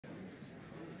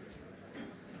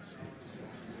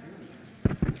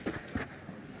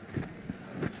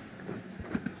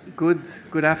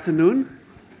Good afternoon.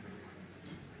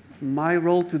 My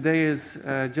role today is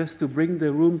just to bring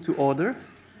the room to order,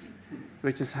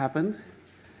 which has happened,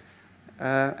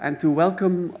 and to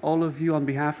welcome all of you on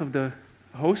behalf of the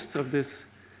host of this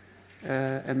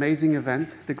amazing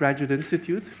event, the Graduate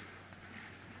Institute.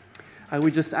 I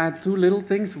would just add two little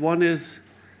things. One is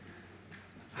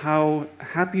how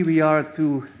happy we are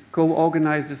to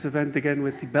co-organize this event again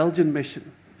with the Belgian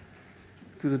mission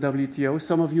to the WTO.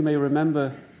 Some of you may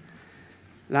remember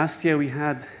last year we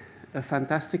had a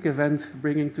fantastic event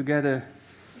bringing together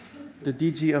the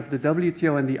DG of the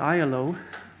WTO and the ILO,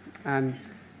 and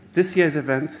this year's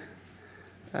event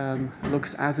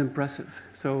looks as impressive.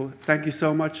 So thank you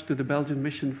so much to the Belgian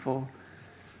mission for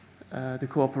the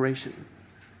cooperation.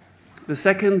 The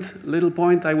second little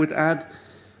point I would add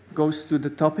goes to the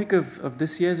topic of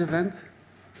this year's event.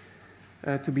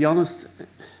 To be honest,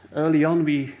 early on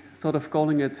we thought of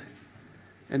calling it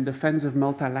In Defense of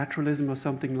Multilateralism or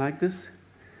something like this.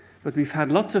 But we've had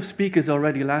lots of speakers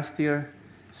already last year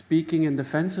speaking in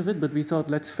defense of it, but we thought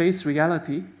let's face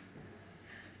reality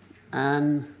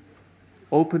and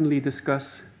openly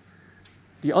discuss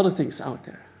the other things out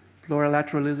there.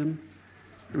 Plurilateralism,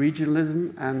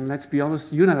 regionalism, and let's be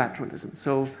honest, unilateralism.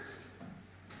 So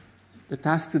the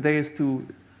task today is to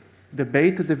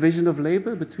debate the division of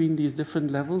labor between these different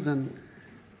levels and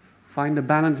find a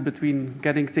balance between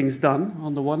getting things done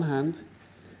on the one hand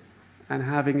and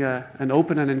having an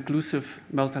open and inclusive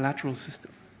multilateral system.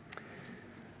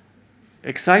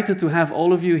 Excited to have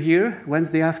all of you here.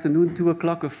 Wednesday afternoon, 2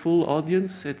 o'clock, a full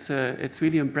audience. It's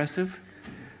really impressive.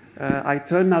 I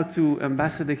turn now to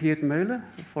Ambassador Geert Muylle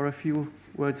for a few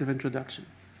words of introduction.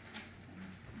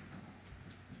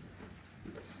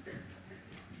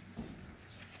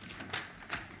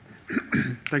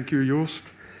 Thank you,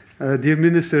 Joost. Dear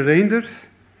Minister Reynders,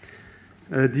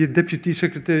 dear Deputy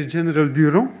Secretary General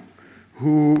Durand,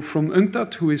 who from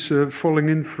UNCTAD, who is falling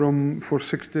in for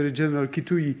Secretary General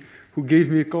Kituyi, who gave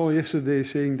me a call yesterday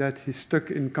saying that he's stuck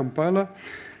in Kampala,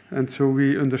 and so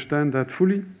we understand that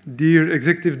fully. Dear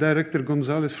Executive Director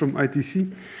Gonzalez from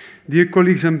ITC, dear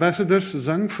colleagues ambassadors,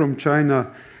 Zhang from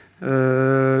China,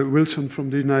 Wilson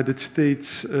from the United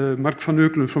States, Marc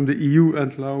Vanheukelen from the EU,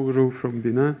 and Laourou from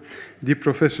Benin, dear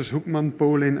Professors Hoekman,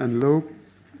 Pauwelyn, and Eloi.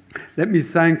 Let me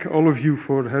thank all of you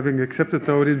for having accepted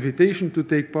our invitation to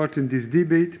take part in this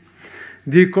debate.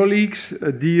 Dear colleagues,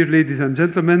 dear ladies and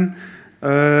gentlemen,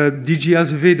 DG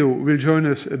Azevedo will join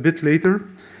us a bit later.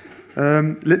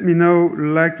 Let me now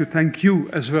like to thank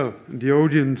you as well, the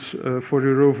audience, for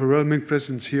your overwhelming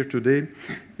presence here today.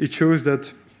 It shows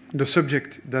that the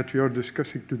subject that we are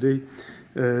discussing today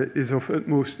is of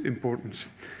utmost importance.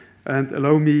 And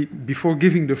allow me, before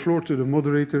giving the floor to the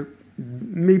moderator,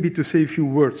 maybe to say a few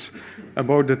words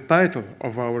about the title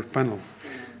of our panel.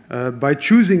 By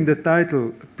choosing the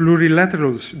title,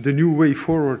 Plurilaterals, the New Way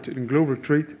Forward in Global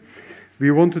Trade, we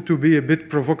wanted to be a bit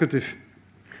provocative.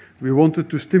 We wanted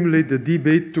to stimulate the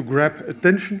debate to grab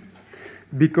attention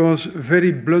because,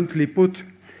 very bluntly put,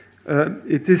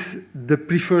 it is the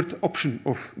preferred option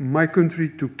of my country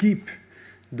to keep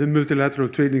the multilateral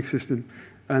trading system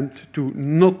and to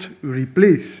not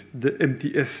replace the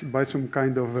MTS by some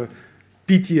kind of a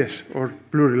PTS or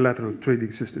plurilateral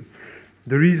trading system.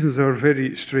 The reasons are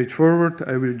very straightforward.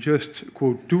 I will just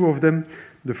quote two of them.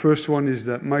 The first one is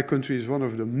that my country is one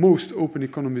of the most open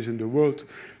economies in the world,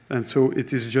 and so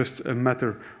it is just a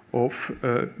matter of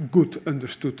good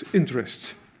understood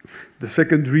interests. The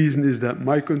second reason is that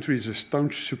my country is a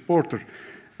staunch supporter,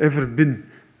 ever been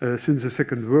since the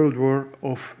Second World War,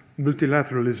 of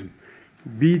multilateralism.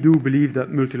 We do believe that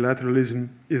multilateralism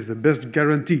is the best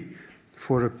guarantee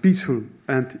for a peaceful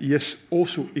and, yes,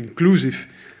 also inclusive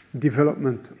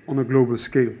development on a global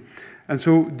scale. And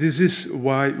so this is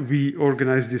why we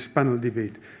organize this panel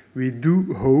debate. We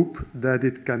do hope that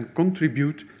it can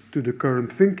contribute to the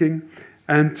current thinking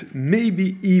and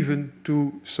maybe even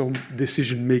to some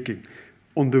decision-making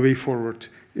on the way forward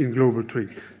in global trade.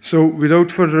 So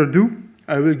without further ado,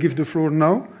 I will give the floor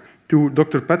now to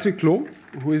Dr. Patrick Law,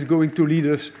 who is going to lead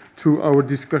us through our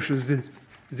discussions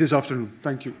this afternoon.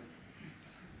 Thank you.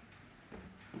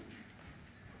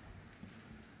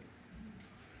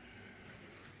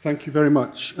 Thank you very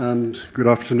much, and good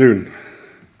afternoon.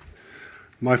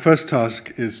 My first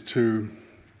task is to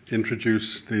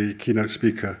introduce the keynote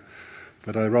speaker,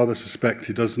 but I rather suspect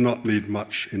he does not need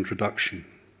much introduction.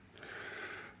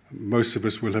 Most of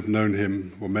us will have known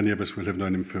him, or many of us will have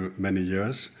known him for many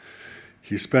years.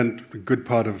 He spent a good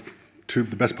part of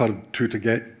the best part of two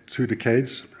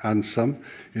decades and some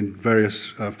in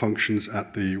various functions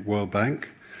at the World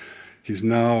Bank. He's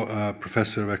now a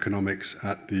professor of economics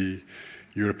at the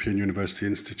European University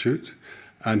Institute,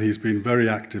 and he's been very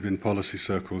active in policy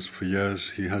circles for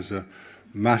years. He has a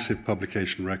massive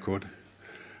publication record,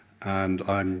 and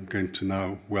I'm going to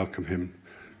now welcome him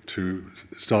to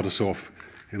start us off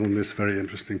on this very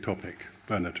interesting topic.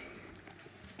 Bernard.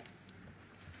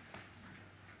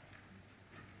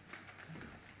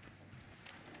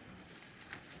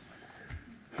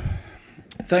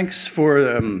 Thanks for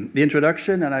the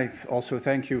introduction, and I also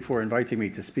thank you for inviting me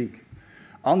to speak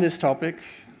on this topic.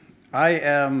 I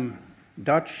am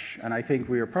Dutch, and I think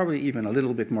we are probably even a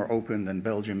little bit more open than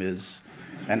Belgium is.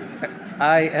 And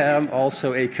I am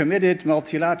also a committed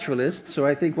multilateralist, so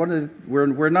I think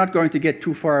we're not going to get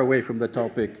too far away from the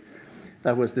topic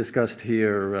that was discussed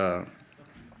here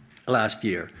last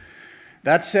year.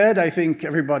 That said, I think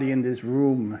everybody in this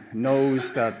room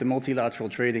knows that the multilateral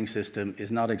trading system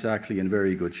is not exactly in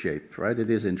very good shape, right?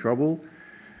 It is in trouble,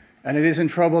 and it is in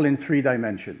trouble in 3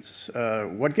 dimensions.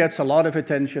 What gets a lot of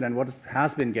attention and what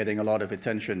has been getting a lot of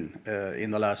attention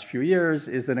in the last few years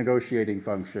is the negotiating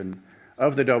function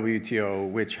of the WTO,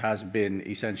 which has been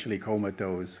essentially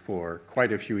comatose for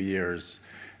quite a few years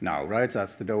now, right?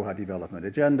 That's the Doha Development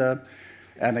Agenda.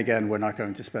 And again, we're not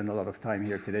going to spend a lot of time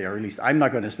here today, or at least I'm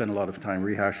not going to spend a lot of time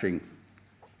rehashing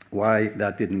why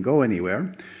that didn't go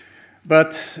anywhere.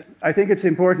 But I think it's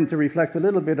important to reflect a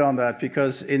little bit on that,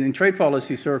 because in trade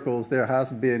policy circles, there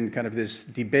has been kind of this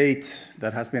debate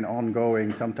that has been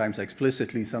ongoing, sometimes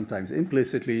explicitly, sometimes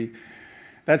implicitly,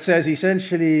 that says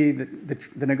essentially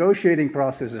the negotiating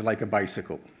process is like a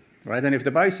bicycle, right? And if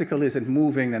the bicycle isn't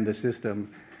moving, then the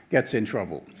system gets in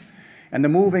trouble. And the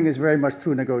moving is very much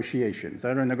through negotiations.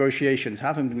 Our negotiations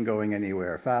haven't been going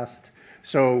anywhere fast.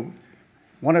 So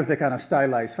one of the kind of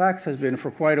stylized facts has been for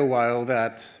quite a while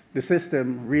that the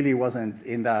system really wasn't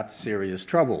in that serious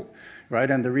trouble,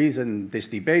 right? And the reason this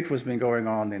debate was been going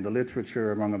on in the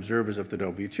literature among observers of the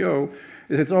WTO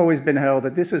is it's always been held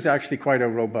that this is actually quite a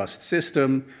robust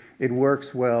system. It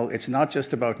works well. It's not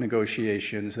just about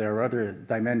negotiations. There are other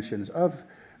dimensions of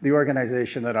the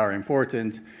organization that are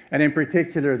important, and in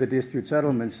particular, the dispute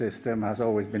settlement system has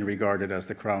always been regarded as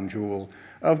the crown jewel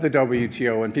of the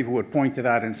WTO, and people would point to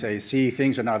that and say, see,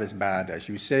 things are not as bad as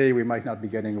you say, we might not be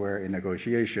getting anywhere in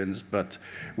negotiations, but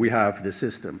we have the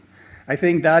system. I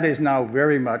think that is now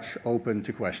very much open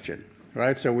to question,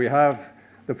 right? So we have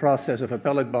the process of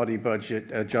appellate body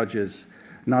judges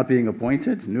not being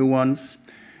appointed, new ones,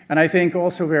 and I think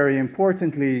also very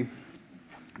importantly,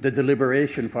 the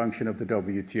deliberation function of the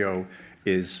WTO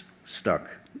is stuck.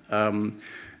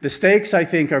 The stakes, I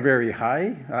think, are very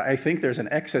high. I think there's an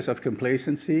excess of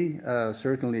complacency,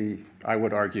 certainly, I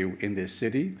would argue, in this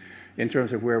city, in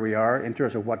terms of where we are, in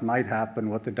terms of what might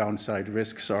happen, what the downside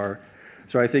risks are.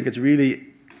 So I think it's really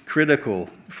critical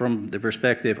from the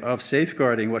perspective of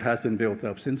safeguarding what has been built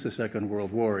up since the Second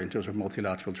World War in terms of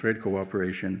multilateral trade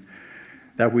cooperation,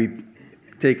 that we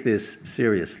take this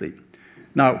seriously.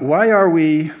 Now, why are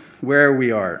we where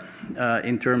we are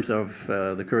in terms of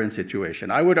the current situation?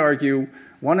 I would argue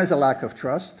one is a lack of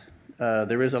trust.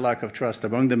 There is a lack of trust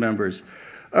among the members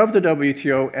of the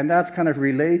WTO, and that's kind of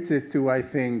related to, I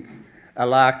think, a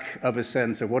lack of a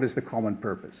sense of what is the common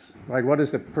purpose, right? What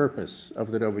is the purpose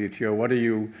of the WTO?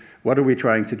 What are we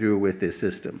trying to do with this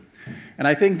system? And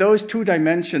I think those 2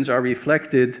 dimensions are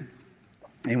reflected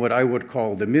in what I would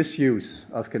call the misuse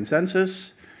of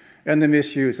consensus and the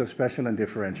misuse of special and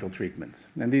differential treatment.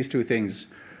 And these 2 things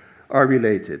are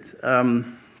related.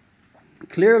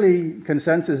 Clearly,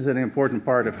 consensus is an important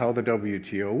part of how the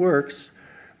WTO works,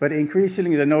 but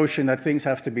increasingly the notion that things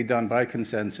have to be done by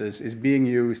consensus is being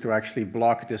used to actually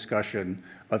block discussion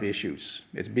of issues.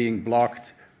 It's being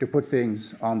blocked to put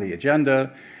things on the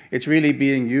agenda. It's really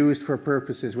being used for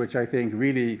purposes which I think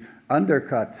really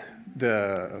undercut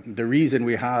the reason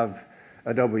we have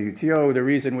a WTO, the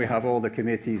reason we have all the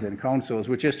committees and councils,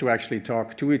 which is to actually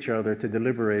talk to each other, to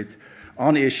deliberate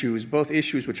on issues, both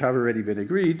issues which have already been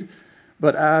agreed,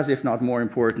 but as, if not more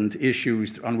important,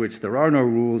 issues on which there are no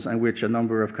rules and which a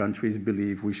number of countries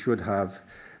believe we should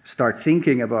start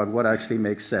thinking about what actually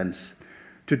makes sense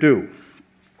to do.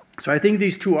 So I think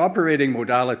these 2 operating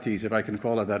modalities, if I can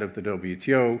call it that, of the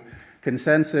WTO,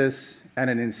 consensus and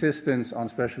an insistence on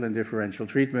special and differential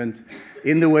treatment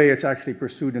in the way it's actually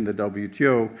pursued in the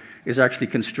WTO is actually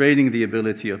constraining the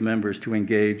ability of members to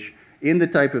engage in the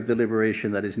type of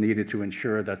deliberation that is needed to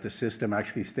ensure that the system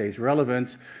actually stays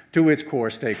relevant to its core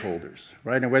stakeholders,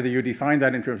 right? And whether you define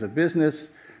that in terms of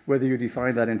business, whether you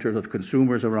define that in terms of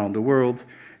consumers around the world,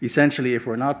 essentially if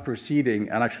we're not proceeding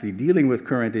and actually dealing with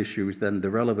current issues, then the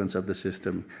relevance of the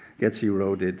system gets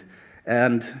eroded.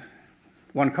 And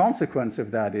one consequence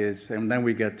of that is, and then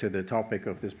we get to the topic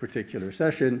of this particular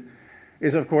session,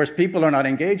 is, of course, people are not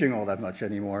engaging all that much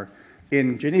anymore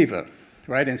in Geneva,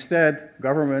 right? Instead,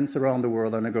 governments around the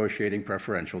world are negotiating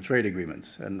preferential trade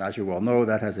agreements. And as you all know,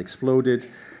 that has exploded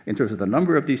in terms of the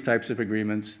number of these types of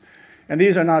agreements. And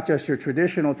these are not just your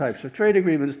traditional types of trade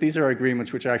agreements. These are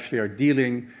agreements which actually are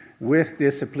dealing with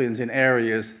disciplines in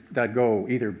areas that go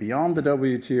either beyond the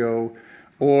WTO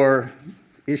or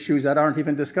issues that aren't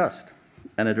even discussed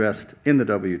and addressed in the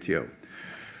WTO.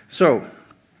 So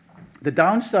the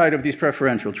downside of these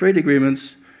preferential trade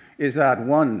agreements is that,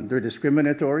 one, they're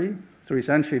discriminatory. So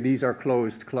essentially, these are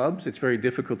closed clubs. It's very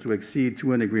difficult to accede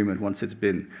to an agreement once it's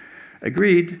been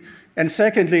agreed. And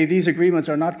secondly, these agreements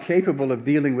are not capable of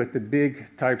dealing with the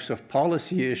big types of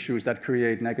policy issues that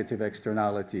create negative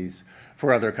externalities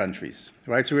for other countries,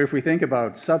 right? So if we think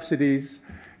about subsidies,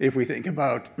 if we think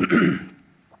about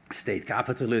state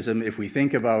capitalism, if we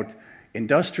think about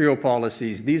industrial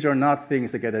policies, these are not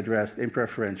things that get addressed in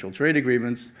preferential trade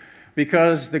agreements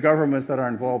because the governments that are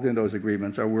involved in those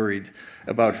agreements are worried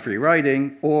about free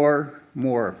riding, or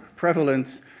more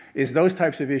prevalent is those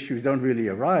types of issues don't really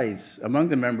arise among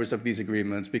the members of these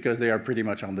agreements because they are pretty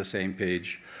much on the same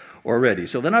page already.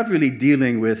 So they're not really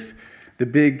dealing with the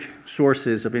big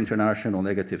sources of international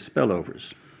negative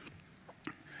spillovers.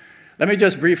 Let me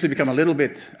just briefly become a little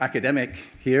bit academic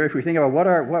here. If we think about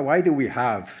why do we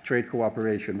have trade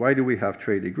cooperation? Why do we have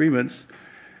trade agreements?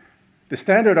 The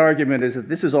standard argument is that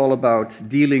this is all about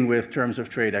dealing with terms of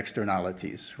trade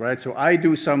externalities, right? So I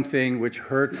do something which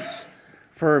hurts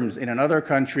firms in another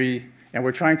country, and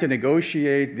we're trying to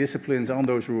negotiate disciplines on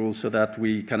those rules so that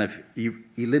we kind of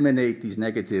eliminate these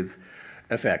negative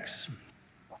effects.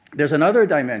 There's another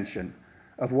dimension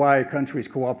of why countries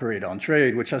cooperate on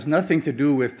trade, which has nothing to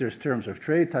do with this terms of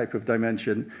trade type of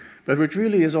dimension, but which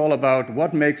really is all about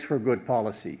what makes for good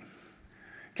policy.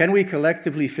 Can we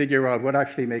collectively figure out what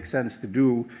actually makes sense to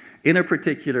do in a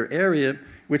particular area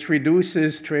which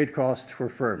reduces trade costs for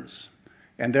firms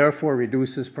and therefore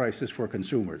reduces prices for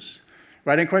consumers?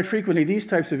 Right? And quite frequently, these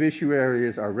types of issue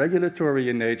areas are regulatory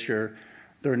in nature.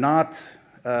 They're not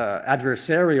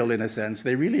adversarial in a sense.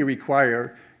 They really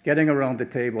require getting around the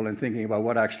table and thinking about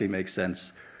what actually makes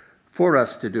sense for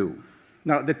us to do.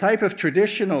 Now, the type of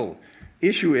traditional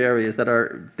issue areas that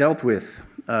are dealt with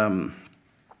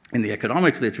in the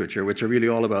economics literature, which are really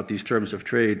all about these terms of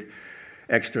trade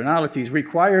externalities,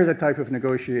 require the type of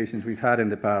negotiations we've had in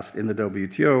the past in the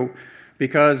WTO,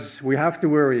 because we have to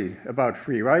worry about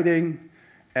free riding,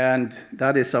 and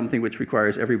that is something which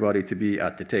requires everybody to be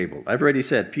at the table. I've already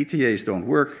said PTAs don't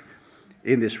work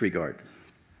in this regard.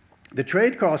 The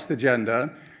trade cost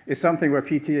agenda is something where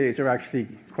PTAs are actually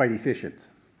quite efficient.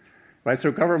 Right?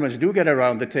 So governments do get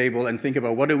around the table and think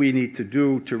about what do we need to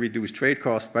do to reduce trade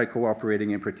costs by cooperating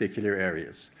in particular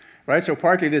areas. Right? So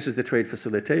partly this is the trade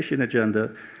facilitation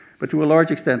agenda, but to a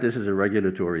large extent this is a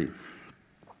regulatory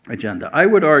agenda. I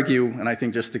would argue, and I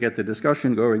think just to get the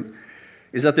discussion going,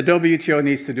 is that the WTO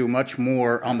needs to do much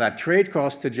more on that trade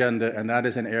cost agenda, and that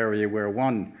is an area where,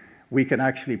 one, we can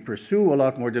actually pursue a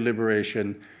lot more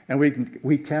deliberation, and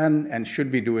we can and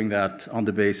should be doing that on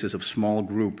the basis of small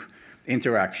group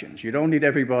interactions. You don't need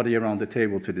everybody around the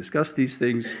table to discuss these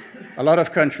things. A lot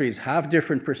of countries have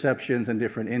different perceptions and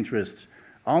different interests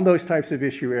on those types of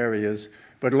issue areas,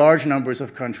 but large numbers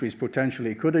of countries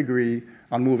potentially could agree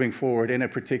on moving forward in a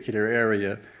particular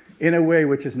area in a way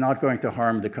which is not going to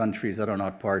harm the countries that are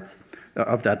not part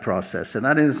of that process. And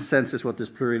that, in a sense, is what this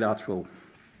plurilateral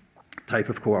type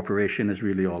of cooperation is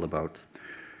really all about.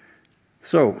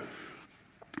 So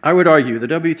I would argue the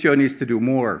WTO needs to do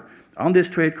more on this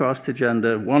trade cost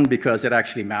agenda, one, because it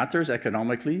actually matters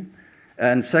economically,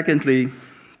 and secondly,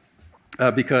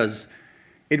 because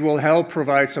it will help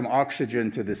provide some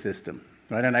oxygen to the system.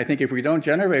 Right? And I think if we don't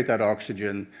generate that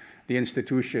oxygen, the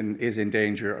institution is in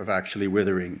danger of actually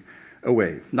withering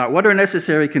away. Now, what are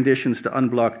necessary conditions to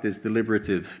unblock this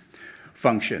deliberative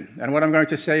function? And what I'm going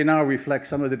to say now reflects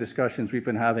some of the discussions we've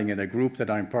been having in a group that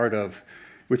I'm part of,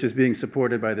 which is being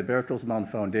supported by the Bertelsmann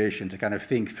Foundation to kind of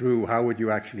think through how would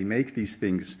you actually make these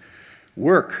things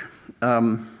work.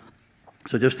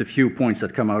 So just a few points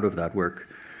that come out of that work.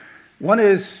 One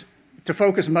is to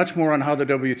focus much more on how the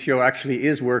WTO actually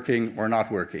is working or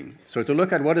not working. So to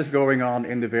look at what is going on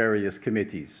in the various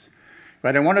committees.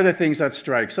 Right? And one of the things that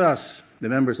strikes us, the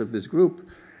members of this group,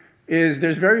 is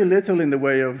there's very little in the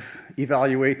way of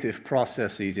evaluative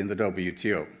processes in the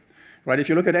WTO. Right? If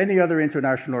you look at any other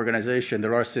international organization,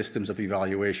 there are systems of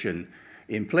evaluation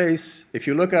in place. If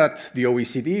you look at the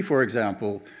OECD, for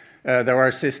example, there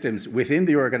are systems within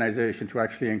the organization to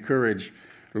actually encourage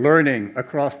learning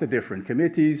across the different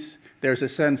committees. There's a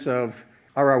sense of,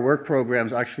 are our work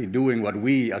programs actually doing what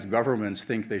we as governments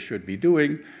think they should be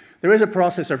doing? there is a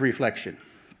process of reflection.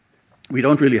 We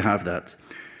don't really have that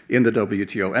in the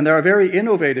WTO. And there are very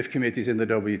innovative committees in the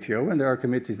WTO, and there are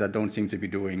committees that don't seem to be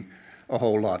doing a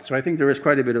whole lot. So I think there is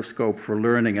quite a bit of scope for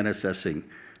learning and assessing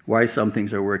why some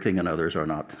things are working and others are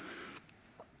not.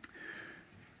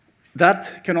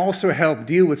 That can also help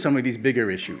deal with some of these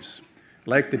bigger issues,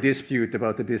 like the dispute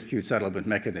about the dispute settlement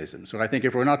mechanism. So I think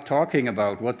if we're not talking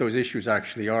about what those issues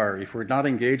actually are, if we're not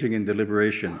engaging in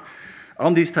deliberation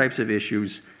on these types of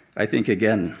issues, I think,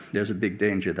 again, there's a big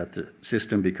danger that the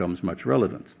system becomes much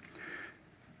relevant.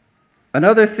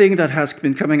 Another thing that has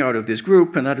been coming out of this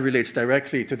group, and that relates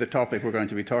directly to the topic we're going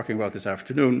to be talking about this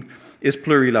afternoon, is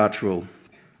plurilateral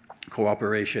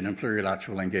cooperation and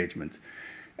plurilateral engagement.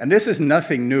 And this is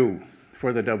nothing new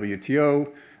for the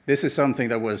WTO. This is something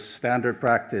that was standard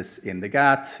practice in the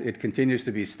GATT. It continues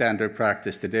to be standard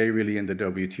practice today, really, in the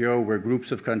WTO, where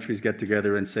groups of countries get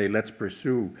together and say, let's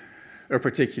pursue a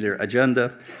particular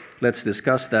agenda. Let's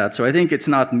discuss that. So I think it's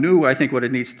not new. I think what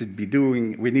it needs to be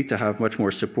doing, we need to have much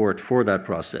more support for that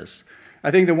process. I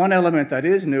think the one element that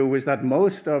is new is that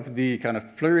most of the kind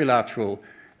of plurilateral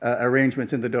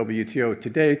arrangements in the WTO to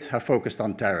date have focused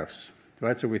on tariffs.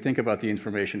 Right? So we think about the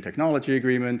Information Technology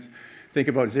Agreement, think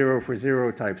about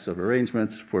zero-for-zero types of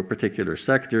arrangements for particular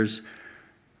sectors.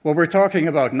 What we're talking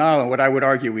about now, and what I would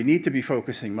argue we need to be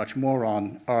focusing much more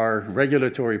on, are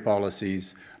regulatory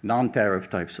policies, non-tariff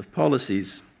types of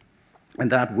policies,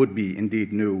 and that would be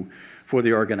indeed new for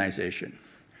the organization.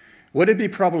 Would it be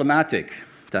problematic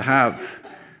to have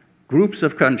groups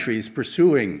of countries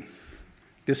pursuing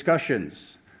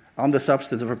discussions on the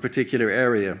substance of a particular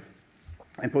area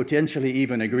and potentially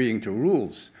even agreeing to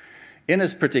rules in a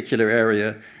particular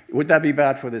area? Would that be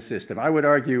bad for the system? I would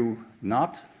argue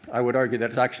not. I would argue that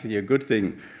it's actually a good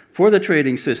thing for the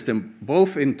trading system,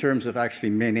 both in terms of actually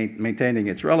maintaining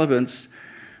its relevance,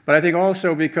 but I think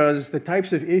also because the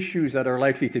types of issues that are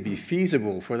likely to be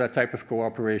feasible for that type of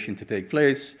cooperation to take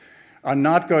place are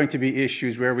not going to be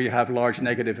issues where we have large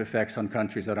negative effects on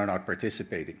countries that are not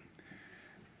participating.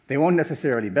 They won't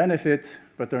necessarily benefit,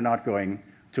 but they're not going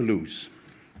to lose.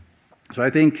 So I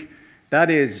think that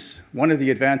is one of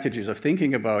the advantages of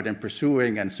thinking about and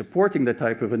pursuing and supporting the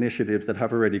type of initiatives that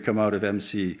have already come out of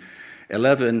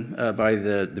MC11 by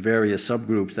the various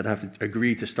subgroups that have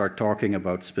agreed to start talking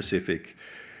about specific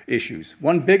issues.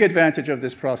 One big advantage of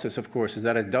this process, of course, is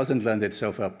that it doesn't lend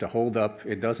itself up to hold up.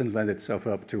 It doesn't lend itself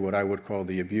up to what I would call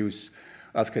the abuse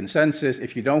of consensus.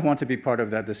 If you don't want to be part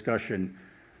of that discussion,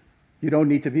 you don't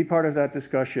need to be part of that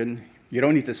discussion. You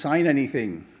don't need to sign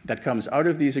anything that comes out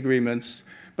of these agreements,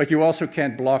 but you also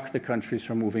can't block the countries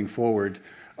from moving forward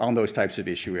on those types of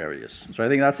issue areas. So I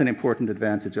think that's an important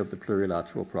advantage of the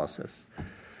plurilateral process.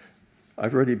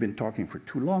 I've already been talking for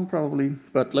too long, probably,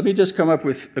 but let me just come up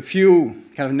with a few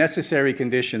kind of necessary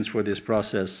conditions for this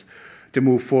process to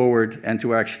move forward and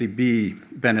to actually be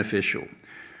beneficial.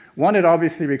 One, it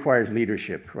obviously requires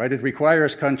leadership, right? It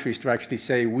requires countries to actually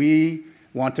say, we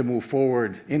want to move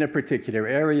forward in a particular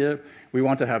area. We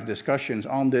want to have discussions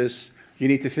on this. You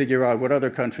need to figure out what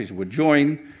other countries would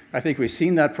join. I think we've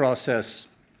seen that process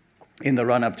in the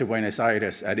run-up to Buenos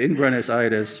Aires and in Buenos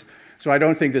Aires. So I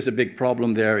don't think there's a big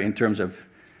problem there in terms of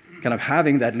kind of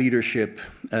having that leadership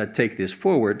take this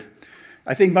forward.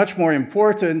 I think much more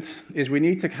important is we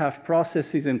need to have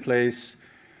processes in place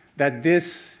that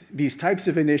these types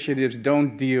of initiatives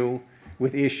don't deal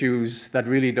with issues that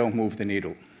really don't move the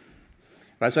needle.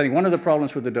 Right, so I think one of the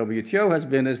problems with the WTO has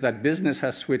been is that business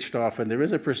has switched off and there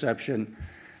is a perception,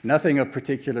 nothing of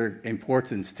particular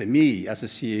importance to me as a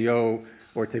CEO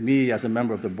or to me as a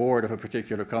member of the board of a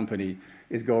particular company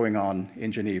is going on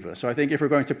in Geneva. So I think if we're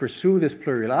going to pursue this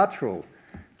plurilateral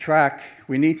track,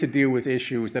 we need to deal with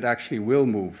issues that actually will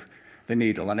move the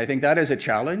needle. And I think that is a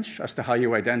challenge as to how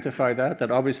you identify that. That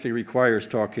obviously requires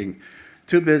talking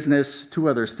to business, to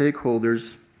other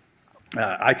stakeholders.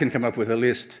 I can come up with a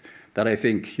list that I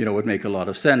think would make a lot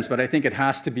of sense, but I think it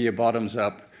has to be a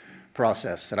bottoms-up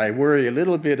process. And I worry a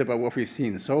little bit about what we've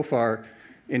seen so far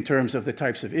in terms of the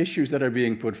types of issues that are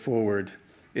being put forward,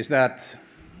 is that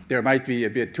there might be a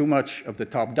bit too much of the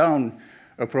top-down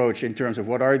approach in terms of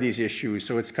what are these issues.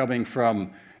 So it's coming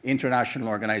from international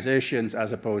organizations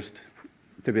as opposed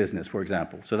to business, for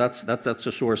example. So that's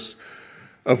a source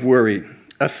of worry.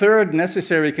 A third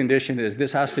necessary condition is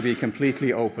this has to be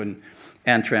completely open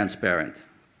and transparent.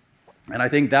 And I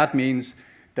think that means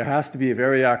there has to be a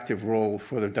very active role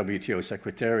for the WTO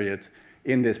Secretariat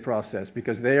in this process,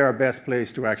 because they are best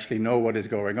placed to actually know what is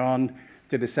going on,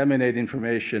 to disseminate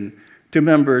information to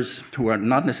members who are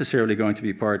not necessarily going to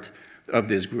be part of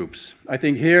these groups. I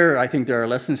think there are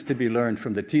lessons to be learned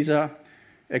from the TISA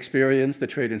experience, the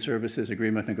Trade and Services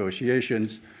Agreement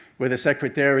negotiations, where the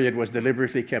Secretariat was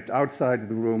deliberately kept outside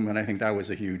the room, and I think that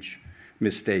was a huge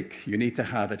mistake. You need to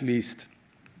have at least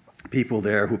people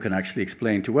there who can actually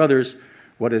explain to others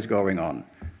what is going on.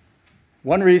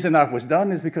 One reason that was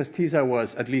done is because TISA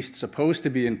was at least supposed to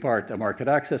be in part a market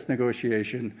access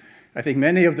negotiation. I think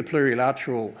many of the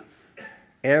plurilateral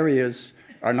areas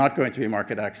are not going to be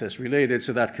market access related,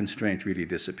 so that constraint really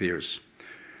disappears.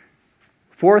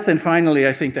 Fourth and finally,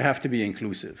 I think they have to be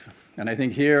inclusive. And I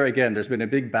think here, again, there's been a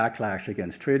big backlash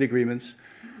against trade agreements,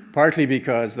 partly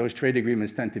because those trade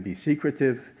agreements tend to be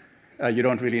secretive. You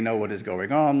don't really know what is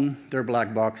going on. They're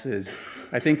black boxes.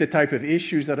 I think the type of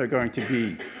issues that are going to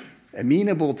be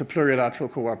amenable to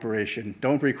plurilateral cooperation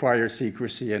don't require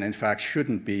secrecy and in fact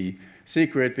shouldn't be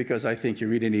secret, because I think you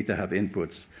really need to have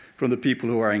inputs from the people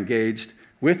who are engaged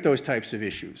with those types of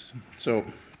issues. So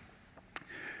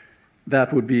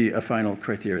that would be a final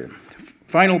criteria.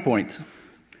 Final point.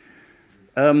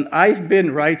 I've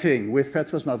been writing with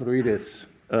Petros Mavroidis,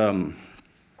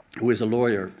 who is a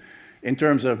lawyer, in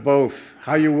terms of both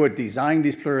how you would design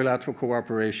these plurilateral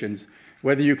cooperations,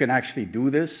 whether you can actually do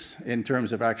this in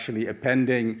terms of actually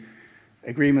appending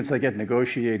agreements that get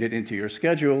negotiated into your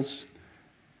schedules.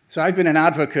 So I've been an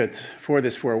advocate for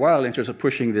this for a while in terms of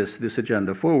pushing this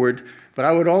agenda forward, but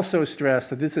I would also stress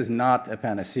that this is not a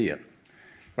panacea,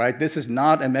 right? This is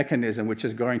not a mechanism which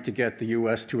is going to get the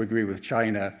US to agree with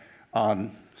China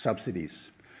on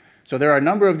subsidies. So there are a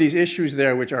number of these issues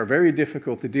there which are very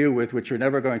difficult to deal with, which you're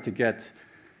never going to get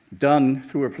done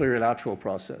through a plurilateral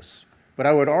process. But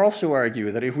I would also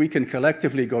argue that if we can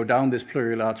collectively go down this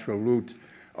plurilateral route,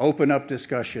 open up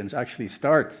discussions, actually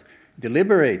start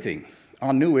deliberating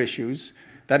on new issues,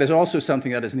 that is also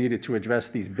something that is needed to address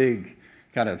these big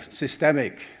kind of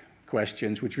systemic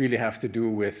questions, which really have to do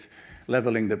with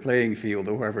leveling the playing field,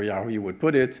 or however you would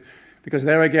put it. Because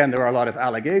there again, there are a lot of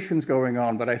allegations going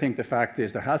on, but I think the fact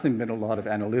is there hasn't been a lot of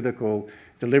analytical,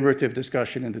 deliberative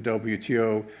discussion in the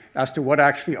WTO as to what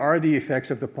actually are the effects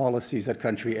of the policies that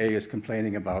country A is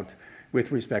complaining about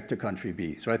with respect to country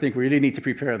B. So I think we really need to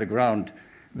prepare the ground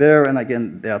there, and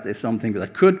again, that is something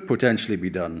that could potentially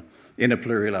be done in a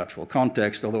plurilateral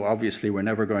context, although obviously we're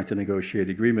never going to negotiate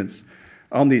agreements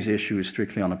on these issues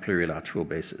strictly on a plurilateral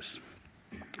basis.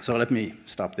 So let me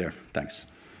stop there. Thanks.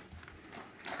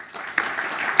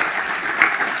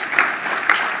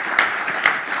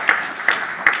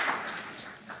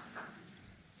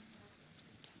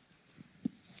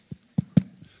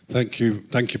 Thank you,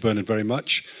 Bernard, very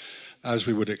much. As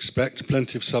we would expect,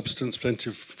 plenty of substance, plenty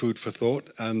of food for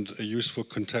thought, and a useful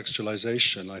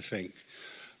contextualization, I think,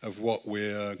 of what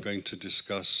we're going to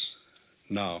discuss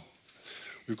now.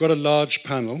 We've got a large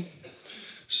panel,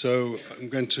 so I'm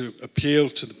going to appeal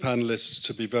to the panelists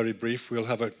to be very brief. We'll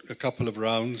have a couple of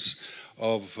rounds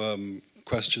of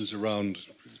questions around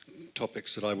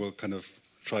topics that I will kind of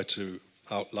try to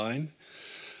outline,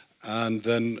 and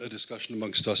then a discussion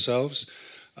amongst ourselves.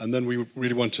 And then we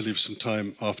really want to leave some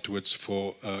time afterwards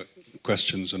for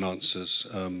questions and answers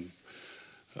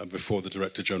before the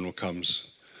Director General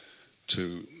comes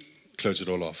to close it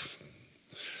all off.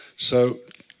 So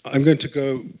I'm going to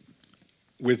go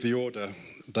with the order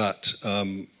that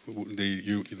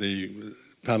the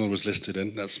panel was listed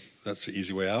in. That's the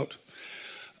easy way out.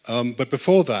 But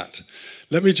before that,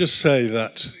 let me just say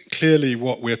that clearly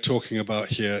what we're talking about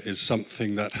here is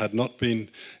something that had not been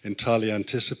entirely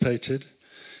anticipated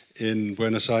in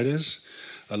Buenos Aires.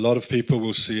 A lot of people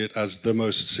will see it as the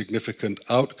most significant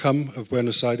outcome of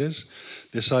Buenos Aires.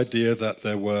 This idea that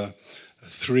there were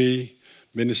 3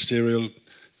 ministerial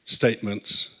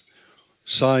statements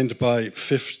signed by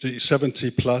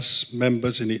 70 plus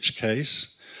members in each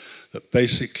case that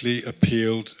basically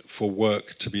appealed for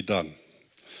work to be done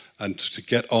and to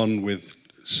get on with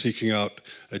seeking out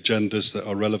agendas that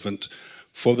are relevant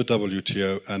for the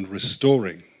WTO and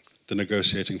restoring the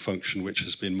negotiating function, which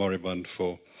has been moribund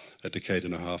for a decade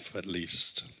and a half at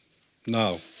least.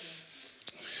 Now,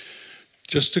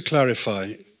 just to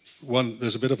clarify,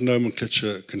 there's a bit of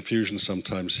nomenclature confusion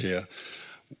sometimes here.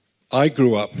 I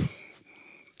grew up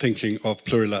thinking of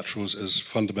plurilaterals as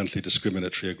fundamentally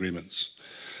discriminatory agreements,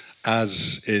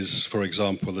 as is, for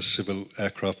example, the Civil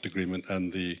Aircraft Agreement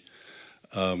and the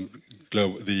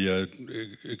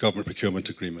Government Procurement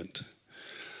Agreement.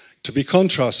 To be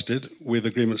contrasted with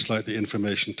agreements like the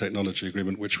Information Technology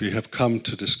Agreement, which we have come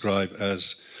to describe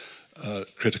as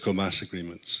critical mass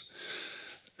agreements.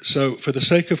 So for the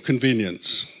sake of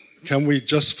convenience, can we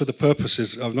just for the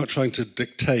purposes, I'm not trying to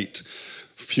dictate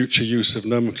future use of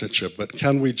nomenclature, but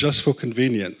can we just for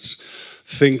convenience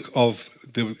think of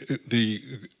the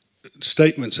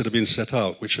statements that have been set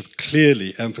out, which have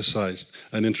clearly emphasized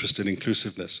an interest in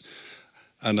inclusiveness,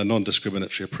 and a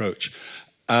non-discriminatory approach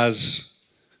as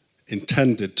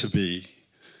intended to be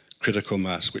critical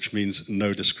mass, which means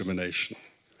no discrimination.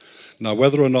 Now,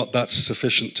 whether or not that's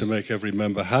sufficient to make every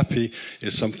member happy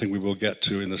is something we will get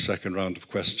to in the second round of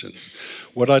questions.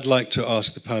 What I'd like to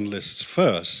ask the panelists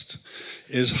first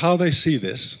is how they see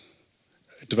this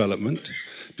development.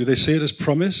 Do they see it as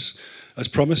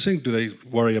promising? Do they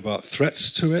worry about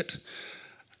threats to it?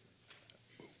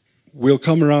 We'll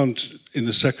come around in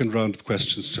the second round of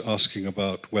questions to asking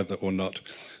about whether or not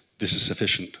this is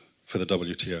sufficient for the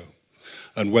WTO,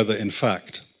 and whether, in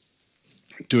fact,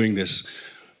 doing this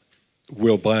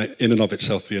will in and of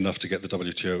itself be enough to get the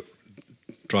WTO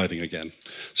driving again.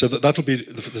 So that'll be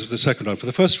the second round. For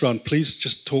the first round, please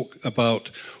just talk about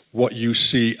what you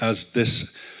see as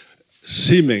this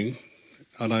seeming,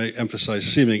 and I emphasize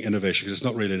seeming innovation, because it's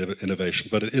not really innovation,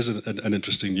 but it is an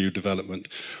interesting new development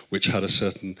which had a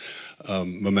certain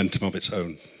momentum of its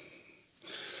own.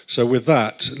 So with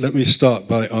that, let me start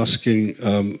by asking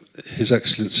His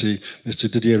Excellency Mr.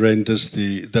 Didier Reynders,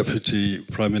 the Deputy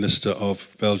Prime Minister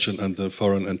of Belgium and the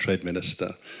Foreign and Trade Minister,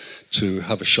 to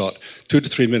have a shot. 2 to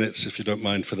 3 minutes, if you don't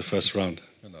mind, for the first round.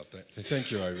 No, thank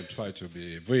you. I will try to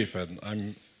be brief. And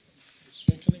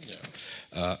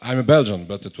I'm a Belgian,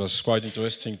 but it was quite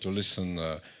interesting to listen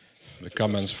the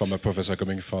comments from a professor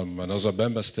coming from another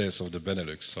member states of the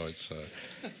Benelux. So it's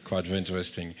quite very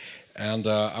interesting. And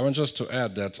I want just to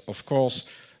add that, of course,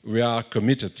 we are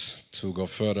committed to go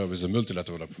further with a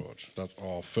multilateral approach. That's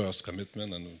our first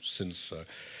commitment, and since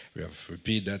we have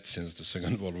repeated that since the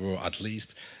Second World War at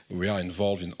least, we are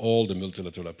involved in all the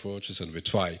multilateral approaches, and we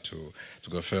try to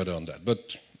go further on that.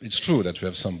 But it's true that we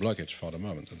have some blockage for the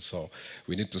moment, and so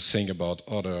we need to think about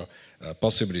other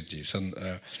possibilities. And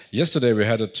yesterday we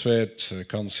had a trade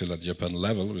council at the European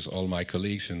level with all my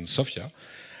colleagues in Sofia.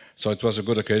 So it was a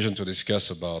good occasion to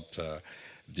discuss about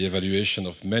the evaluation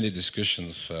of many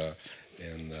discussions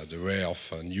in the way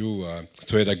of new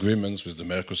trade agreements with the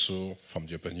Mercosur from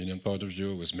the European Union point of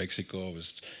view, with Mexico,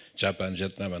 with Japan,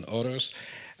 Vietnam and others.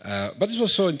 But it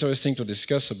was so interesting to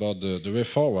discuss about the way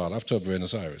forward after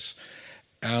Buenos Aires.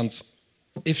 And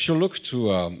if you look to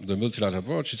the multilateral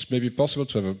approach, it's maybe possible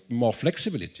to have more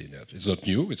flexibility in it. It's not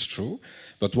new, it's true,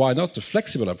 but why not the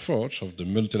flexible approach of the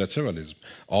multilateralism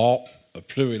or a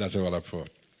plurilateral approach?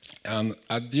 And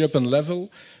at the European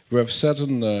level, we have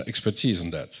certain expertise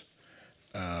in that.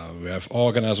 We have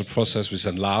organized a process with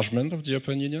enlargement of the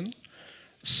European Union.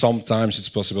 Sometimes it's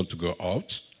possible to go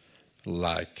out,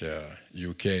 like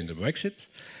UK in the Brexit.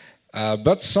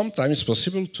 But sometimes it's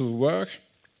possible to work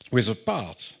with a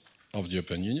part of the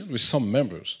European Union, with some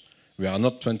members. We are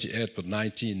not 28, but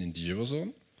 19 in the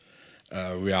Eurozone.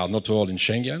 We are not all in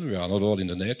Schengen, we are not all in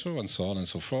the NATO, and so on and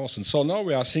so forth. And so now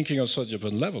we are thinking also at the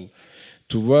European level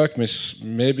to work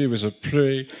maybe with a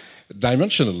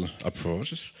pluri-dimensional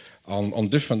approach on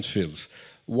different fields.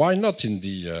 Why not in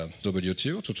the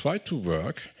WTO to try to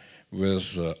work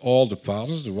with all the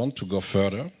partners who want to go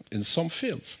further in some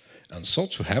fields? And so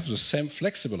to have the same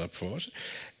flexible approach.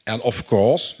 And of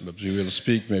course, but we will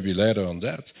speak maybe later on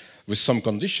that, with some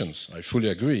conditions. I fully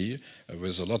agree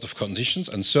with a lot of conditions,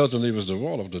 and certainly with the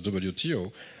role of the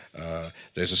WTO.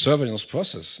 There's a surveillance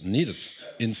process needed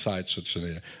inside such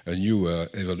a new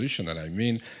evolution, and I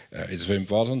mean it's very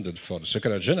important that for the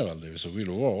Secretary General there is a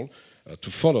real role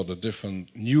to follow the different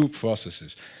new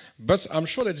processes. But I'm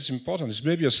sure that it's important, it's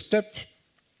maybe a step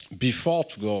before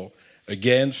to go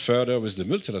again further with the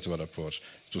multilateral approach,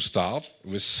 to start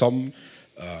with some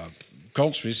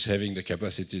countries having the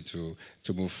capacity to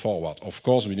move forward. Of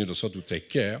course, we need also to take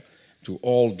care to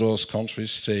all those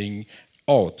countries staying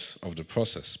out of the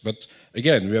process. But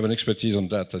again, we have an expertise on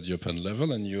that at the European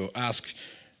level, and you ask,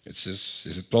 is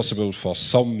it possible for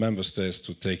some member states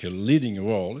to take a leading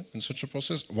role in such a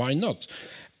process? Why not?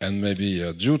 And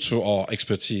maybe due to our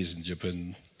expertise in the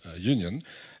European Union,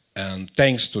 and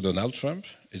thanks to Donald Trump,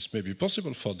 it's maybe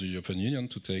possible for the European Union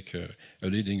to take a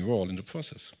leading role in the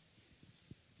process.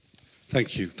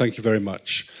 Thank you. Thank you very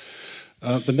much.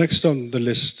 The next on the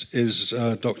list is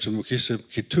Dr. Mukhisa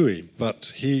Kituyi,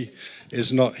 but he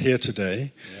is not here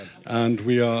today. And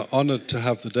we are honored to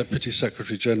have the Deputy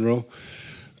Secretary General,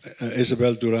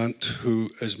 Isabel Durant, who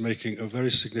is making a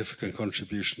very significant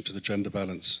contribution to the gender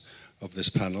balance of this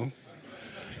panel.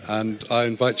 And I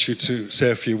invite you to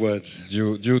say a few words.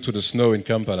 Due to the snow in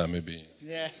Kampala, maybe.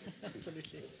 Yeah,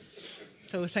 absolutely.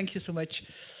 So thank you so much.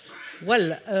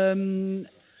 Well,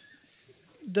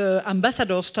 the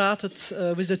ambassador started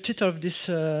with the title of this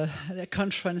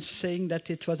conference saying that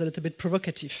it was a little bit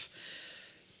provocative.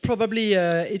 Probably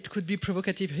it could be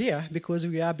provocative here because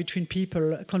we are between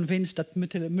people convinced that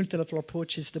multilateral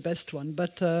approach is the best one.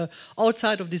 But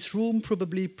outside of this room,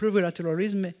 probably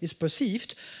plurilateralism is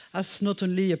perceived as not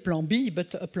only a plan B,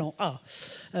 but a plan A.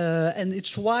 And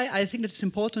it's why I think that it's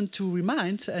important to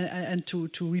remind and to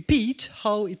repeat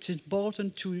how it's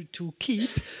important to keep,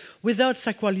 without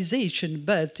sacralization,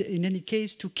 but in any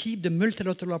case, to keep the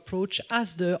multilateral approach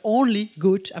as the only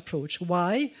good approach.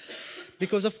 Why?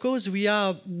 Because, of course, we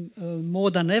are more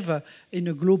than ever in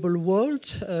a global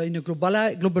world, in a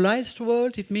globalized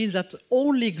world. It means that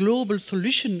only global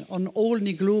solution on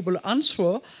only global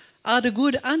answer are the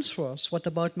good answers. What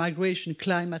about migration,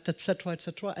 climate, etc.,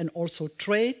 and also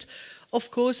trade? Of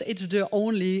course, it's the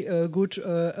only good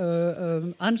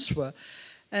answer.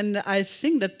 And I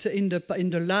think that in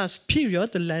the last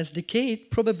period, the last decade,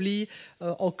 probably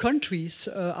our countries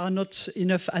are not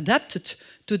enough adapted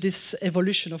to this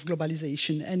evolution of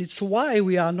globalization. And it's why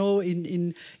we are now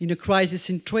in a crisis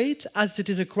in trade, as it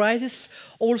is a crisis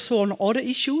also on other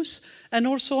issues and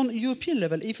also on European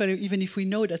level. Even if we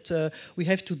know that we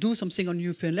have to do something on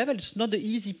European level, it's not the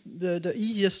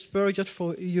easiest period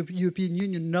for European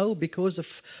Union now, because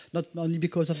of not only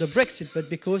because of the Brexit, but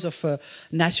because of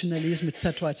nationalism,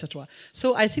 etc., etc.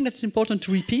 So I think that's important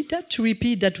to repeat that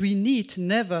we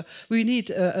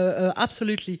need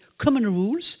absolutely common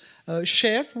rules.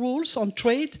 Shared rules on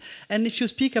trade, and if you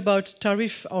speak about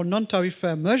tariff or non-tariff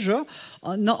measure,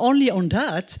 not only on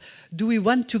that, do we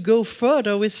want to go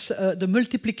further with the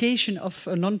multiplication of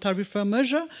a non-tariff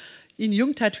measure? In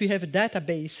UNCTAD, we have a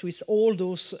database with all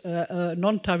those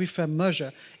non-tariff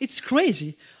measures. It's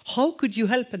crazy. How could you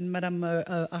help, and Madame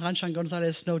Arantxa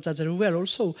Gonzalez knows that very well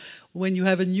also, when you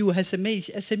have a new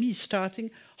SME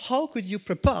starting, how could you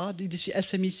prepare this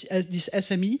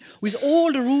SME with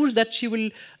all the rules that she will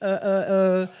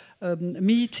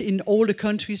meet in all the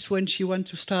countries when she wants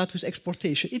to start with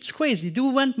exportation? It's crazy. Do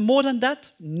we want more than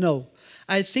that? No.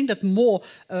 I think that more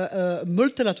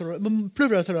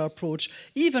plurilateral approach,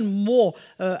 even more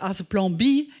as a plan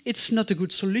B, it's not a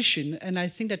good solution. And I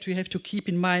think that we have to keep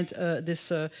in mind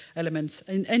these elements.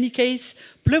 In any case,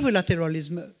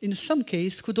 plurilateralism, in some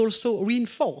case, could also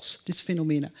reinforce this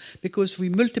phenomena, because we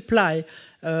multiply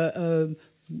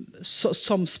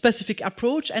some specific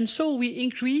approach, and so we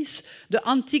increase the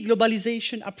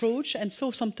anti-globalization approach, and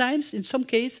so sometimes, in some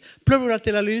case,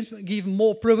 plurilateralism gives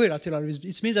more plurilateralism.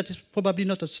 It means that it's probably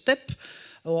not a step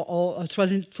or a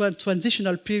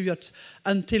transitional period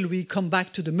until we come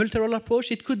back to the multilateral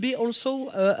approach. It could be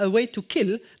also a way to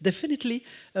kill, definitely,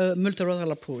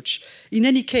 multilateral approach. In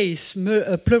any case,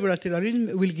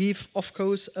 plurilateralism will give, of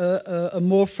course, a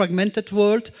more fragmented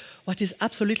world, what is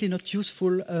absolutely not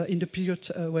useful in the period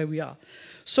where we are.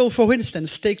 So, for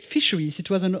instance, take fisheries. It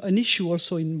was an issue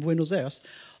also in Buenos Aires.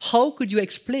 How could you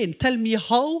explain? Tell me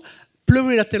how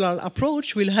plurilateral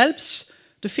approach will help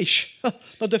the fish,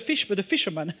 not the fish, but the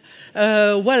fisherman.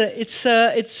 Well,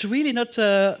 it's really not,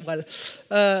 of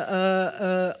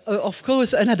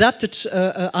course, an adapted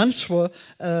answer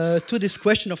to this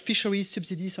question of fisheries,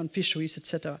 subsidies on fisheries,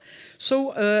 etc.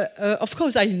 So, of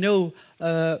course, I know,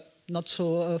 not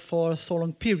so for so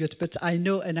long period, but I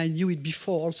know, and I knew it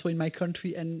before also in my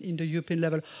country and in the European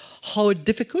level, how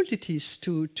difficult it is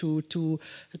to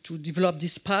develop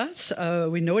these paths.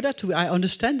 We know that. I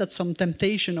understand that some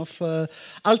temptation of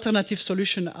alternative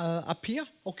solution occur.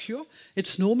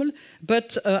 It's normal.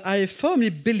 But I firmly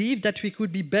believe that we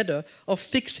could be better of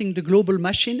fixing the global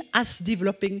machine as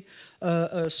developing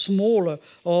smaller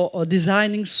or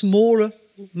designing smaller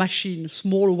machines,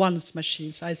 small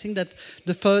machines. I think that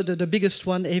the biggest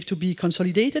one have to be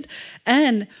consolidated,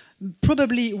 and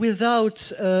probably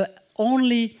without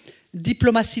only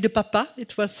diplomacy de papa.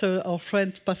 It was our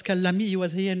friend Pascal Lamy. He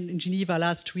was here in Geneva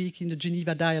last week in the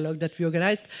Geneva dialogue that we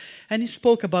organized, and he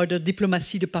spoke about the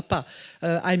diplomacy de papa.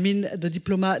 I mean the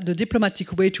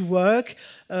diplomatic way to work,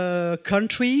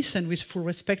 countries, and with full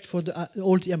respect for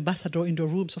all the ambassadors in the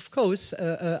rooms, of course,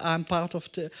 I'm part of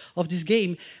this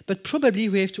game. But probably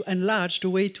we have to enlarge the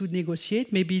way to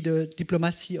negotiate, maybe the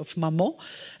diplomacy of maman,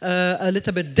 a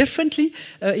little bit differently,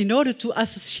 in order to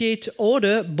associate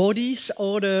other bodies,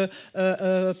 other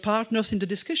partners in the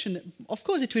discussion. Of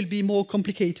course, it will be more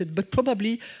complicated, but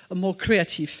probably more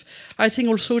creative. I think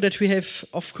also that we have,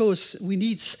 of course, we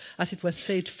need, as it was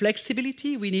said,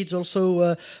 flexibility. We need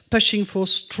also pushing for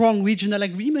strong regional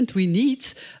agreement. We need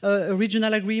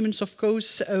regional agreements, of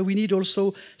course. We need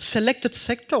also selected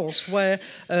sectors where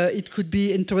it could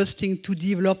be interesting to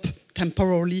develop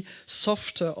temporarily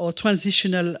soft or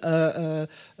transitional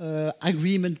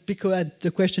agreement, because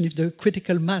the question is the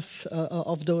critical mass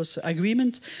of those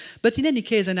agreements. But in any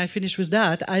case, and I finish with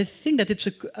that, I think that it's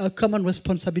a common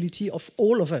responsibility of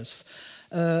all of us.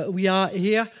 We are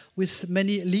here with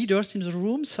many leaders in the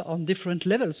rooms on different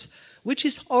levels, which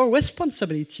is our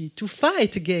responsibility to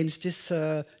fight against this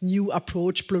new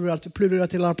approach,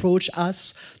 plurilateral approach,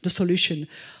 as the solution.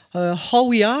 How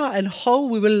we are and how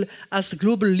we will, as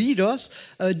global leaders,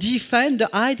 defend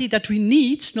the idea that we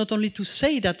need, not only to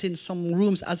say that in some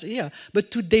rooms as here,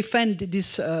 but to defend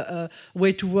this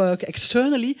way to work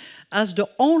externally as the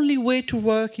only way to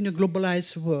work in a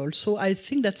globalized world. So I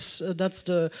think that's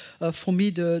the for me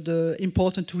the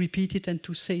important to repeat it and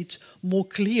to say it more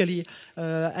clearly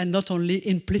and not only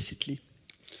implicitly.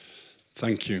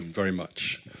 Thank you very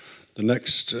much. The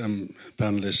next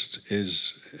panelist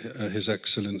is His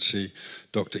Excellency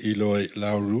Dr. Eloi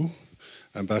Laourou,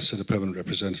 Ambassador, Permanent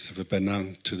Representative of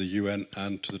Benin to the UN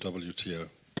and to the WTO.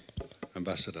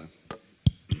 Ambassador.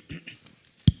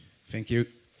 Thank you.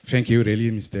 Thank you, really,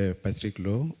 Mr. Patrick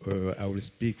Lowe. I will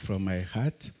speak from my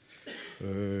heart.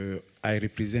 I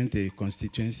represent a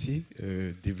constituency,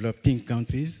 developing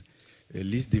countries,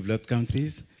 least developed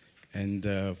countries, and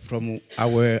from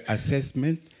our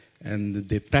assessment, and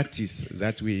the practice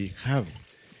that we have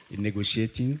in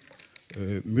negotiating,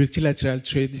 multilateral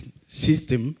trade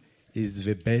system is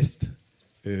the best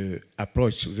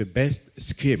approach, the best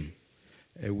scheme.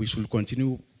 We should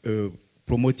continue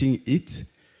promoting it,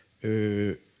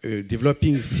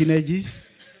 developing synergies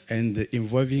and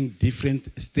involving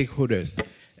different stakeholders.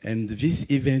 And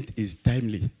this event is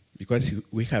timely because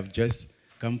we have just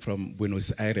come from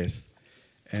Buenos Aires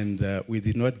and we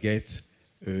did not get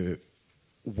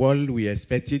what we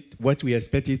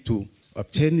expected to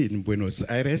obtain in Buenos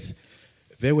Aires.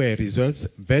 There were results,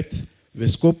 but the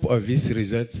scope of these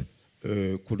results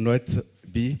could not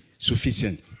be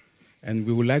sufficient. And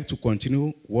we would like to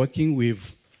continue working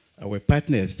with our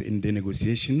partners in the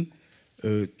negotiation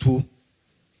to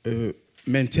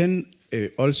maintain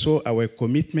also our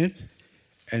commitment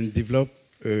and develop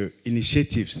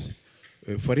initiatives.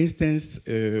 For instance,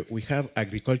 we have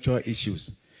agricultural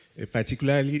issues,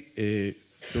 particularly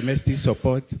domestic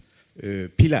support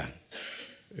pillar.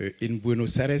 In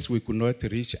Buenos Aires, we could not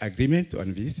reach agreement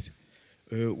on this.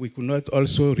 We could not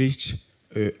also reach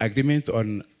agreement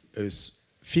on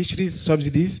fisheries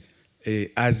subsidies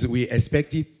as we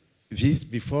expected this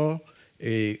before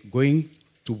going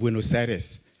to Buenos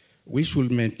Aires. We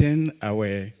should maintain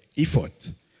our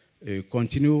effort,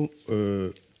 continue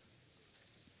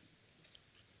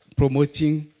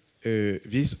promoting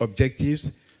these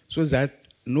objectives so that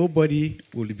nobody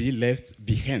will be left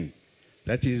behind.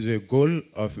 That is the goal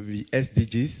of the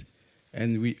SDGs.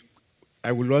 And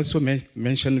I will also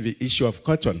mention the issue of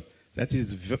cotton. That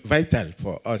is vital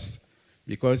for us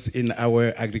because in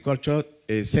our agricultural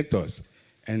sectors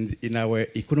and in our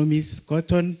economies,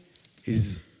 cotton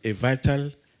is a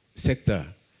vital sector.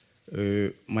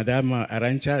 Madame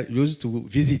Arancha used to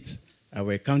visit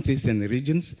our countries and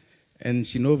regions, and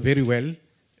she knows very well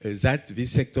that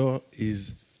this sector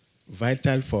is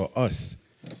vital for us.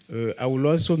 I will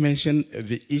also mention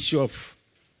the issue of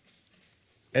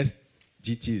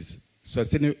SDGs,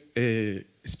 sustainable,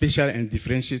 special and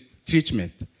differentiated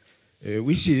treatment,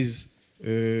 which is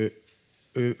the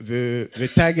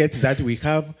target that we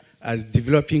have as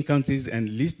developing countries and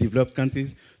least developed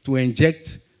countries to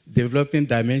inject development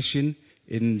dimension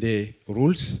in the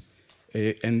rules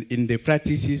and in the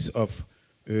practices of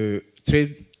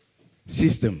trade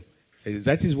system.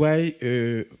 That is why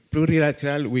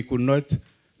plurilateral, we could not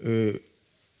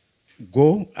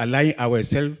align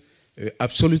ourselves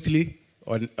absolutely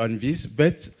on this,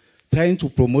 but trying to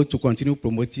continue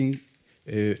promoting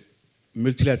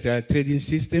multilateral trading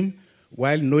system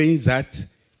while knowing that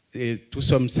to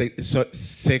some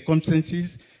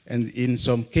circumstances and in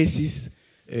some cases,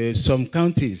 some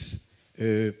countries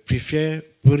prefer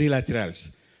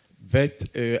plurilaterals.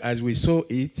 But as we saw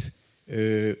it,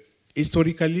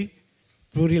 historically,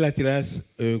 plurilaterals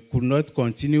could not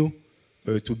continue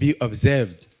to be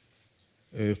observed.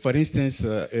 For instance,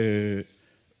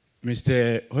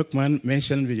 Mr. Hoekman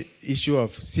mentioned the issue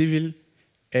of civil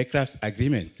aircraft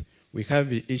agreement. We have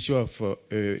the issue of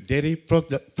dairy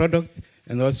products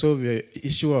and also the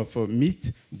issue of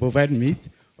meat, bovine meat.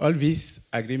 All these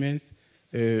agreements,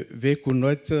 they could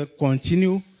not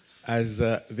continue as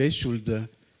they should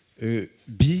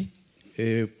be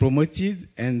promoted,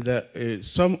 and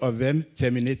some of them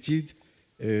terminated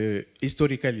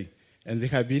historically. And they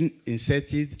have been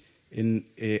inserted in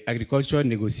agricultural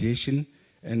negotiation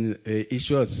and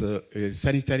issues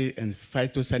sanitary and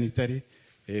phytosanitary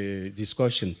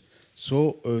discussions.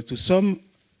 So to sum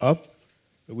up,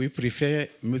 we prefer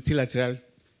multilateral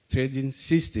trading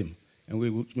system, and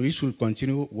we should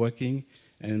continue working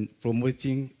and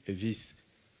promoting this,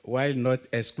 while not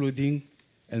excluding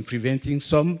and preventing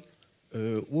some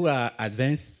who are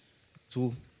advanced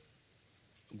to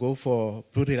go for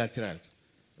plurilaterals.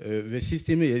 The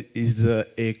system is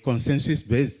a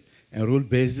consensus-based and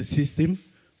rule-based system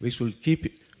which will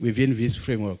keep within this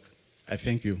framework. I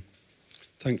thank you.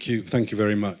 Thank you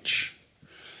very much.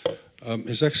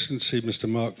 His Excellency Mr.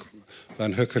 Marc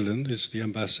Vanheukelen is the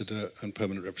Ambassador and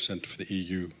Permanent Representative for the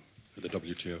EU at the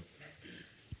WTO.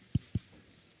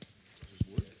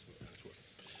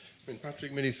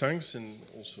 Patrick, many thanks, and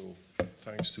also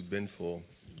thanks to Ben for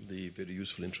the very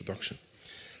useful introduction.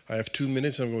 I have 2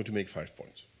 minutes, and I'm going to make 5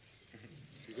 points.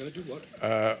 You're going to do what?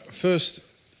 First,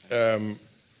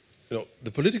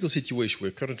 the political situation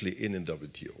we're currently in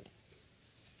WTO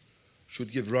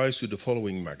should give rise to the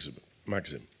following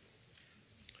maxim.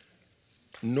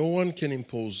 No one can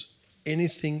impose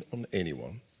anything on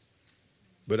anyone,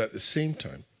 but at the same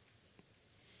time,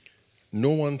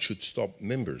 no one should stop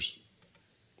members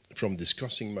from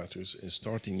discussing matters and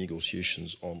starting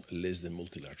negotiations on a less than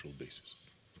multilateral basis.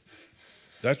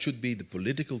 That should be the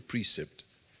political precept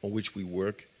on which we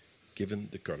work, given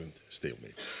the current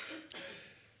stalemate.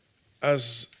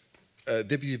 As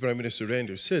Deputy Prime Minister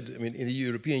Reynders said, I mean, in the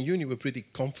European Union, we're pretty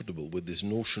comfortable with this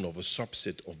notion of a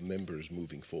subset of members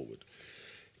moving forward.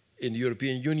 In the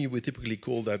European Union, we typically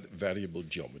call that variable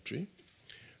geometry.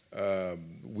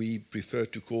 We prefer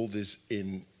to call this,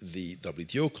 in the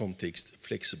WTO context,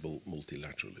 flexible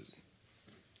multilateralism.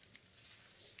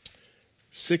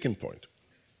 Second point,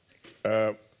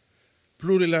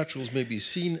 plurilaterals may be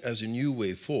seen as a new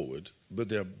way forward, but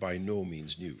they are by no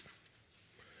means new.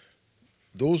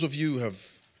 Those of you who have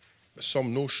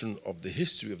some notion of the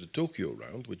history of the Tokyo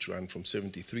round, which ran from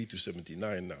 73 to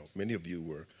 79 now, many of you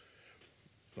were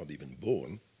not even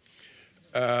born,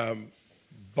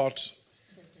 but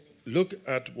look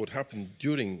at what happened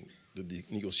during the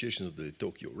negotiations of the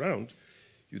Tokyo round.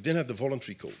 You then had the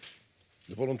voluntary codes.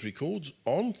 The voluntary codes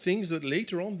on things that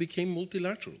later on became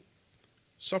multilateral.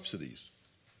 Subsidies,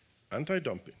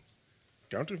 anti-dumping,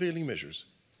 countervailing measures,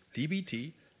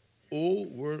 TBT, all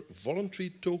were voluntary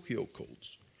Tokyo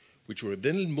codes, which were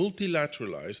then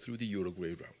multilateralized through the Uruguay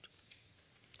round.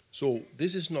 So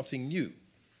this is nothing new.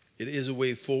 It is a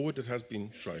way forward that has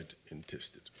been tried and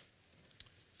tested.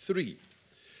 3,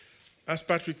 as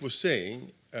Patrick was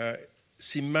saying,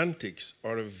 semantics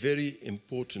are a very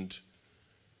important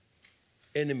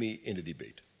enemy in the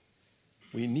debate.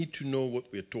 We need to know what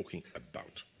we're talking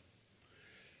about.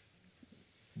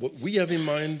 What we have in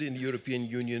mind in the European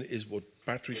Union is what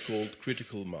Patrick called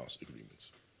critical mass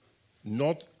agreements,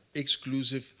 not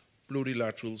exclusive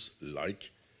plurilaterals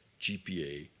like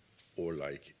GPA or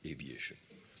like aviation,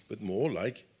 but more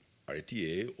like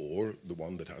ITA or the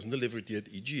one that hasn't delivered yet,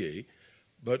 EGA,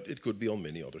 but it could be on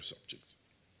many other subjects.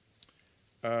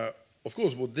 Of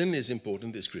course, what then is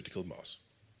important is critical mass.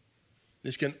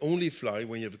 This can only fly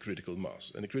when you have a critical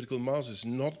mass. And a critical mass is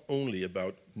not only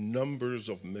about numbers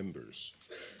of members,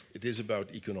 it is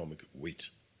about economic weight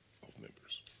of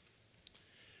members.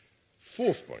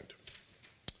 4th point.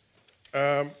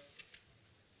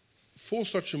 For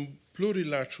such a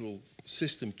plurilateral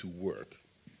system to work,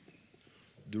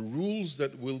 the rules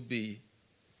that will be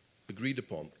agreed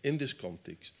upon in this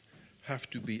context have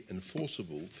to be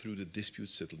enforceable through the dispute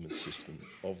settlement system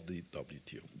of the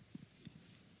WTO.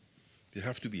 They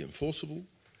have to be enforceable,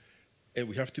 and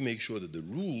we have to make sure that the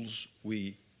rules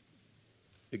we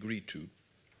agree to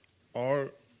are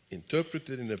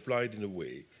interpreted and applied in a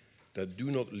way that do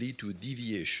not lead to a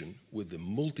deviation with the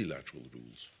multilateral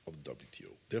rules of the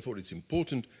WTO. Therefore, it's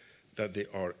important that they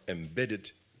are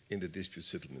embedded in the dispute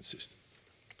settlement system.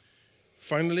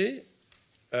 Finally,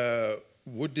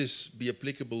 would this be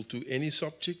applicable to any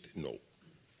subject? No.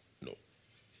 No.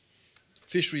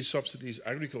 Fisheries subsidies,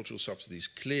 agricultural subsidies,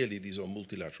 clearly these are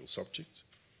multilateral subjects,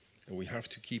 and we have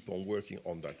to keep on working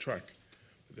on that track.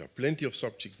 There are plenty of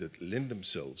subjects that lend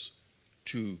themselves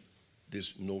to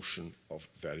this notion of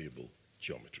variable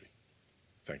geometry.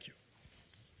 Thank you.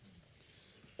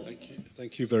 Thank you.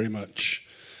 Thank you very much.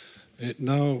 It's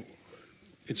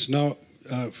now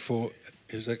for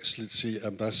His Excellency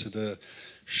Ambassador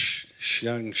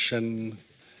Xiangchen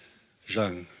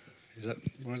Zhang. Is that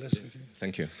more or less? Yes.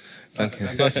 Thank you. Thank you.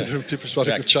 Ambassador of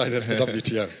Diplomatic of China for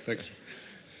WTO. Thank you.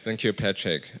 Thank you,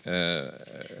 Patrick.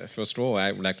 First of all,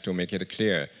 I would like to make it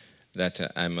clear that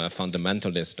I'm a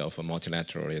fundamentalist of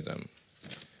multilateralism.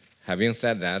 Having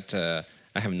said that,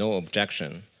 I have no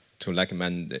objection to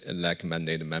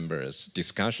like-minded members'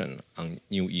 discussion on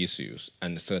new issues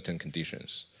and certain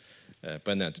conditions.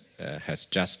 Bernard has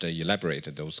just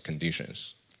elaborated those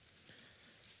conditions.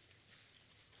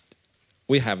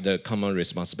 We have the common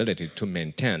responsibility to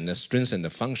maintain and strengthen the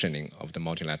functioning of the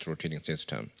multilateral trading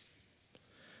system.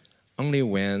 Only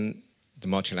when the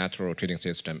multilateral trading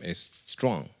system is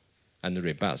strong and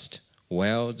robust,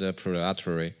 will the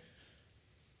plurilateral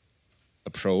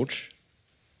approach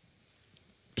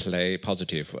play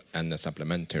positive and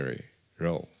supplementary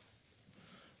role.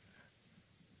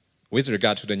 With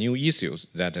regard to the new issues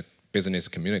that the business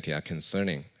community are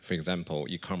concerning, for example,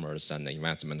 e-commerce and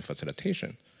investment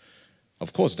facilitation,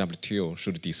 of course, WTO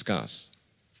should discuss.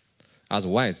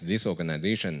 Otherwise, this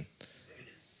organization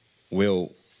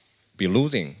will be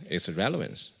losing its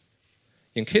relevance.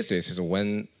 In cases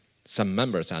when some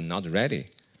members are not ready,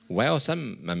 while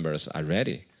some members are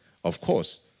ready, of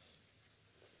course,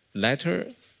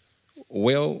 latter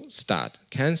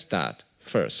can start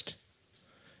first.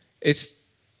 It's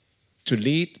to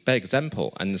lead by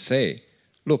example and say,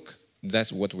 look,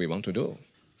 that's what we want to do.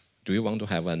 Do you want to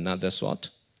have another thought?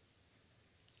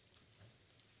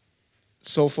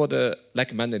 So for the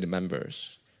like-minded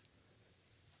members,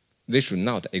 they should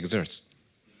not exert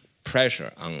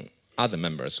pressure on other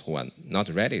members who are not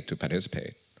ready to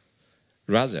participate.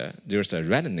 Rather, there's a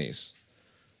readiness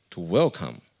to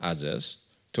welcome others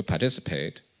to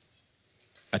participate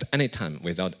at any time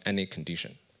without any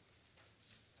condition.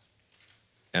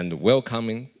 And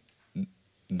welcoming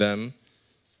them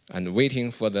and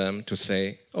waiting for them to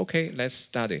say, okay, let's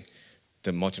study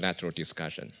the multilateral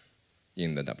discussion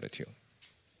in the WTO.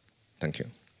 Thank you.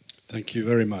 Thank you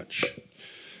very much.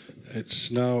 It's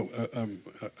now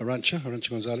Arantxa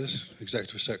Gonzalez,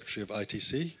 Executive Secretary of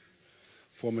ITC,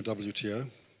 former WTO.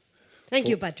 Thank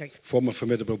you, Patrick. Former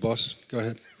formidable boss. Go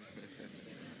ahead.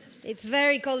 It's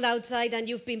very cold outside and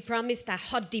you've been promised a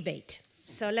hot debate.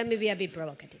 So let me be a bit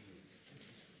provocative.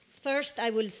 First,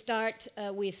 I will start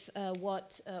with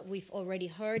what we've already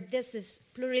heard.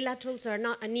 Plurilaterals are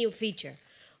not a new feature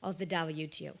of the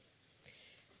WTO.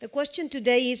 The question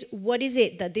today is, what is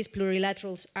it that these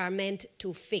plurilaterals are meant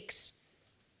to fix?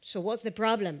 So what's the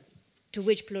problem? To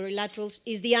which plurilaterals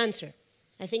is the answer?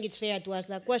 I think it's fair to ask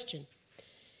that question.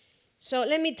 So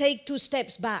let me take 2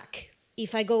 steps back.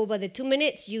 If I go over the 2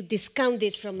 minutes, you discount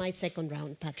this from my second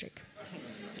round, Patrick.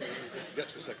 Get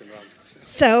to a second round.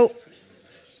 So,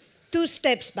 2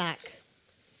 steps back.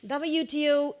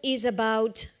 WTO is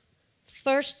about,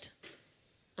 first,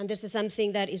 and this is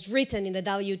something that is written in the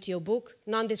WTO book,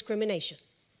 non-discrimination.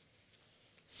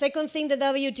 Second thing the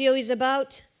WTO is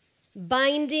about,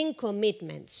 binding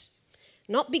commitments.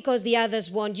 Not because the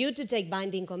others want you to take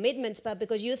binding commitments, but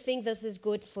because you think this is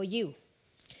good for you.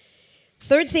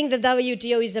 Third thing the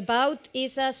WTO is about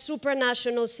is a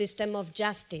supranational system of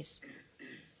justice.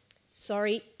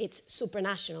 Sorry, it's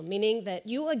supranational, meaning that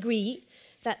you agree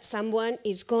that someone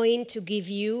is going to give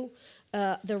you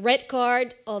the red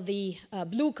card or the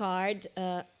blue card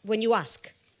when you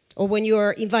ask or when you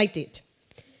are invited.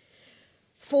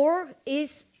 4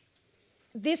 is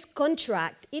this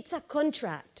contract. It's a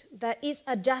contract that is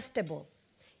adjustable.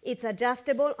 It's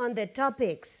adjustable on the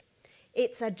topics.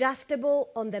 It's adjustable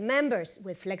on the members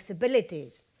with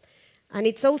flexibilities. And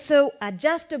it's also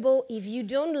adjustable if you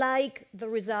don't like the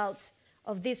results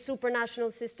of this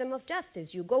supranational system of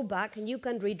justice. You go back and you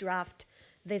can redraft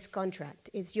this contract.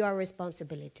 It's your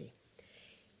responsibility.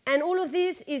 And all of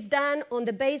this is done on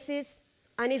the basis,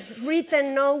 and it's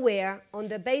written nowhere, on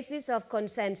the basis of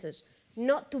consensus.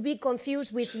 Not to be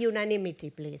confused with unanimity,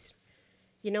 please.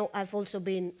 You know, I've also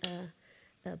been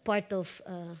part of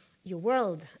your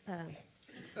world.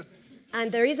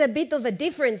 And there is a bit of a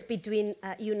difference between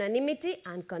unanimity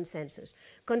and consensus.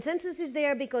 Consensus is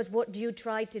there because what you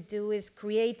try to do is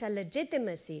create a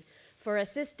legitimacy for a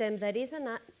system that is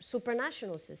a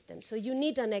supranational system. So you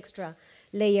need an extra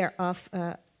layer of,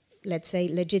 let's say,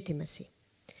 legitimacy.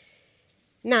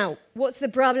 Now, what's the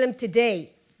problem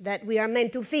today that we are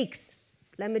meant to fix?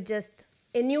 Let me just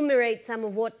enumerate some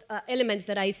of what elements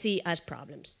that I see as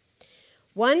problems.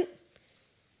 1,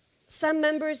 some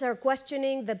members are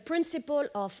questioning the principle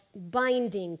of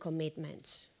binding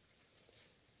commitments.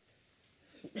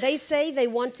 They say they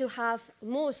want to have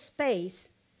more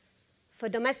space for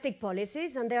domestic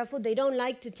policies, and therefore they don't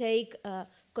like to take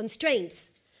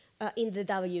constraints in the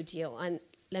WTO. And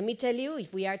let me tell you,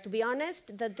 if we are to be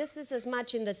honest, that this is as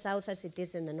much in the south as it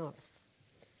is in the north.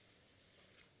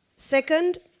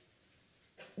 Second,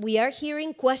 we are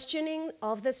hearing questioning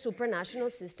of the supranational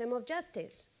system of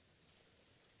justice.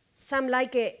 Some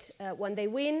like it when they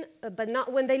win, but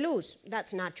not when they lose.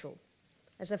 That's natural.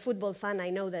 As a football fan, I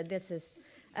know that this is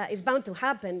is bound to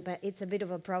happen, but it's a bit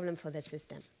of a problem for the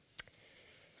system.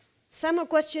 Some are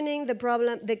questioning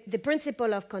the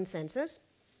principle of consensus.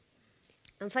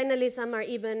 And finally, some are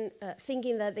even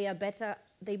thinking that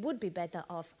they would be better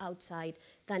off outside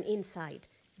than inside.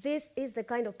 This is the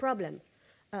kind of problem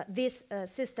this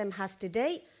system has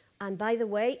today. And by the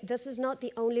way, this is not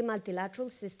the only multilateral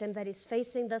system that is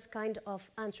facing this kind of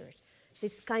answers,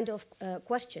 this kind of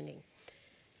questioning.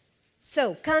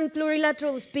 So, can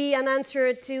plurilaterals be an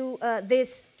answer to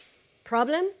this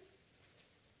problem?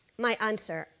 My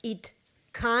answer, it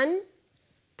can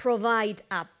provide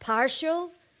a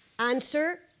partial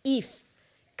answer if.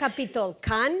 Capital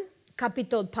can,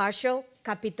 capital partial,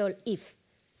 capital if.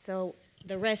 So,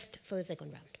 the rest for the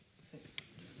second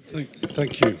round.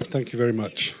 Thank you very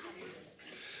much.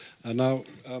 And now,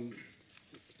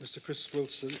 Mr. Chris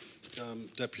Wilson,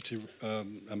 Deputy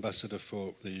Ambassador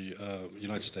for the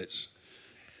United States.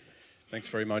 Thanks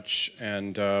very much,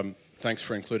 and thanks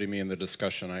for including me in the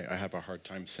discussion. I have a hard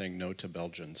time saying no to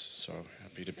Belgians, so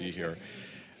happy to be here.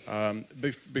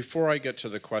 Before I get to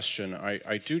the question,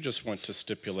 I do just want to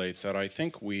stipulate that I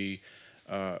think we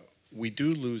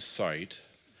do lose sight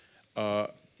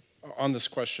on this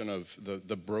question of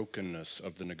the brokenness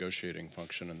of the negotiating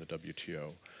function in the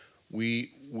WTO.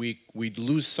 We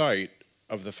lose sight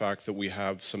of the fact that we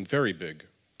have some very big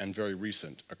and very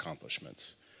recent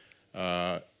accomplishments.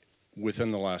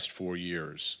 Within the last 4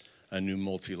 years, a new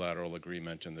multilateral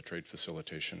agreement in the Trade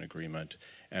Facilitation Agreement,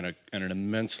 and an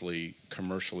immensely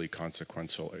commercially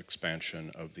consequential expansion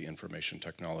of the Information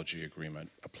Technology Agreement,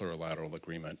 a plurilateral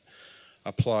agreement,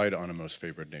 applied on a most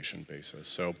favored nation basis.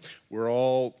 So we're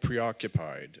all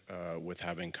preoccupied with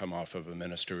having come off of a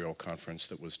ministerial conference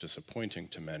that was disappointing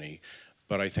to many,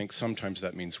 but I think sometimes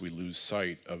that means we lose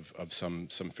sight of some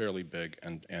fairly big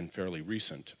and fairly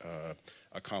recent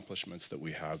accomplishments that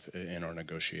we have in our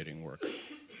negotiating work.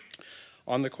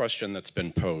 On the question that's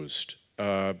been posed,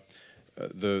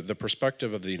 the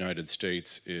perspective of the United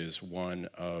States is one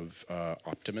of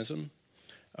optimism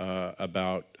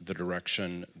about the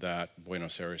direction that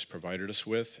Buenos Aires provided us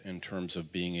with in terms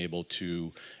of being able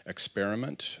to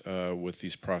experiment with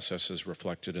these processes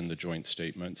reflected in the joint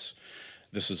statements.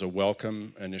 This is a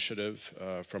welcome initiative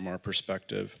from our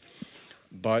perspective,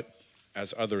 but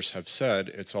as others have said,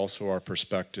 it's also our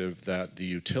perspective that the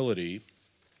utility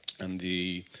and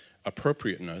the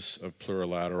appropriateness of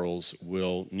plurilaterals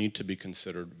will need to be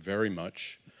considered very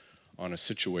much on a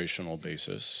situational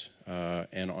basis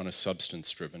and on a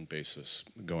substance-driven basis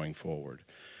going forward.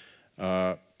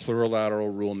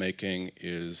 Plurilateral rulemaking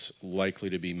is likely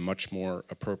to be much more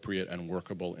appropriate and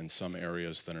workable in some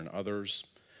areas than in others.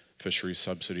 Fisheries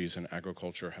subsidies and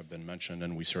agriculture have been mentioned,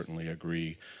 and we certainly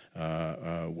agree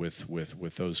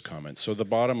with those comments. So the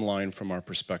bottom line from our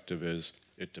perspective is,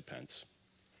 it depends.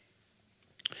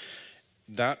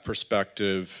 That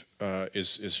perspective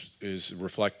is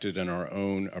reflected in our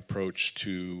own approach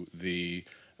to the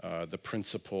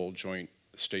principal joint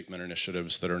statement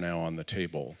initiatives that are now on the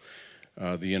table.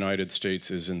 The United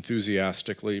States is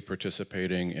enthusiastically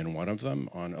participating in one of them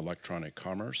on electronic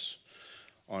commerce.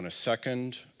 On a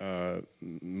second,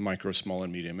 micro, small,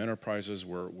 and medium enterprises,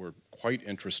 we're quite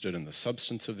interested in the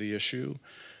substance of the issue,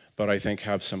 but I think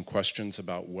have some questions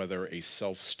about whether a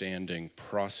self-standing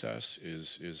process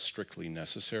is strictly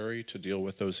necessary to deal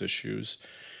with those issues.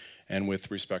 And with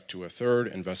respect to a third,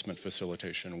 investment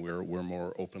facilitation, we're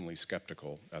more openly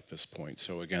skeptical at this point.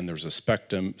 So again, there's a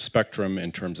spectrum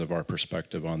in terms of our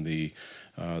perspective on the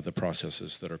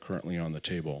processes that are currently on the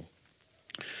table.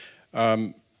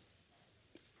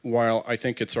 While I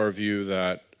think it's our view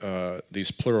that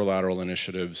these plurilateral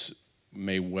initiatives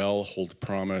may well hold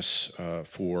promise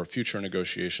for future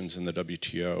negotiations in the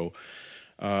WTO,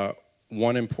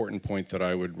 one important point that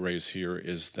I would raise here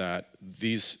is that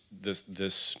this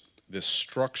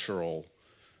structural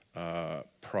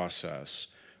process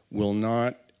will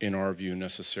not, in our view,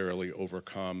 necessarily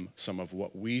overcome some of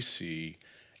what we see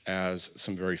as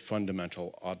some very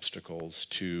fundamental obstacles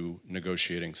to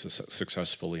negotiating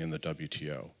successfully in the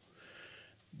WTO.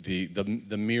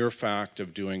 The mere fact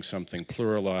of doing something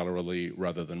plurilaterally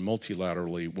rather than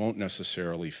multilaterally won't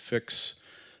necessarily fix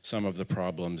some of the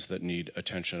problems that need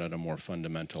attention at a more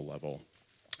fundamental level.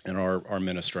 And our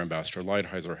Minister, Ambassador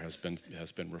Lighthizer,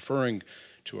 has been referring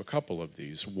to a couple of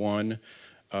these. One,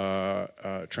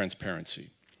 transparency.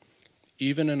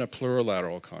 Even in a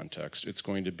plurilateral context, it's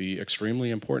going to be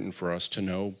extremely important for us to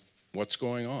know what's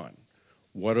going on.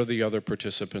 What are the other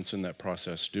participants in that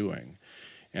process doing?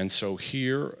 And so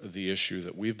here, the issue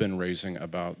that we've been raising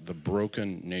about the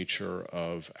broken nature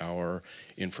of our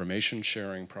information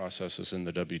sharing processes in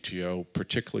the WTO,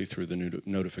 particularly through the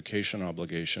notification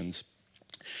obligations,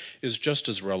 is just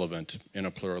as relevant in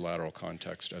a plurilateral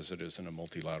context as it is in a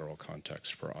multilateral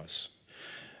context for us.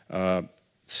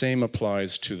 Same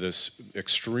applies to this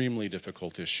extremely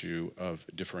difficult issue of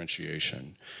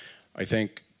differentiation. I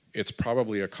think it's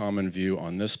probably a common view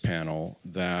on this panel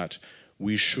that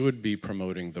we should be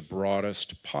promoting the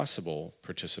broadest possible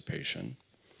participation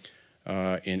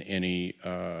in any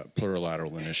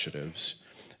plurilateral initiatives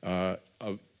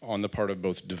on the part of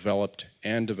both developed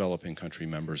and developing country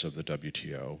members of the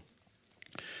WTO.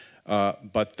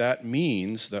 But that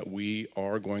means that we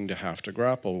are going to have to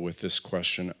grapple with this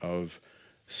question of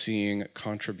seeing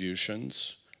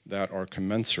contributions that are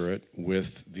commensurate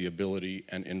with the ability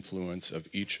and influence of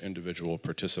each individual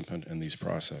participant in these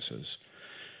processes.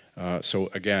 So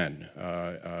again,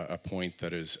 a point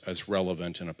that is as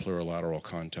relevant in a plurilateral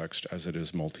context as it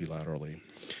is multilaterally.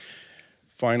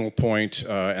 Final point,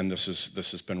 and this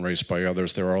has been raised by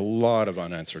others. There are a lot of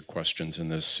unanswered questions in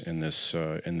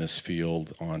this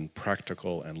field on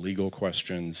practical and legal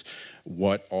questions.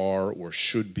 What are or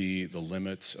should be the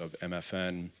limits of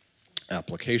MFN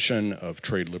application, of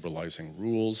trade liberalizing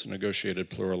rules negotiated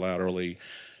plurilaterally?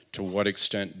 To what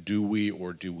extent do we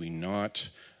or do we not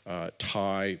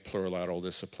tie plurilateral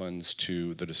disciplines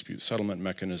to the dispute settlement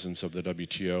mechanisms of the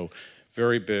WTO?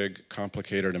 Very big,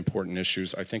 complicated, important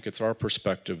issues. I think it's our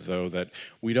perspective, though, that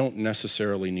we don't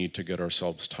necessarily need to get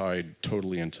ourselves tied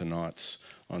totally into knots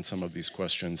on some of these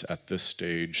questions at this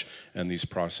stage, and these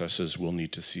processes will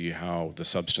need to see how the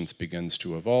substance begins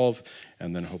to evolve,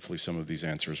 and then hopefully some of these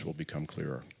answers will become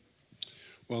clearer.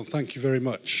 Well, thank you very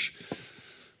much.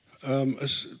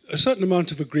 A certain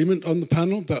amount of agreement on the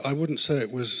panel, but I wouldn't say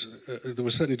it was, there were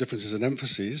certainly differences in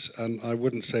emphases, and I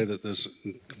wouldn't say that there's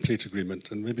complete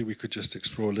agreement, and maybe we could just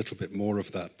explore a little bit more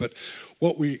of that. But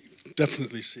what we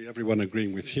definitely see everyone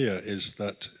agreeing with here is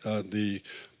that the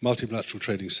multilateral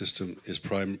trading system has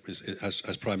primary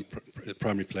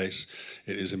place.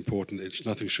 It is important.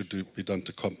 Nothing should be done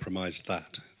to compromise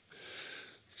that.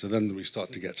 So then we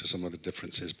start to get to some of the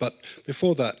differences. But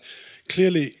before that,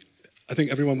 clearly, I think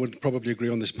everyone would probably agree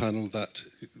on this panel that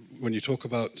when you talk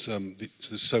about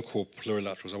the so-called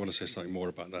plurilaterals, I want to say something more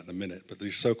about that in a minute, but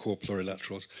these so-called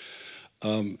plurilaterals,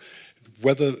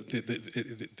 whether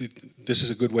this is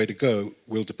a good way to go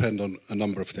will depend on a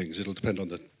number of things. It'll depend on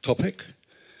the topic,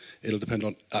 it'll depend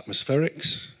on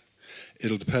atmospherics,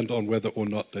 it'll depend on whether or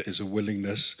not there is a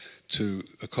willingness to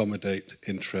accommodate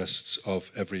interests of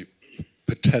every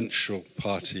potential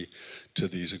party to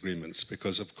these agreements,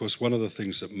 because of course one of the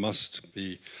things that must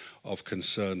be of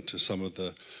concern to some of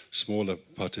the smaller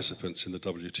participants in the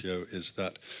WTO is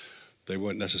that they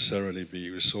won't necessarily be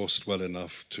resourced well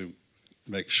enough to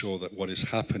make sure that what is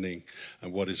happening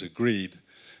and what is agreed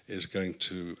is going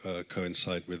to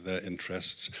coincide with their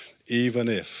interests, even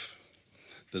if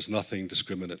there's nothing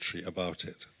discriminatory about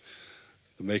it.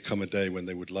 There may come a day when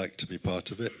they would like to be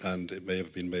part of it, and it may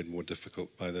have been made more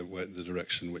difficult by the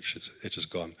direction which it has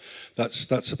gone.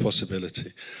 That's a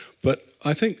possibility. But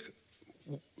I think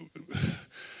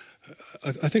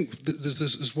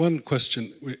there's one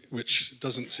question which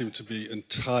doesn't seem to be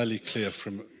entirely clear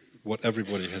from what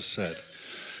everybody has said.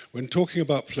 When talking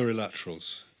about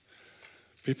plurilaterals,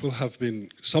 people have been,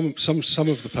 some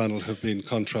of the panel have been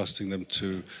contrasting them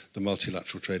to the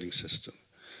multilateral trading system.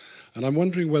 And I'm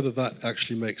wondering whether that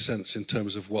actually makes sense in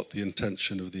terms of what the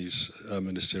intention of these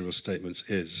ministerial statements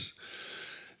is.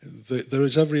 There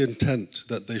is every intent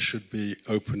that they should be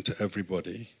open to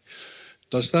everybody.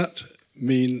 Does that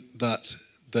mean that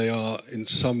they are in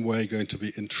some way going to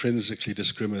be intrinsically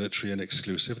discriminatory and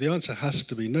exclusive? The answer has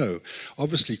to be no.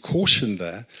 Obviously, caution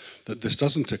there that this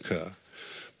doesn't occur.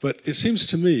 But it seems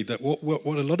to me that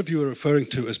what a lot of you are referring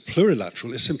to as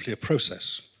plurilateral is simply a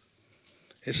process.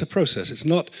 It's a process. It's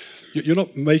not, you're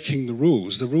not making the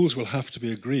rules. The rules will have to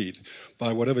be agreed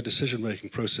by whatever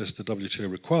decision-making process the WTO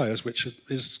requires, which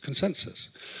is consensus.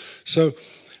 So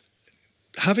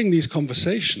having these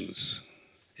conversations,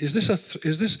 is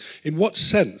this in what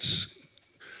sense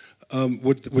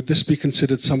would this be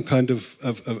considered some kind of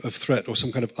threat or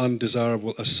some kind of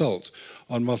undesirable assault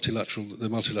on the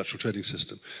multilateral trading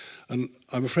system? And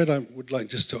I'm afraid I would like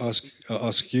just to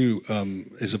ask you,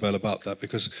 Isabel, about that,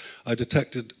 because I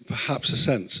detected perhaps a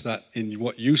sense that in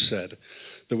what you said,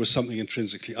 there was something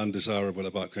intrinsically undesirable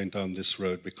about going down this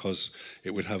road because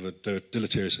it would have a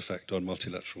deleterious effect on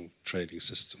multilateral trading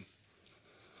system.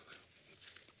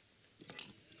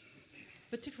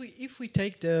 But if we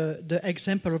take the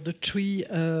example of the three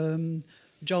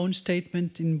joint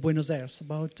statements in Buenos Aires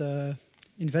about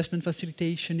investment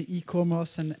facilitation,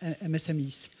 e-commerce, and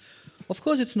MSMEs, Of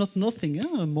course, it's not nothing.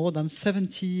 More than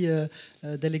 70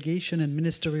 delegation and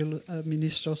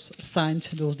ministers signed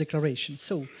those declarations.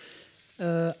 So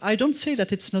I don't say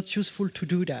that it's not useful to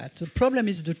do that. The problem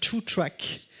is the two-track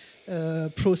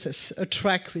process. A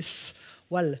track with,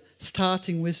 well,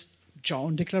 starting with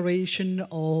joint declaration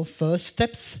or first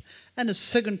steps, and a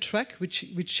second track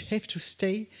which have to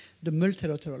stay the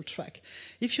multilateral track.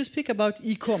 If you speak about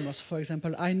e-commerce, for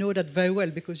example, I know that very well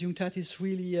because UNCTAD is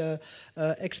really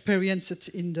experienced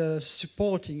in the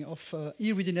supporting of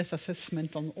e-readiness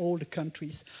assessment on all the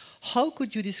countries. How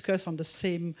could you discuss on the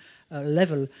same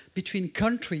level between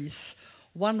countries,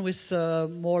 one with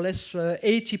more or less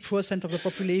 80% of the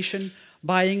population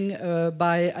buying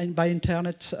by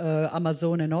internet,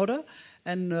 Amazon and other,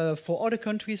 and for other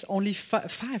countries, only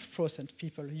 5%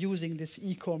 people using this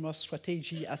e-commerce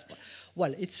strategy as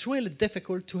well. It's really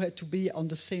difficult to be on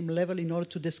the same level in order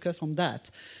to discuss on that.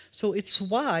 So it's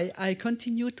why I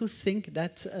continue to think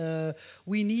that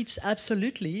we need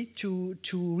absolutely to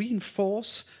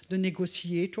reinforce the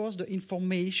negotiators, the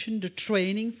information, the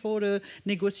training for the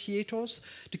negotiators,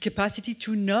 the capacity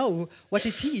to know what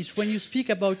it is. When you speak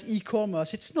about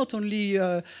e-commerce, it's not only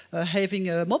having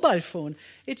a mobile phone,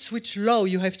 it's which law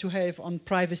you have to have on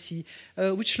privacy,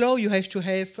 which law you have to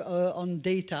have on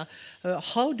data,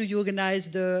 how do you organize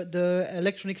the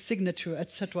electronic signature,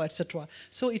 etc., etc.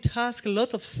 So it asks a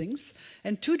lot of things,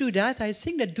 and to do that, I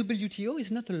think that WTO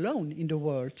is not alone in the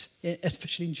world,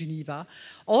 especially in Geneva.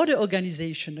 Other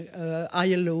organizations,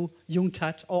 ILO,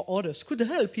 UNCTAD, or others, could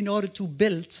help in order to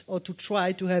build or to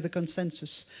try to have a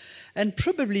consensus. And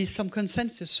probably some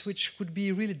consensus which would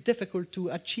be really difficult to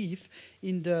achieve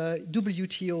in the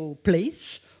WTO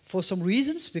place for some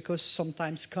reasons, because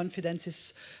sometimes confidence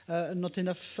is not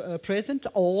enough present,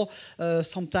 or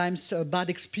sometimes bad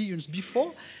experience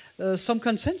before. Some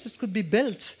consensus could be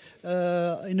built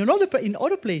in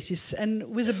other places, and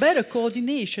with a better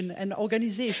coordination and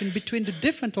organization between the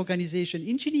different organizations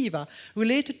in Geneva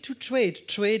related to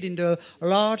trade in the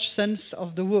large sense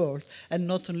of the word, and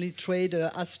not only trade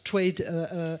as trade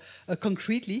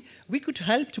concretely. We could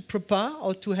help to prepare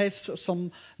or to have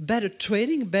some better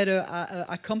training, better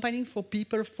accompanying for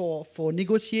people, for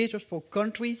negotiators, for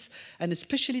countries, and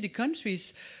especially the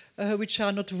countries which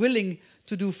are not willing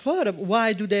to do further.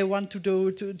 Why do they want to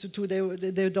do?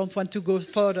 They don't want to go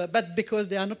further, but because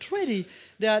they are not ready.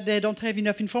 They don't have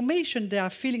enough information. They are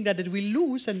feeling that they will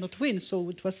lose and not win. So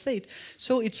it was said.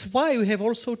 So it's why we have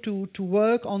also to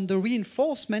work on the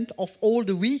reinforcement of all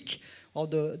the weak or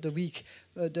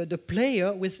the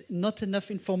player with not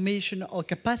enough information or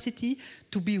capacity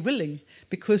to be willing.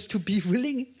 Because to be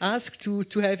willing asks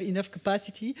to have enough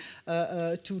capacity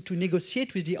to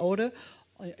negotiate with the other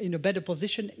in a better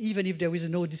position, even if there is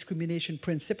no discrimination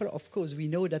principle. Of course, we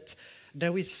know that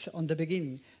there is, on the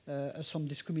beginning, some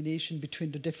discrimination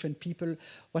between the different people.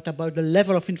 What about the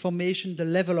level of information, the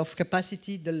level of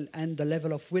capacity, and the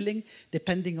level of willing,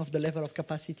 depending on the level of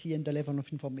capacity and the level of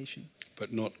information?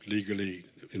 But not legally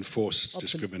enforced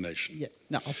discrimination. Yeah,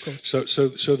 no, of course.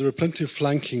 So there are plenty of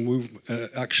flanking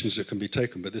actions that can be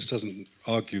taken, but this doesn't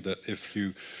argue that if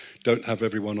you don't have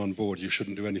everyone on board, you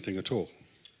shouldn't do anything at all.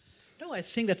 No, I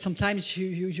think that sometimes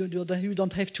you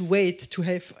don't have to wait to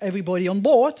have everybody on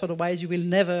board, otherwise you will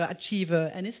never achieve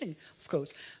anything, of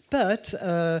course. But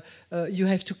you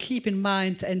have to keep in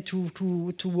mind and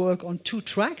to work on two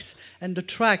tracks, and the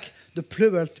track, the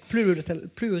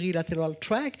plurilateral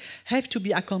track, have to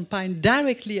be accompanied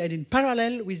directly and in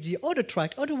parallel with the other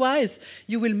track. Otherwise,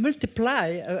 you will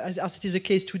multiply, as it is the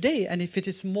case today, and if it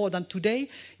is more than today,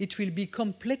 it will be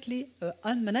completely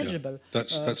unmanageable. Yeah,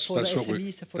 that's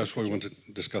what we want to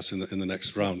discuss in the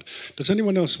next round. Does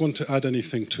anyone else want to add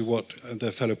anything to what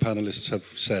their fellow panelists have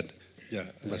said? Yeah,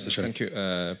 thank you,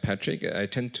 Patrick. I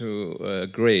tend to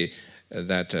agree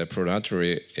that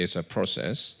plurilateral is a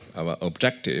process. Our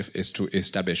objective is to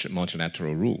establish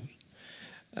multilateral rules.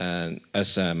 And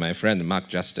as my friend Marc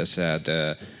just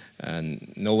said,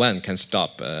 no one can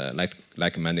stop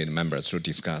like-minded members to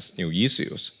discuss new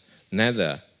issues.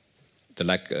 Neither the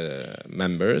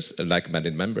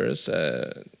like-minded members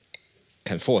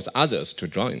can force others to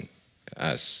join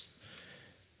us.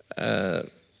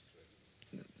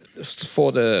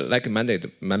 For the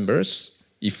like-minded members,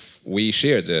 if we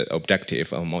share the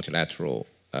objective of multilateral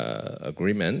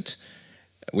agreement,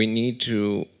 we need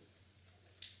to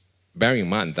bear in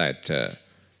mind that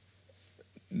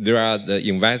there are the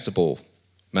invisible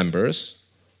members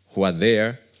who are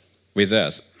there with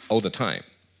us all the time.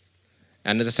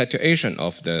 And the situation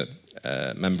of the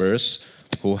members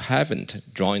who haven't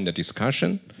joined the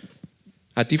discussion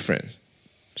are different.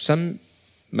 Some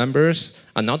members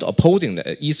are not opposing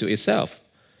the issue itself.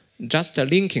 just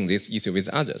linking this issue with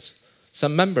others.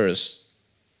 Some members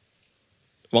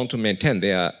want to maintain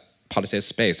their policy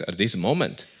space at this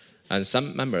moment, and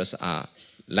some members are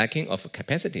lacking of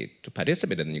capacity to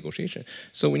participate in the negotiation.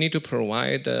 So we need to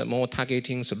provide a more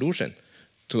targeting solution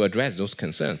to address those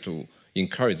concerns, to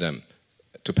encourage them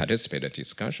to participate in the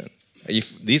discussion.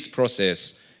 If this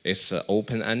process is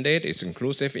open-ended, it's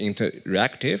inclusive,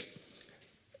 interactive,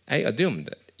 I assume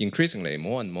that increasingly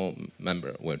more and more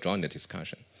members will join the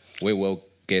discussion. We will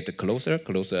get closer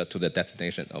to the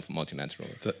destination of multilateral.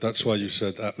 That's why you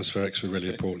said atmospherics were really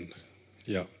important.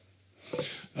 Yeah.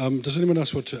 Does anyone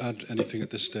else want to add anything at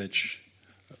this stage?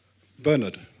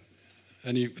 Bernard,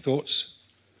 any thoughts?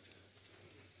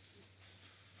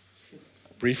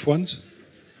 Brief ones?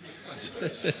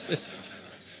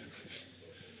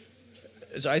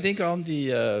 So I think on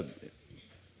the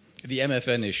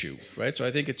MFN issue, right? So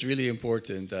I think it's really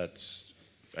important that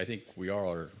I think we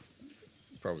are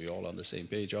probably all on the same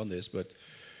page on this, but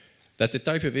that the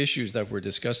type of issues that we're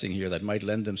discussing here that might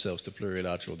lend themselves to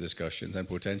plurilateral discussions and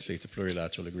potentially to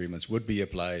plurilateral agreements would be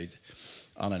applied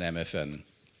on an MFN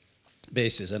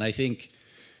basis. And I think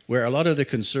where a lot of the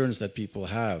concerns that people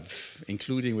have,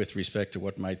 including with respect to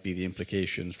what might be the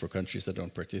implications for countries that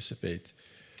don't participate,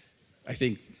 I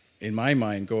think in my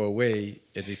mind go away.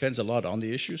 It depends a lot on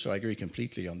the issue, so I agree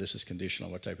completely on this is conditional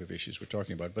on what type of issues we're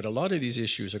talking about. But a lot of these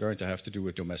issues are going to have to do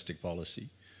with domestic policy.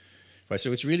 Right,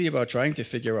 so it's really about trying to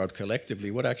figure out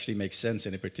collectively what actually makes sense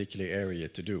in a particular area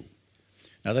to do.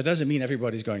 Now that doesn't mean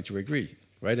everybody's going to agree,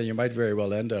 right? And you might very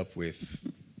well end up with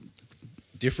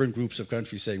different groups of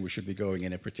countries saying we should be going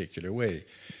in a particular way.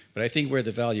 But I think where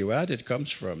the value added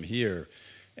comes from here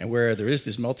and where there is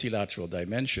this multilateral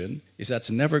dimension is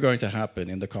that's never going to happen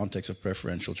in the context of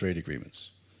preferential trade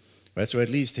agreements. Right? So at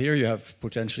least here you have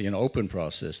potentially an open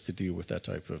process to deal with that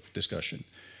type of discussion.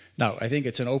 Now, I think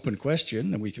it's an open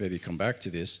question, and we can maybe come back to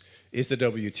this, is the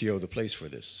WTO the place for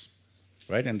this?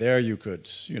 Right? And there you could,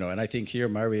 and I think here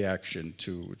my reaction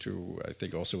to I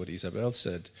think also what Isabel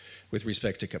said with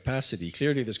respect to capacity,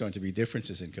 clearly there's going to be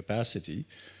differences in capacity,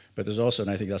 but there's also,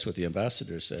 and I think that's what the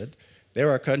ambassador said, there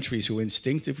are countries who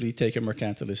instinctively take a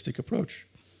mercantilistic approach.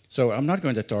 So I'm not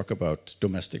going to talk about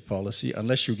domestic policy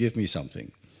unless you give me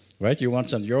something, right? You want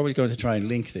something, you're always going to try and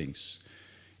link things.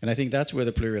 And I think that's where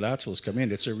the plurilaterals come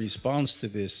in. It's a response to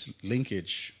this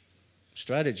linkage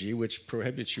strategy which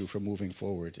prohibits you from moving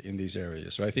forward in these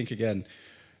areas. So I think, again,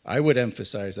 I would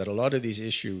emphasize that a lot of these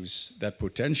issues that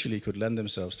potentially could lend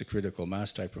themselves to critical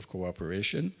mass type of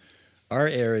cooperation are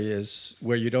areas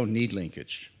where you don't need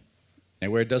linkage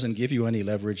and where it doesn't give you any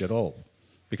leverage at all.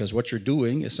 Because what you're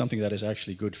doing is something that is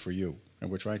actually good for you. And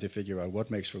we're trying to figure out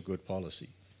what makes for good policy.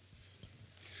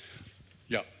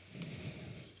 Yeah.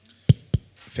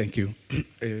 Thank you.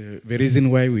 The reason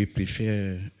why we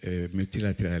prefer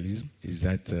multilateralism is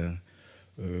that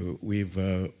with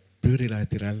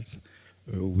plurilaterals,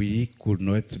 we could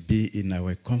not be in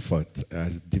our comfort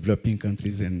as developing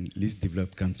countries and least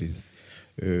developed countries.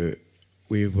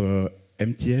 With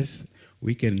MTS,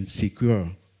 we can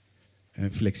secure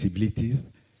flexibility,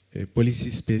 policy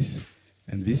space,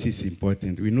 and this is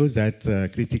important. We know that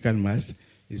critical mass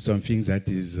is something that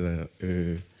is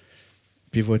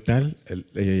pivotal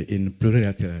in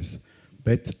plurilaterals.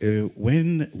 But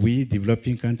when we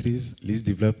developing countries, least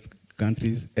developed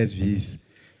countries, as these,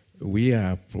 we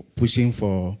are pushing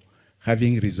for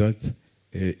having results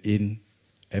in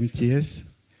MTS.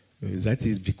 That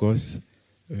is because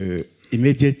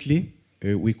immediately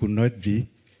we could not be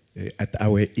at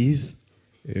our ease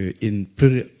in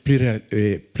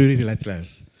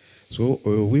plurilaterals. So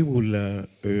we will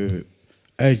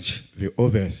urge the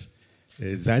others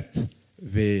that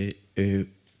they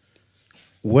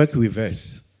work with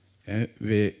us,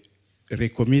 they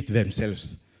recommit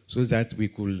themselves so that we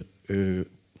could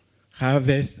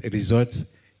harvest results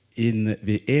in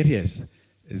the areas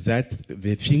that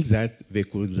they think that they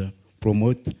could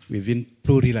promote within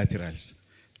plurilaterals.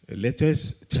 Let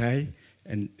us try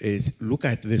and look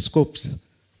at the scopes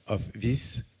of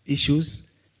these issues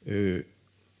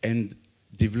and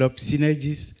develop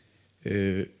synergies,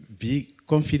 be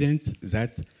confident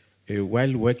that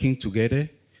while working together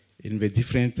in the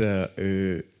different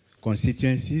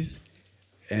constituencies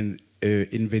and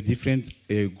in the different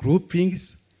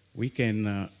groupings, we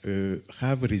can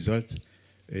have results.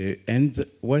 And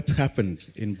what happened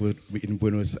in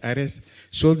Buenos Aires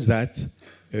shows that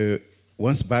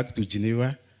once back to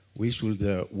Geneva, we should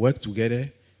work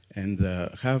together and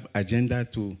have agenda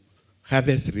to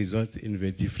harvest results in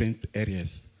the different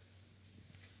areas.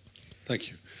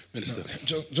 Thank you. Minister.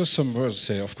 Just some words to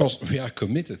say. Of course, we are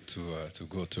committed to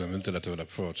go to a multilateral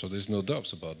approach, so there's no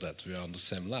doubt about that. We are on the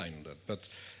same line. But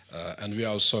And we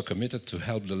are also committed to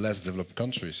help the less developed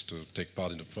countries to take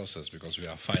part in the process, because we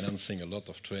are financing a lot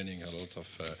of training, a lot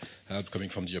of help coming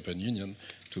from the European Union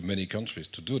to many countries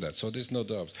to do that. So there's no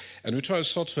doubt. And we try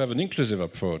also to have an inclusive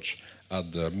approach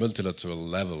at the multilateral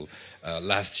level.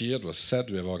 Last year, it was said,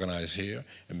 we have organized here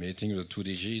a meeting with the 2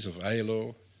 DGs of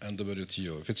ILO and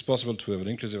WTO. If it's possible to have an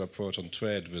inclusive approach on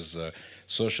trade with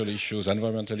social issues,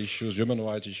 environmental issues, human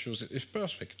rights issues, it's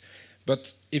perfect.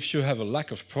 But if you have a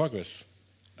lack of progress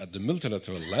at the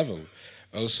multilateral level,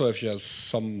 also if you have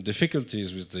some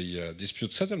difficulties with the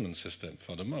dispute settlement system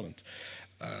for the moment,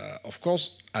 of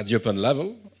course, at the European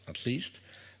level, at least,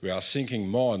 we are thinking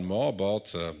more and more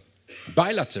about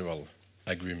bilateral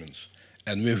agreements.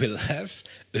 And we will have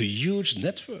a huge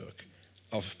network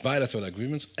of bilateral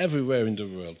agreements everywhere in the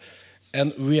world.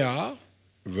 And we are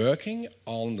working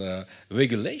on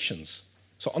regulations.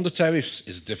 So on the tariffs,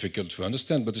 it's difficult to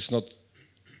understand, but it's not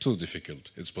too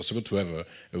difficult. It's possible to have a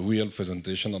real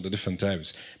presentation on the different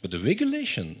tariffs. But the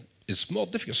regulation is more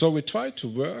difficult. So we try to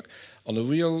work on a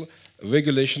real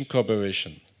regulation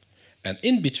cooperation. And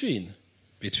in between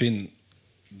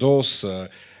those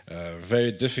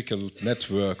very difficult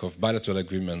network of bilateral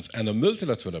agreements and a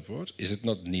multilateral approach, is it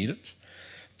not needed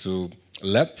to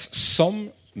let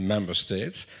some member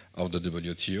states of the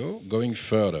WTO going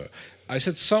further? I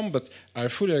said some, but I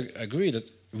fully agree that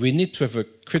we need to have a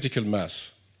critical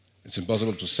mass. It's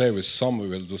impossible to say with some we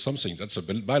will do something. That's a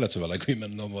bilateral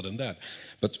agreement, no more than that.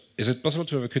 But is it possible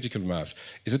to have a critical mass?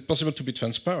 Is it possible to be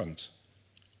transparent?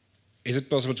 Is it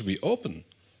possible to be open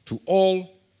to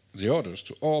all the others,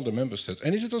 to all the member states?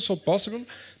 And is it also possible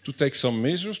to take some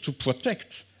measures to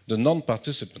protect the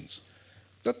non-participants?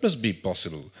 That must be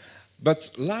possible.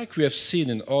 But like we have seen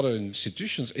in other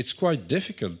institutions, it's quite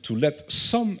difficult to let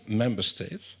some member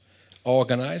states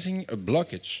organizing a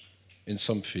blockage in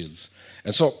some fields.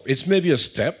 And so it's maybe a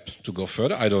step to go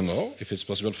further. I don't know if it's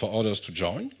possible for others to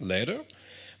join later.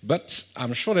 But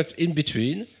I'm sure that in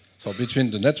between, so between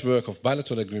the network of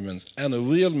bilateral agreements and a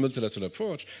real multilateral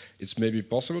approach, it's maybe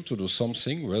possible to do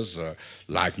something with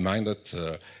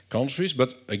like-minded countries,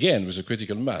 but again, with a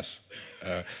critical mass.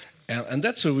 And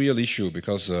that's a real issue,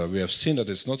 because we have seen that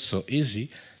it's not so easy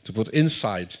to put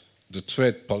inside the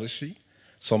trade policy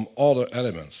some other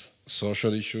elements,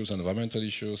 social issues, environmental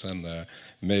issues, and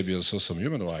maybe also some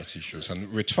human rights issues.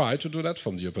 And we try to do that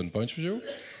from the European point of view,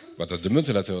 but at the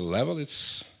multilateral level,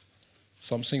 it's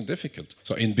something difficult.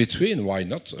 So in between, why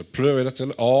not a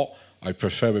plurilateral, or I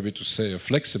prefer maybe to say a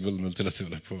flexible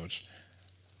multilateral approach?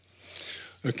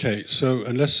 Okay, so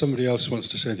unless somebody else wants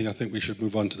to say anything, I think we should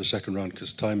move on to the second round,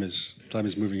 because time is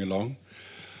moving along.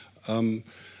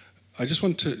 I just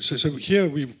want to, so here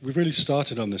we've really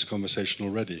started on this conversation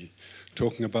already,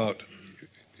 talking about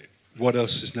what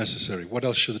else is necessary, what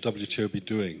else should the WTO be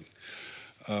doing,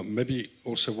 maybe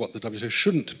also what the WTO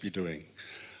shouldn't be doing.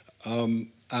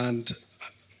 And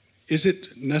is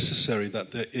it necessary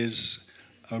that there is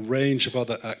a range of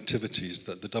other activities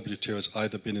that the WTO has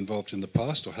either been involved in the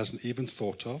past or hasn't even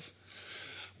thought of,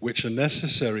 which are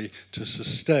necessary to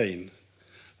sustain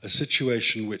a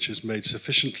situation which is made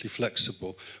sufficiently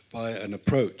flexible by an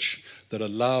approach that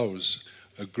allows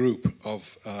a group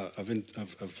of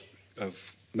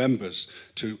members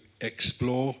to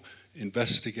explore,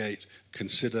 investigate,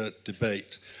 consider,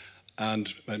 debate,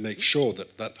 and make sure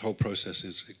that that whole process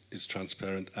is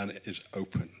transparent and is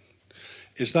open.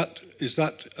 Is that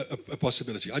a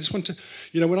possibility? I just want to,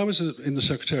 when I was in the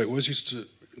Secretariat, we always used to,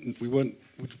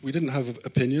 we didn't have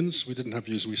opinions, we didn't have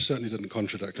views, we certainly didn't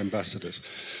contradict ambassadors.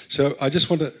 So I just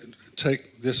want to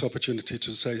take this opportunity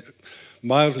to say,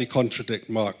 mildly contradict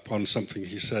Marc on something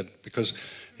he said, because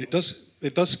it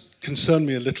does concern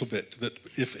me a little bit that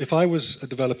if I was a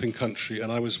developing country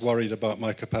and I was worried about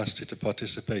my capacity to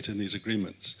participate in these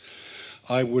agreements,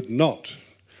 I would not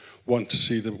want to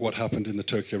see what happened in the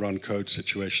Tokyo Round Code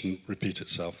situation repeat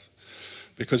itself.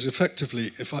 Because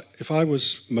effectively, if I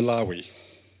was Malawi,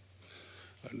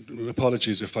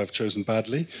 apologies if I've chosen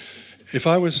badly, if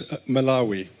I was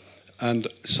Malawi and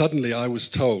suddenly I was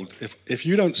told, if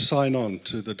you don't sign on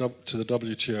to the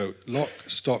WTO lock,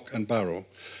 stock and barrel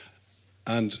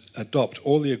and adopt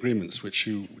all the agreements which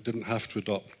you didn't have to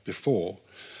adopt before,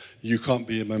 you can't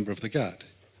be a member of the GATT.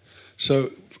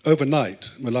 So overnight,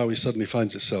 Malawi suddenly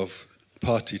finds itself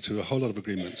party to a whole lot of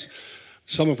agreements,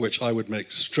 some of which I would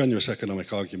make strenuous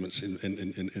economic arguments in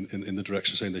the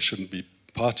direction saying they shouldn't be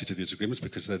party to these agreements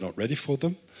because they're not ready for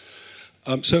them.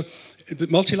 So the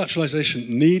multilateralization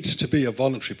needs to be a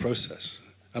voluntary process.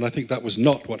 And I think that was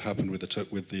not what happened with the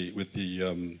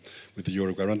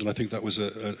Uruguay round, and I think that was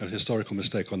a historical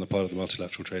mistake on the part of the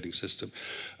multilateral trading system,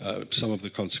 some of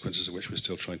the consequences of which we're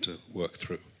still trying to work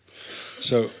through.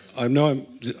 So I'm not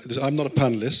a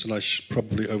panelist, and I should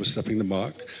probably overstepping the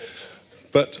mark.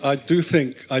 But I do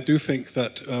think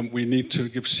that we need to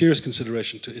give serious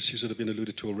consideration to issues that have been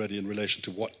alluded to already in relation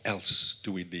to what else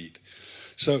do we need.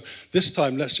 So this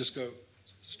time, let's just go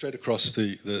straight across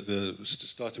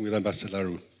starting with Ambassador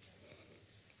Laourou.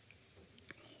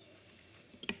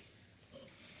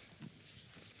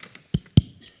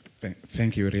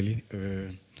 Thank you, really.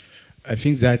 I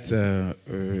think that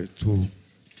to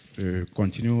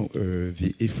continue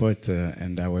the effort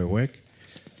and our work,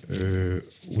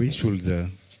 we should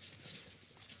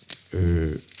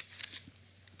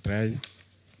try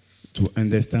to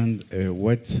understand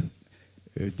what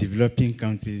developing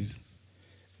countries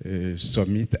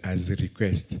submit as a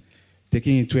request,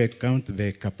 taking into account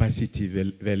their capacity,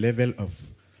 the level of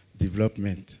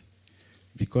development.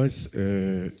 Because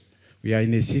we are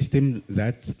in a system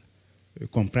that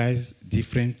comprises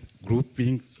different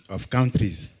groupings of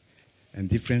countries and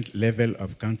different level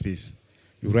of countries.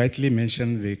 You rightly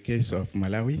mentioned the case of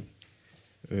Malawi.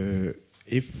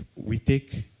 If we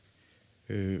take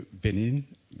Benin,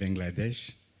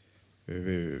 Bangladesh,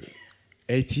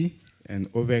 Haiti, and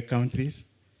other countries,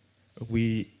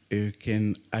 we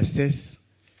can assess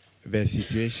their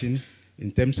situation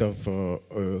in terms of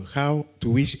how, to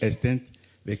which extent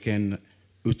they can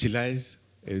utilize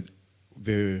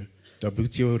the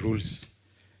WTO rules,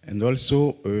 and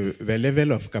also the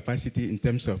level of capacity in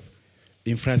terms of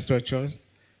infrastructures,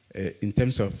 in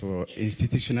terms of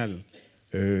institutional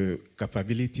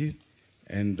capability,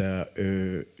 and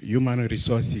human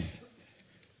resources.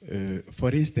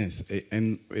 For instance,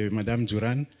 and Madame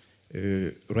Duran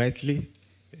rightly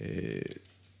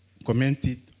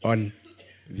commented on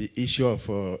the issue of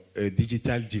a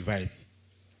digital divide.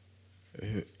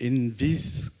 In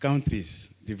these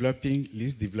countries, developing,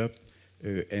 least developed,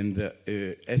 and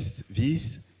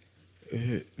SVs,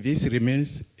 this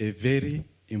remains a very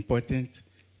important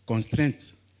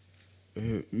constraint.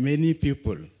 Many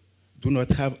people do not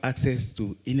have access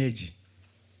to energy.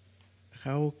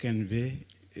 How can they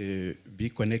be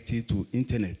connected to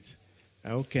internet?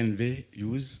 How can they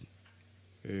use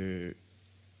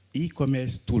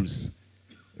e-commerce tools?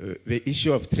 The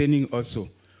issue of training also.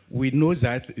 We know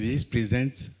that this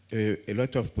presents a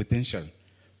lot of potential,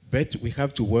 but we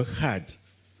have to work hard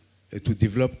to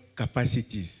develop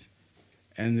capacities.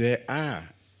 And there are,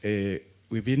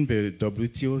 within the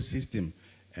WTO system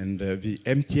and the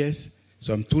MTS,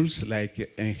 some tools like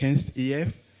Enhanced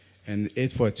EF and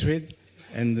Aid for Trade,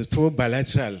 and through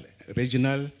bilateral,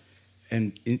 regional,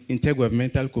 and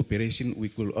intergovernmental cooperation, we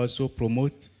could also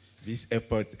promote this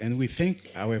effort. And we thank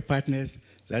our partners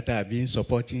that have been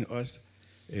supporting us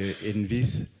in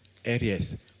these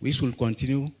areas. We should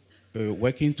continue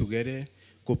working together,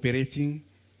 cooperating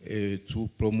to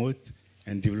promote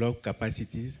and develop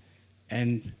capacities,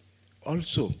 and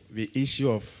also the issue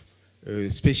of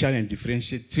special and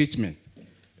differentiated treatment.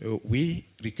 We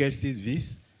requested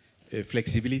these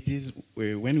flexibilities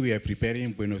when we are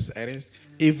preparing Buenos Aires,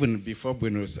 even before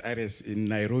Buenos Aires in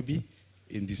Nairobi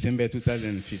in December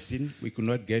 2015, we could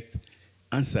not get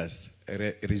answers,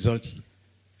 results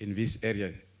in this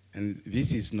area, and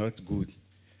this is not good.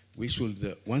 We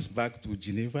should, once back to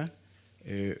Geneva,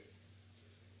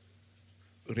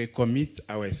 recommit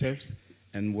ourselves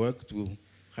and work to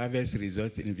harvest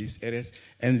results in these areas.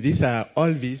 And these are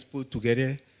all these put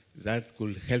together that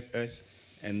could help us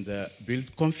and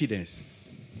build confidence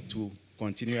to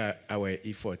continue our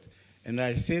effort. And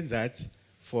I said that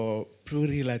for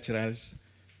plurilaterals,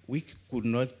 we could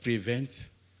not prevent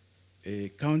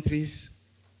countries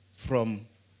from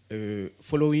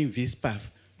following this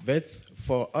path. But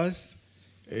for us,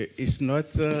 it's not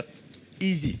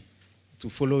easy to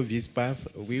follow this path.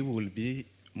 We will be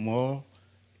more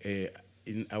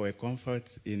in our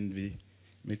comfort in the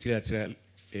multilateral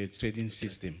trading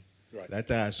system. Right.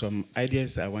 That are some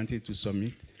ideas I wanted to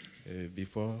submit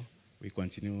before we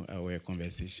continue our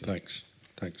conversation. Thanks.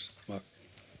 Thanks. Marc.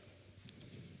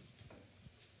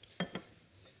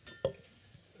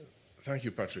 Thank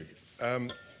you, Patrick.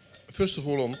 First of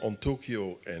all, on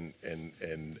Tokyo and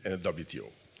WTO.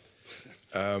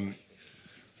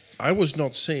 I was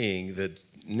not saying that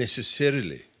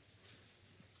necessarily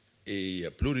a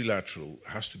plurilateral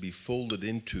has to be folded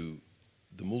into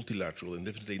the multilateral, and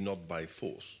definitely not by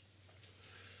force.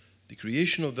 The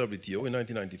creation of WTO in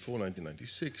 1994,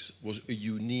 1996 was a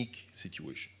unique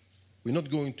situation. We're not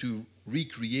going to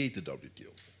recreate the WTO.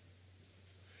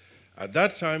 At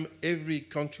that time, every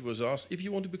country was asked, if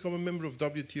you want to become a member of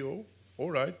WTO,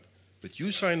 all right, but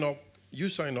you sign up,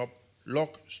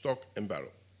 lock, stock, and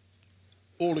barrel.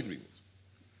 All agreements.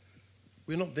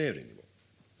 We're not there anymore.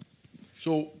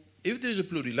 So if there is a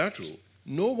plurilateral,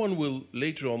 no one will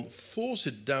later on force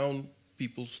it down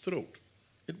people's throat.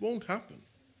 It won't happen.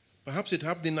 Perhaps it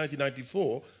happened in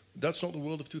 1994. That's not the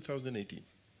world of 2018.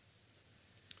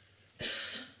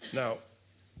 Now,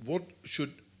 what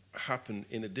should happen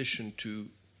in addition to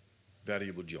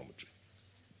variable geometry?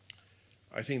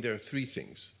 I think there are three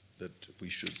things that we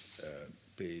should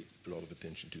pay a lot of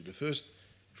attention to. The first,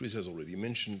 Chris has already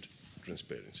mentioned,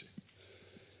 transparency.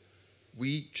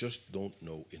 We just don't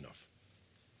know enough.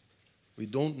 We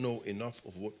don't know enough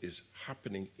of what is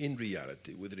happening in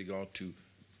reality with regard to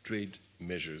trade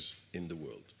measures in the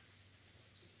world.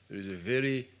 There is a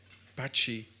very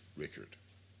patchy record,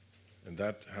 and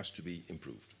that has to be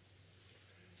improved.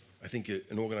 I think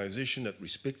an organization that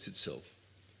respects itself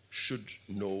should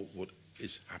know what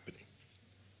is happening.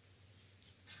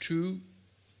 Two,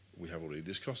 we have already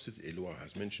discussed it, Eloi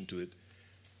has mentioned to it,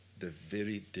 the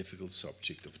very difficult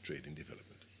subject of trade and development.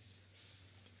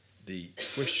 The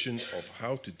question of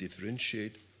how to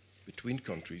differentiate between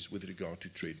countries with regard to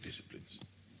trade disciplines.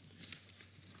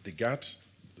 The GATT,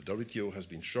 the WTO, has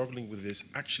been struggling with this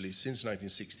actually since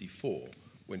 1964,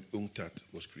 when UNCTAD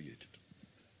was created.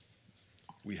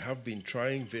 We have been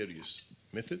trying various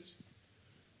methods,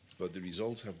 but the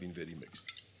results have been very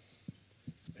mixed.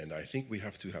 And I think we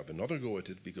have to have another go at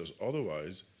it, because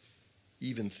otherwise,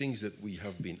 even things that we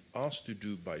have been asked to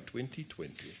do by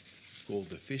 2020, called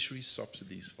the fisheries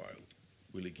subsidies file,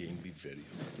 will again be very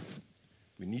hard.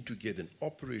 We need to get an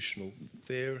operational,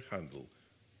 fair handle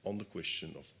on the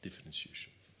question of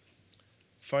differentiation.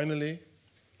 Finally,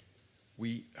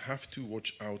 we have to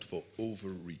watch out for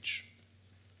overreach.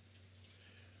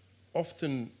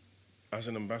 Often, as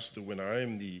an ambassador, when I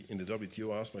am in the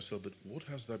WTO, I ask myself, but what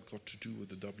has that got to do with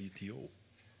the WTO?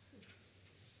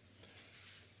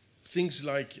 Things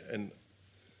like, and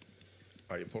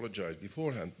I apologize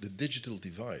beforehand, the digital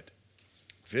divide.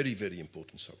 Very, very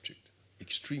important subject,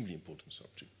 extremely important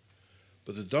subject.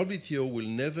 But the WTO will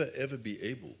never, ever be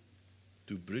able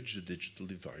to bridge the digital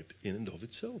divide in and of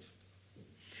itself.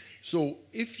 So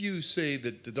if you say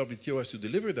that the WTO has to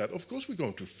deliver that, of course we're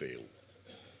going to fail.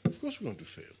 Of course we're going to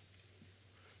fail.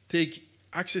 Take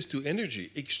access to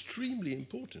energy, extremely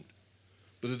important.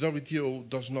 But the WTO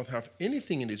does not have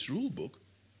anything in its rule book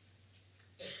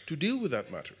to deal with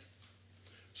that matter.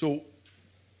 So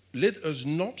let us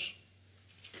not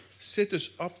set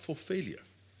us up for failure.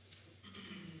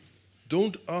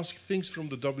 Don't ask things from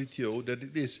the WTO that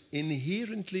it is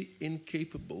inherently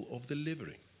incapable of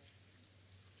delivering.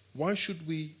 Why should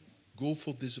we go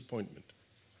for disappointment?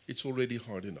 It's already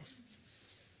hard enough.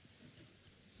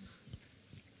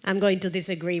 I'm going to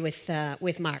disagree with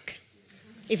Marc,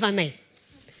 if I may.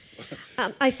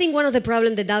 I think one of the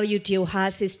problems the WTO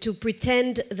has is to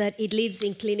pretend that it lives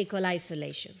in clinical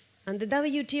isolation. And the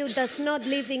WTO does not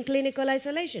live in clinical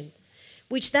isolation,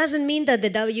 which doesn't mean that the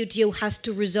WTO has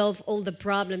to resolve all the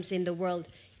problems in the world.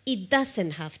 It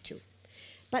doesn't have to.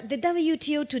 But the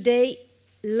WTO today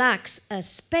lacks a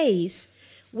space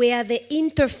where the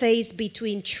interface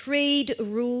between trade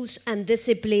rules and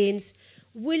disciplines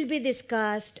will be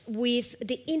discussed with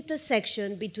the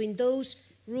intersection between those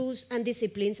rules and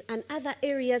disciplines and other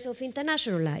areas of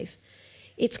international life.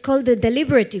 It's called the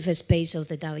deliberative space of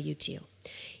the WTO.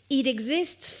 It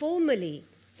exists formally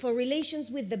for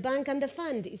relations with the bank and the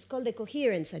fund. It's called the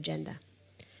coherence agenda.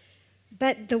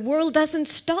 But the world doesn't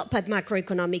stop at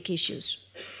macroeconomic issues.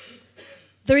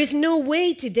 There is no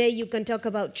way today you can talk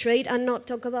about trade and not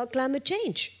talk about climate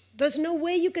change. There's no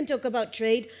way you can talk about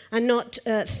trade and not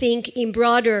think in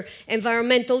broader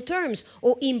environmental terms,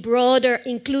 or in broader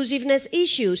inclusiveness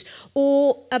issues,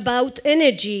 or about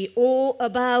energy, or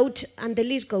about, and the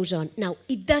list goes on. Now,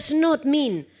 it does not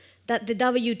mean that the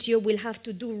WTO will have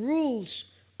to do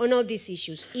rules on all these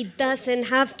issues. It doesn't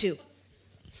have to.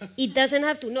 It doesn't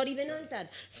have to, not even UNCTAD,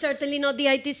 certainly not the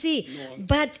ITC.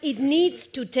 But it needs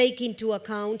to take into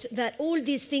account that all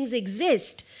these things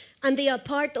exist and they are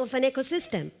part of an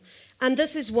ecosystem. And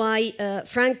this is why,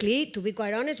 frankly, to be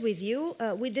quite honest with you,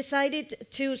 we decided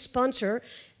to sponsor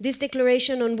this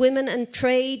declaration on women and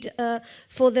trade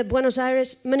for the Buenos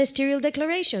Aires Ministerial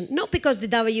Declaration. Not because the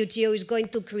WTO is going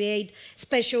to create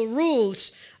special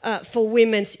rules for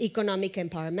women's economic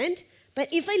empowerment,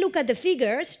 but if I look at the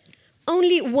figures,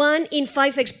 only 1 in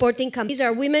 5 exporting companies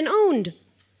are women-owned,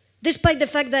 despite the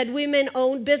fact that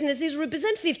women-owned businesses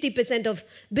represent 50% of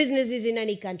businesses in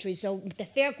any country. So the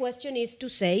fair question is to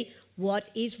say, what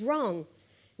is wrong?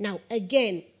 Now,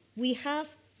 again,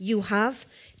 you have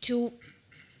to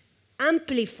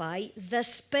amplify the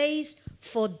space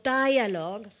for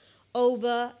dialogue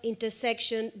over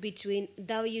intersection between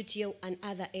WTO and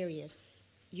other areas.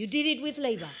 You did it with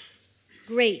labor.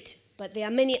 Great. but there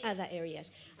are many other areas.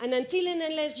 And until and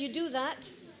unless you do that,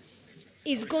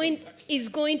 it's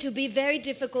going to be very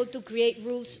difficult to create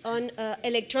rules on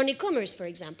electronic commerce, for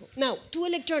example. Now, to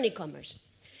electronic commerce.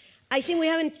 I think we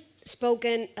haven't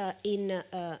spoken,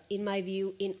 in my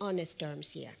view, in honest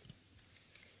terms here.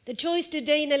 The choice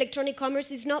today in electronic commerce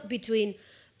is not between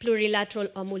plurilateral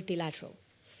or multilateral.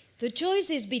 The choice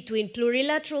is between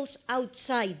plurilaterals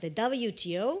outside the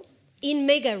WTO, in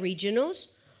mega regionals,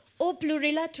 or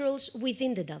plurilaterals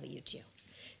within the WTO.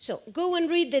 So go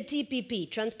and read the TPP,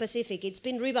 Trans-Pacific. It's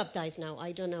been rebaptized now.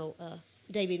 I don't know,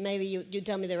 David, maybe you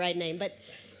tell me the right name. But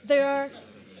there are,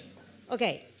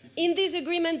 okay. In this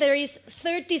agreement, there is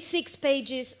 36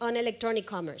 pages on electronic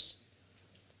commerce,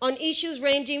 on issues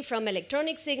ranging from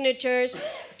electronic signatures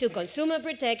to consumer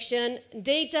protection,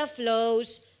 data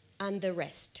flows, and the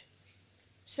rest.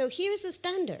 So here's a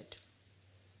standard.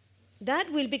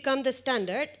 That will become the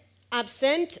standard,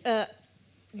 absent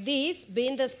this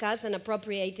being discussed and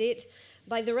appropriated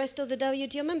by the rest of the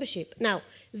WTO membership. Now,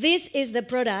 this is the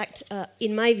product,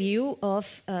 in my view,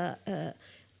 of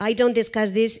I don't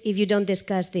discuss this if you don't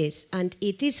discuss this. And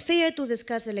it is fair to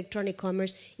discuss electronic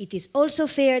commerce. It is also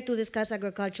fair to discuss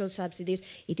agricultural subsidies.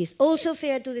 It is also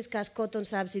fair to discuss cotton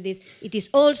subsidies. It is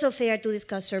also fair to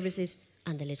discuss services,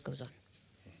 and the list goes on.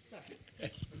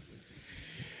 Sorry.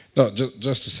 No,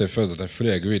 just to say further that I fully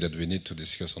agree that we need to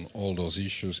discuss on all those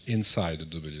issues inside the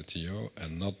WTO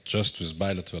and not just with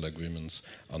bilateral agreements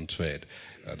on trade.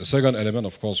 The second element,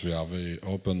 of course, we are very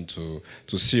open to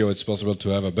see how it's possible to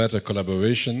have a better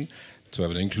collaboration, to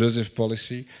have an inclusive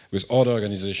policy with other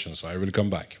organizations. So I will come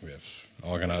back. We have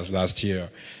organized last year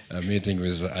a meeting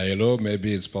with ILO.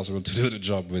 Maybe it's possible to do the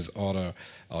job with other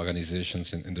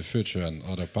organizations in the future and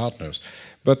other partners.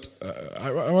 But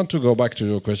I want to go back to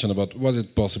your question about was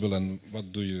it possible and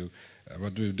what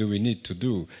do we need to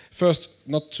do? First,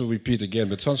 not to repeat again,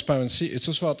 but transparency, it's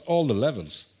also at all the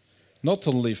levels. Not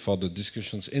only for the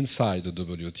discussions inside the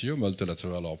WTO,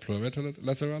 multilateral or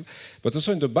plurilateral, but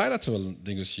also in the bilateral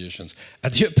negotiations.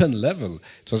 At the European level,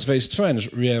 it was very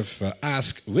strange. We have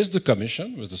asked with the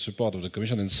Commission, with the support of the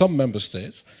Commission in some member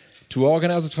states, to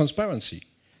organize the transparency.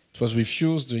 It was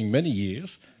refused during many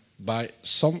years by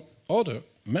some other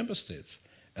member states.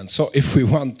 And so if we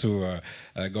want to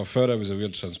go further with the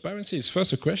real transparency, it's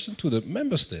first a question to the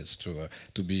member states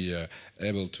to be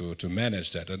able to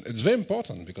manage that. And it's very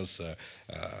important because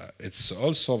it's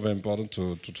also very important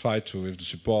to try to, with the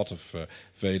support of a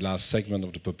very large segment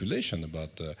of the population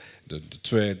about the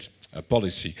trade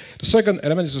policy. The second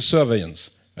element is the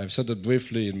surveillance. I've said that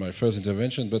briefly in my first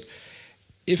intervention, but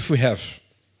if we have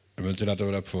a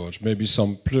multilateral approach, maybe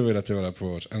some plurilateral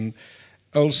approach, and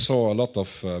also a lot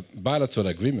of bilateral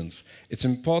agreements, it's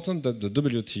important that the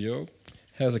WTO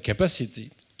has a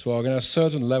capacity to organize a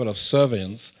certain level of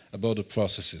surveillance about the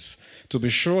processes, to be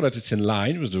sure that it's in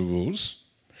line with the rules,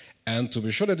 and to be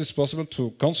sure that it's possible to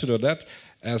consider that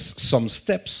as some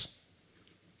steps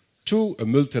to a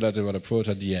multilateral approach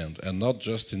at the end, and not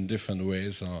just in different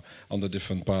ways on the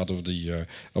different part of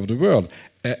the world.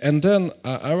 And then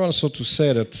I want also to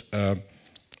say that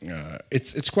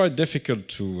it's quite difficult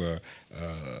to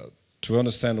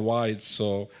understand why it's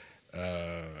so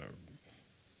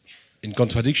in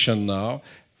contradiction now.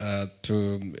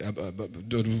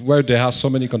 Why there are so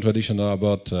many contradictions now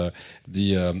about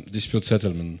the dispute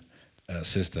settlement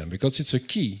system, because it's a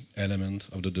key element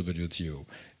of the WTO.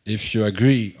 If you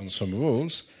agree on some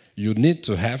rules, you need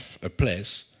to have a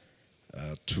place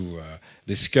to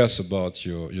discuss about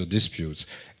your disputes.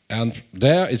 And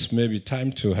there it's maybe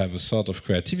time to have a sort of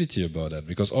creativity about that,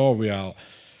 because we are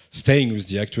staying with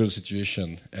the actual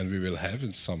situation, and we will have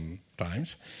in some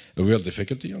times a real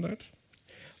difficulty on that.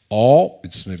 Or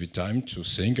it's maybe time to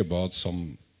think about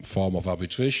some form of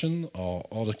arbitration or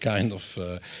other kind of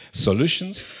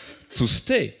solutions to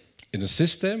stay in a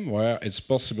system where it's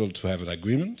possible to have an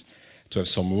agreement, to have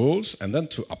some rules, and then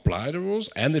to apply the rules,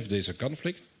 and if there's a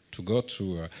conflict, to go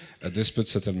to a dispute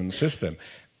settlement system.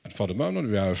 And for the moment,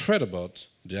 we are afraid about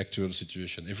the actual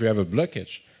situation. If we have a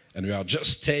blockage, and we are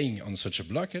just staying on such a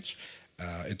blockage,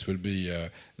 it will be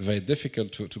very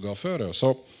difficult to go further.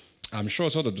 So I'm sure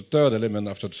so that the third element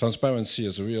after transparency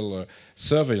as a real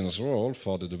surveillance role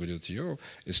for the WTO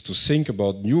is to think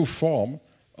about new form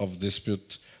of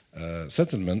dispute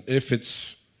settlement if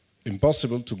it's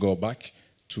impossible to go back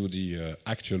to the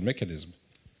actual mechanism.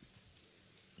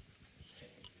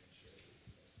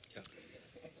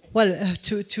 Well,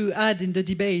 to add in the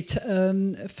debate,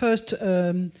 first,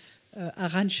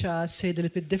 Arantxa said a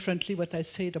little bit differently what I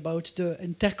said about the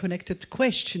interconnected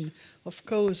question of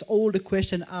course, all the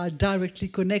questions are directly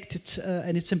connected,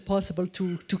 and it's impossible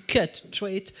to cut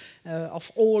trade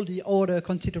of all the other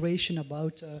consideration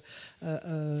about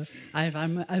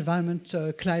environment,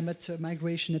 climate,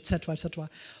 migration, etc., etc.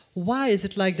 Why is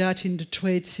it like that in the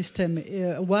trade system?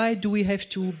 Why do we have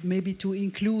to maybe to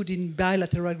include in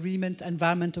bilateral agreement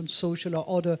environmental, social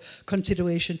or other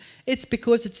consideration? It's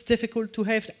because it's difficult to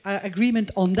have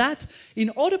agreement on that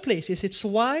in other places. It's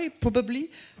why probably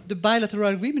the bilateral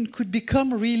agreement could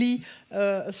become really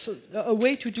a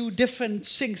way to do different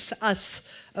things as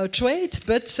trade,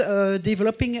 but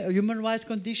developing a human rights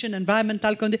condition,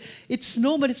 environmental condition. It's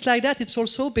normal, it's like that. It's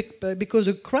also because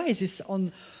a crisis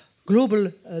on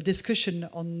global discussion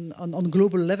on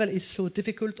global level is so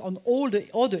difficult on all the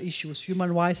other issues,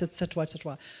 human rights, etc.,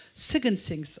 etc. Second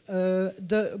things,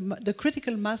 the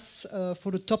critical mass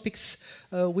for the topics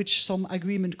which some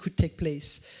agreement could take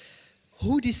place.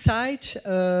 Who decides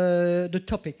the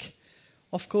topic?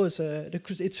 Of course,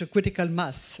 it's a critical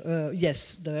mass,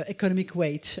 yes, the economic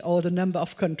weight or the number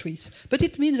of countries. But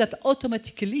it means that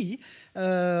automatically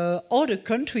other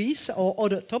countries or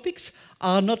other topics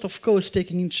are not, of course,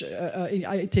 taken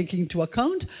into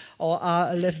account or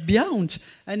are left behind.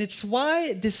 And it's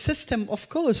why this system, of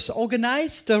course,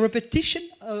 organizes the repetition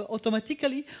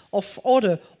automatically of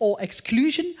order or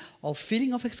exclusion or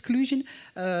feeling of exclusion,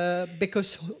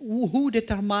 because who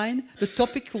determine the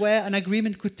topic where an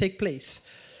agreement could take place?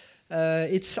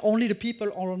 It's only the people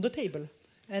around the table.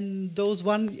 And those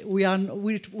who are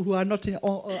not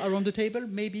around the table,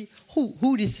 maybe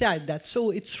who decide that?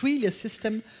 So it's really a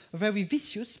system very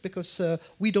vicious, because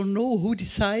we don't know who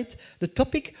decides the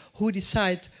topic, who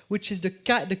decides which is the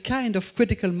kind of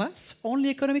critical mass. Only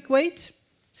economic weight,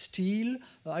 steel,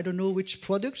 I don't know which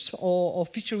products, or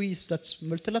fisheries, that's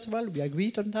multilateral, we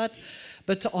agreed on that.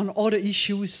 But on other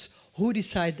issues, who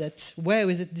decide that? Where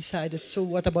is it decided? So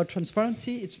what about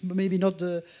transparency? It's maybe not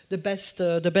the best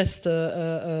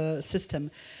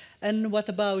system. And what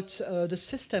about the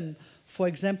system? For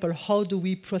example, how do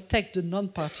we protect the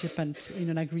non-participant in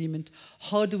an agreement?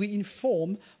 How do we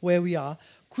inform where we are?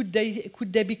 Could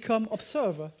they become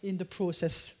observer in the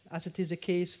process, as it is the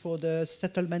case for the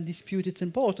settlement dispute? It's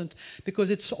important because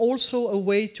it's also a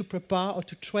way to prepare or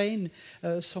to train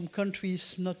some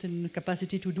countries not in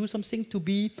capacity to do something, to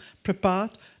be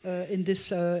prepared in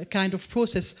this kind of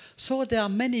process. So there are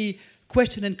many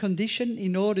question and condition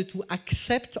in order to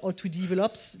accept or to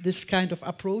develop this kind of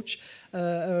approach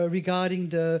regarding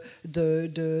the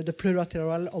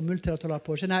plurilateral or multilateral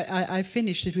approach. And I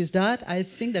finished it with that. I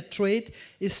think that trade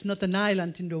is not an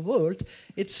island in the world.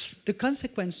 It's the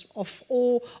consequence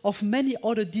of many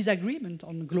other disagreements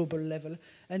on global level.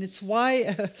 And it's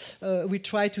why we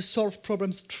try to solve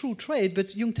problems through trade, but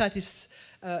UNCTAD is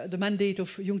the mandate of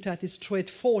UNCTAD is trade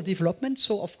for development.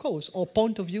 So, of course, our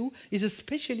point of view is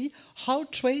especially how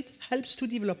trade helps to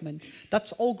development.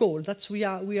 That's our goal. We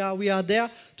are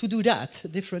there to do that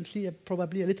differently,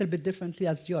 probably a little bit differently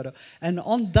as the other. And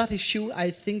on that issue, I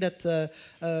think that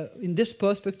in this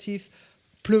perspective,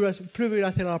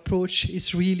 plurilateral approach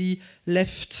is really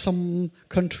left some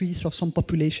countries or some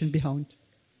population behind.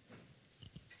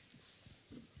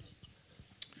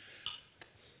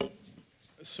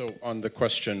 So on the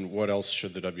question, what else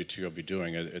should the WTO be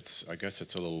doing? I guess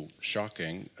it's a little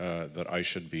shocking that I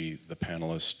should be the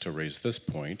panelist to raise this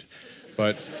point,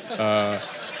 but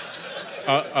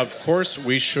of course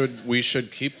we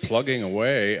should keep plugging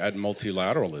away at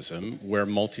multilateralism where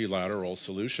multilateral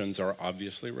solutions are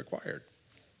obviously required.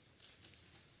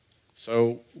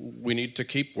 So we need to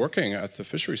keep working at the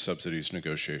fishery subsidies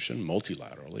negotiation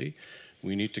multilaterally.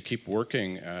 We need to keep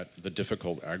working at the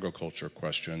difficult agriculture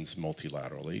questions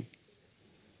multilaterally.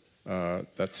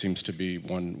 That seems to be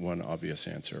one obvious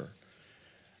answer.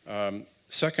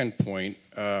 Second point,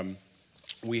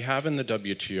 we have in the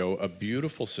WTO a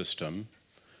beautiful system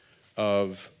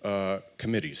of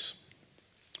committees,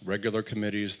 regular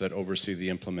committees that oversee the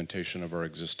implementation of our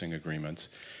existing agreements.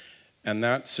 And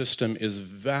that system is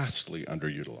vastly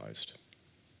underutilized.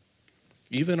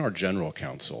 Even our General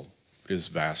Counsel is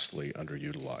vastly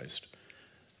underutilized.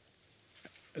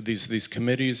 These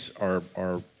committees are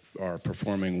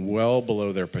performing well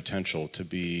below their potential to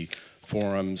be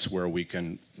forums where we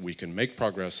can make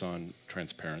progress on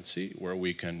transparency, where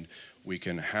we can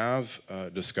have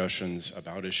discussions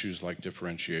about issues like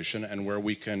differentiation, and where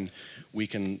we can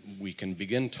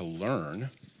begin to learn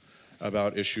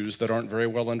about issues that aren't very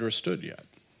well understood yet.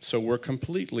 So we're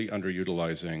completely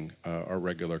underutilizing our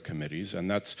regular committees,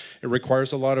 and it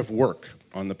requires a lot of work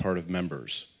on the part of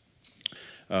members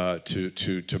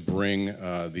to bring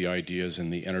the ideas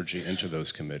and the energy into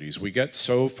those committees. We get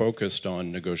so focused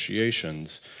on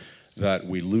negotiations that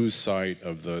we lose sight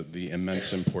of the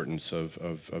immense importance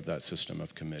of that system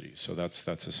of committees. So that's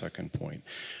a second point.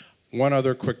 One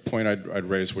other quick point I'd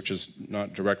raise, which is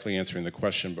not directly answering the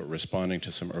question, but responding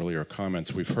to some earlier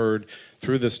comments. We've heard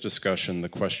through this discussion the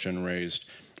question raised,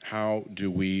 how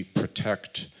do we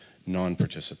protect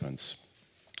non-participants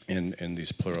in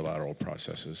these plurilateral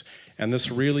processes? And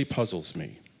this really puzzles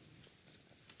me.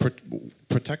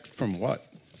 Protect from what?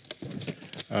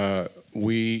 The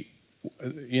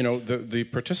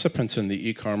participants in the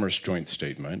e-commerce joint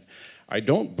statement, I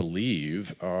don't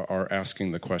believe are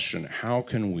asking the question, how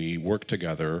can we work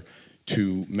together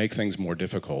to make things more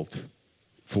difficult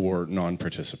for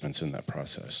non-participants in that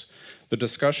process? The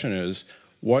discussion is,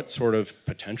 what sort of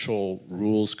potential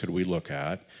rules could we look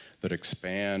at that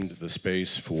expand the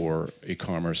space for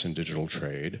e-commerce and digital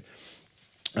trade?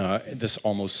 This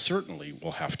almost certainly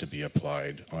will have to be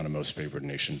applied on a most favored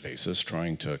nation basis.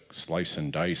 Trying to slice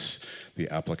and dice the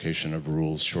application of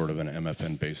rules short of an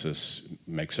MFN basis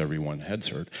makes everyone heads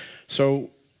hurt.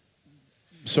 So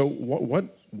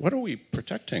what are we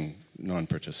protecting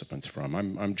non-participants from?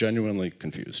 I'm genuinely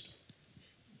confused.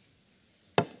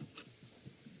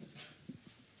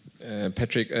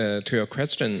 Patrick, to your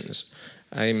questions,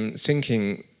 I'm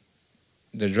thinking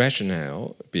the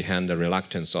rationale behind the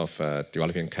reluctance of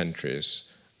developing countries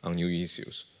on new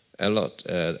issues.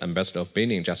 Ambassador of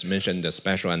Benin just mentioned the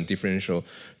special and differential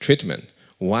treatment.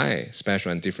 Why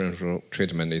special and differential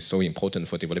treatment is so important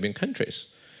for developing countries?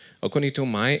 According to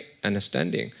my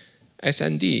understanding,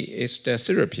 SND is the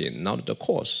therapy, not the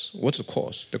cause. What's the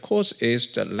cause? The cause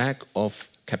is the lack of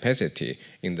capacity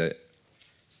in the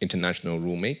international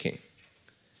rulemaking.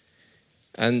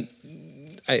 And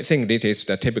I think this is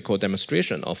the typical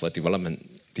demonstration of a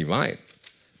development divide.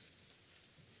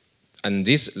 And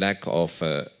this lack of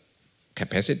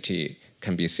capacity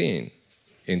can be seen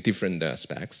in different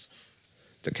aspects.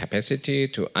 The capacity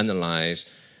to analyze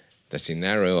the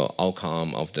scenario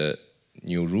outcome of the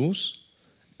new rules,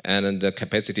 and the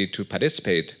capacity to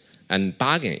participate and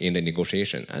bargain in the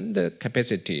negotiation, and the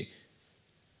capacity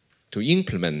to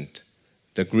implement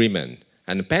the agreement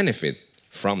and benefit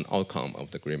from the outcome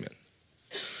of the agreement.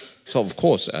 So of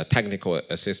course, technical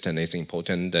assistance is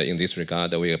important in this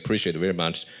regard. We appreciate very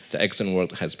much the excellent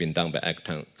work has been done by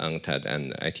UNCTAD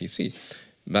and ITC.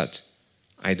 But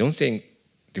I don't think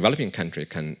developing country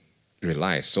can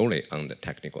rely solely on the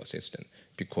technical assistance,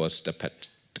 because the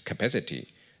capacity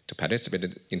to participate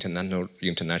in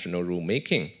international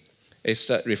rulemaking is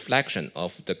a reflection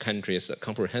of the country's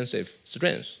comprehensive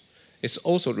strengths. It's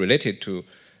also related to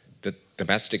the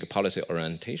domestic policy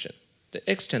orientation. The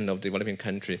extent of developing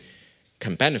country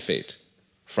can benefit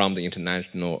from the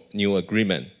international new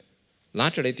agreement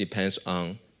largely depends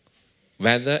on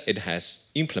whether it has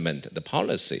implemented the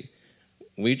policy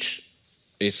which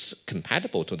is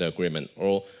compatible to the agreement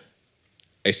or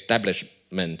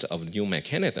establishment of new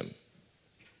mechanism.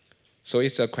 So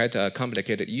it's quite a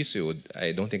complicated issue.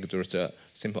 I don't think there's a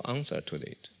simple answer to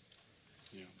it.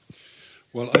 Yeah.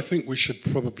 Well, I think we should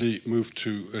probably move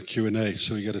to a Q&A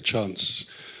so we get a chance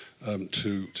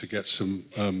to get some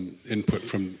input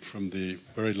from the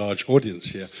very large audience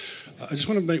here. I just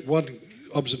want to make one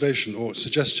observation or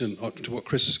suggestion to what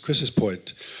Chris's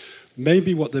point.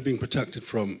 Maybe what they're being protected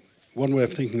from, one way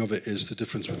of thinking of it is the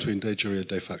difference between de jure and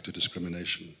de facto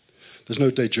discrimination. There's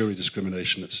no de jure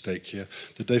discrimination at stake here.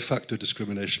 The de facto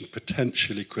discrimination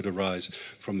potentially could arise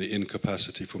from the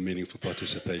incapacity for meaningful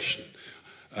participation.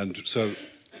 And so,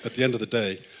 at the end of the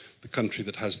day, the country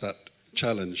that has that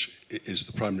challenge is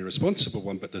the primary responsible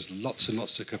one, but there's lots and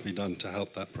lots that can be done to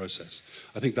help that process.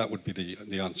 I think that would be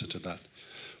the answer to that.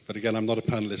 But again, I'm not a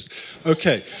panelist.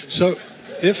 Okay, so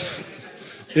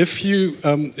if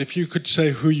you could say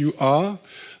who you are,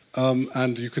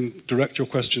 and you can direct your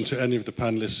question to any of the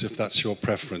panelists if that's your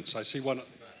preference. I see one at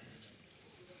the back.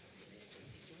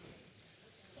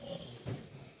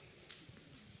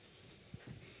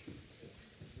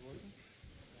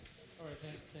 All right,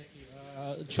 thank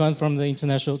you. Zhang from the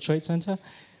International Trade Center.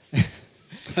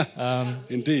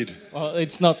 Indeed. Well,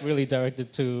 it's not really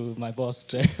directed to my boss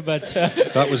there, but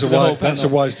that's a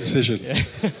wise decision. Yeah.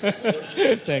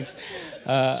 Thanks.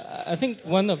 I think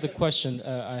one of the questions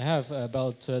I have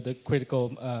about the critical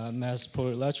mass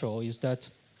plurilateral is that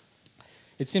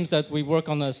it seems that we work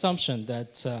on the assumption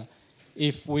that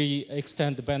if we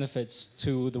extend the benefits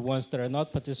to the ones that are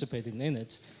not participating in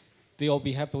it, they'll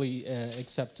be happily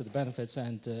accept the benefits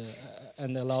and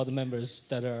allow the members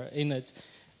that are in it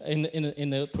in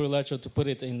the plurilateral to put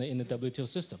it in the WTO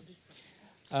system.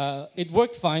 It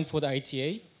worked fine for the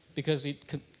ITA because it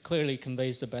clearly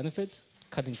conveys the benefit,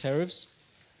 cutting tariffs.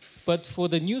 But for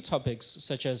the new topics,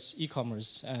 such as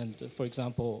e-commerce and, for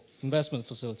example, investment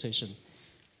facilitation,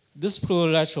 this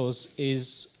plurilaterals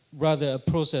is rather a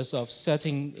process of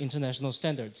setting international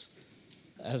standards,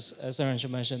 as Xiangchen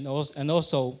mentioned, and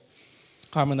also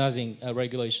harmonizing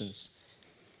regulations.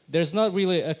 There's not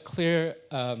really a clear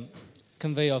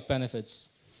convey of benefits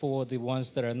for the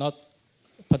ones that are not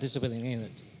participating in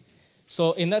it.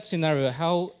 So in that scenario,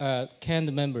 how can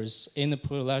the members in the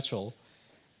plurilateral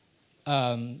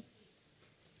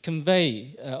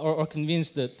convey or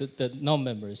convince the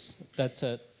non-members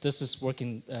that this is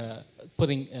working,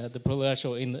 putting the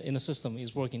plurilateral in the system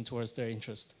is working towards their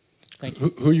interest? Thank you.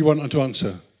 Who you want to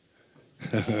answer?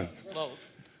 Well,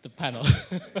 the panel.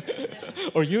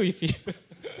 Or you, if you...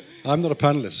 I'm not a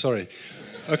panelist, sorry.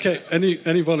 Okay,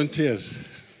 any volunteers?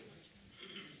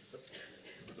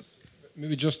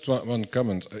 Maybe just one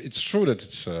comment. It's true that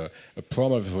it's a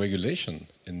problem of regulation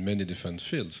in many different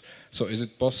fields. So is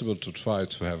it possible to try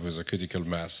to have with a critical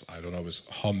mass, I don't know with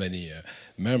how many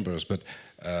members, but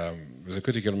with a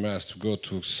critical mass to go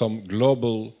to some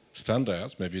global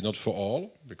standards, maybe not for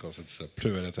all, because it's a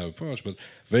plurilateral approach, but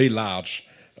very large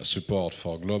support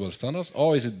for global standards?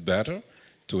 Or is it better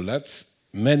to let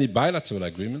many bilateral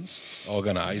agreements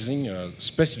organizing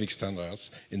specific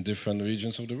standards in different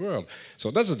regions of the world? So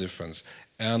that's the difference.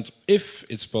 And if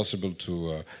it's possible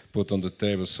to put on the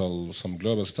table some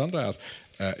global standards,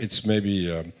 it's maybe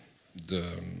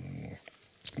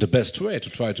the best way to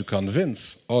try to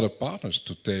convince other partners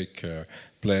to take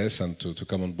place and to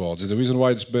come on board. It's the reason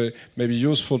why it's maybe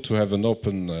useful to have an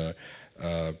open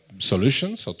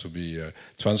solution, so to be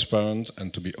transparent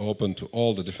and to be open to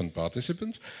all the different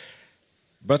participants.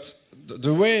 But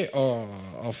the way of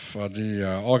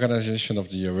the organization of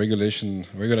the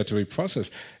regulatory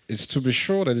process is to be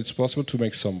sure that it's possible to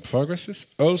make some progresses.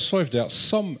 Also, if there are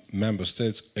some member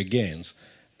states against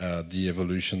the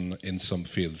evolution in some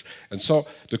fields. And so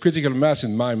the critical mass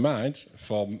in my mind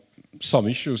for some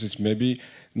issues is maybe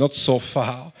not so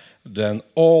far than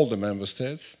all the member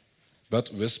states,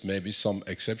 but with maybe some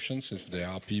exceptions if there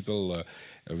are people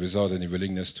without any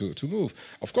willingness to move.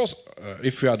 Of course,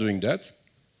 if we are doing that,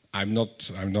 I'm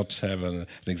not have an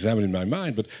example in my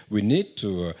mind, but we need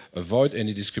to avoid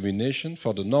any discrimination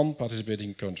for the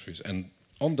non-participating countries. And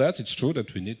on that, it's true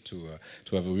that we need to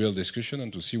have a real discussion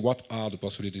and to see what are the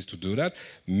possibilities to do that,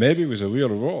 maybe with a real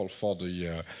role for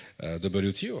the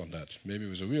WTO on that, maybe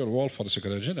with a real role for the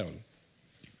Secretary General.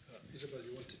 Isabel,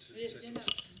 you wanted to say something?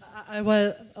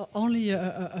 Well, only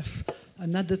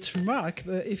another remark.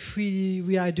 If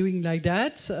we are doing like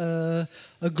that,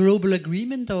 a global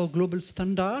agreement or a global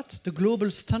standard, the global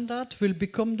standard will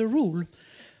become the rule.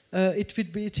 It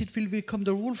will become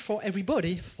the rule for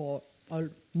everybody for a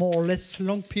more or less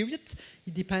long period.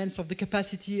 It depends on the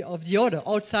capacity of the other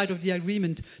outside of the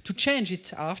agreement to change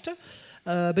it after.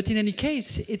 But in any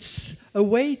case, it's a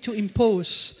way to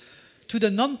impose to the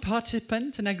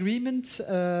non-participant an agreement,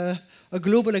 a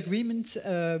global agreement,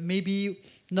 maybe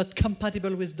not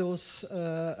compatible with those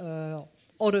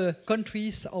other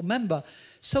countries or members.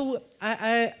 So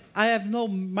I have no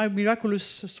miraculous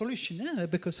solution,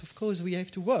 because of course we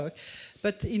have to work.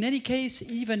 But in any case,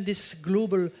 even this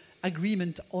global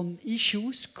agreement on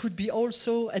issues could be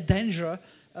also a danger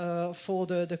for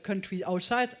the country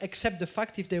outside, except the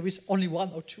fact if there is only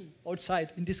one or two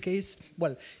outside. In this case,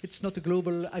 well, it's not a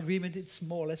global agreement, it's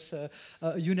more or less a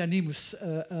unanimous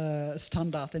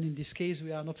standard, and in this case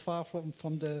we are not far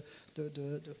from the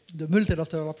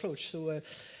multilateral approach. So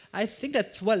I think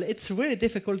that, well, it's really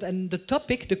difficult, and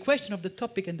the question of the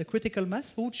topic and the critical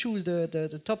mass, who choose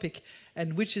the topic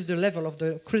and which is the level of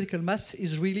the critical mass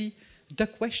is really the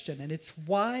question, and it's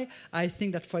why I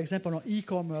think that, for example, on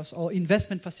e-commerce or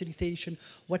investment facilitation,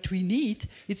 what we need,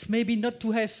 it's maybe not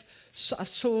to have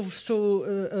so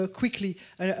quickly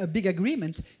a big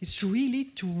agreement. It's really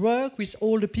to work with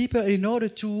all the people in order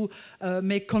to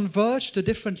make converge the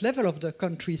different level of the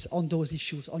countries on those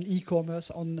issues, on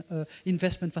e-commerce, on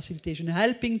investment facilitation,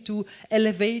 helping to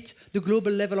elevate the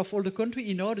global level of all the country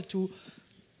in order to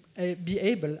be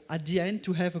able, at the end,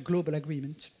 to have a global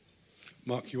agreement.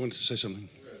 Marc, you wanted to say something?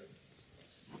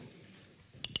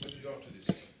 With regard to this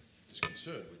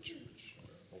concern, which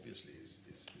obviously is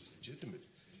legitimate,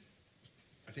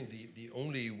 I think the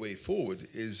only way forward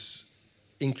is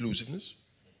inclusiveness.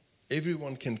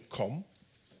 Everyone can come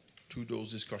to those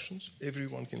discussions.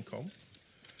 Everyone can come.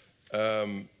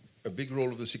 A big role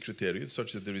of the Secretariat,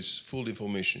 such that there is full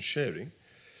information sharing.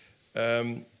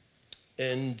 And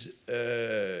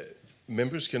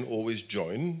members can always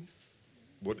join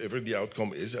whatever the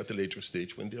outcome is at a later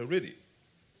stage when they are ready.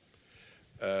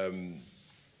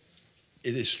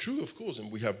 It is true, of course,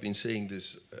 and we have been saying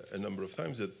this a number of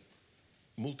times, that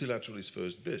multilateral is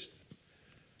first best.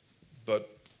 But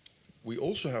we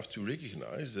also have to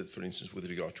recognize that, for instance, with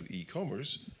regard to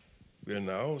e-commerce, we are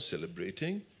now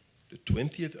celebrating the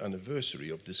 20th anniversary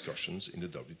of discussions in the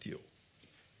WTO.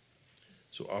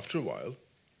 So after a while,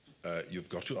 you've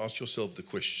got to ask yourself the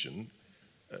question,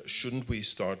 shouldn't we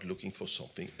start looking for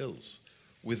something else?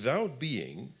 Without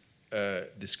being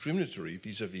discriminatory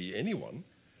vis-à-vis anyone,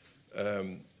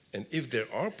 and if there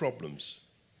are problems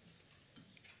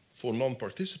for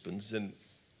non-participants, then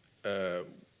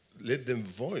let them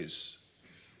voice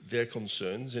their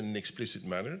concerns in an explicit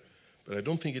manner. But I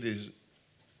don't think it is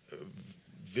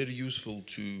very useful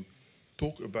to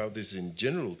talk about this in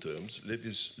general terms. Let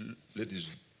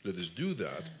us do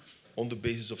that on the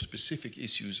basis of specific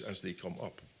issues as they come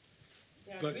up.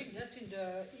 Yeah, but that's in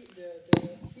the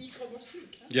e-commerce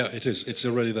week. Huh? Yeah, it is. It's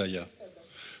already there, yeah.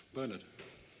 Bernard.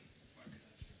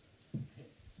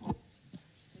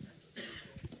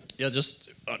 Yeah, just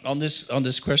on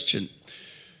this question,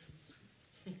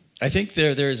 I think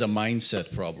there is a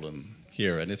mindset problem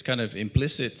here, and it's kind of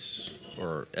implicit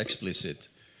or explicit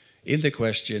in the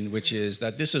question, which is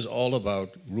that this is all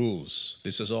about rules.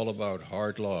 This is all about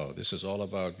hard law. This is all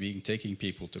about taking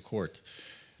people to court.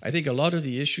 I think a lot of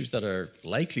the issues that are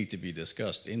likely to be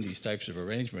discussed in these types of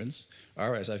arrangements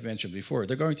are, as I've mentioned before,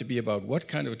 they're going to be about what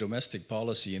kind of domestic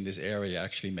policy in this area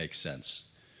actually makes sense.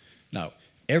 Now,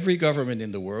 every government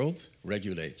in the world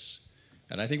regulates.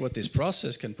 And I think what this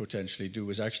process can potentially do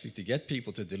is actually to get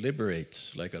people to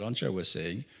deliberate, like Arantxa was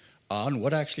saying, on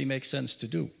what actually makes sense to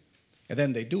do. And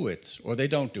then they do it, or they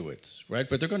don't do it, right?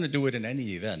 But they're going to do it in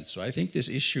any event. So I think this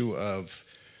issue of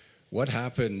what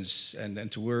happens,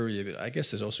 and to worry, I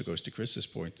guess this also goes to Chris's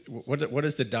point, what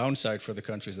is the downside for the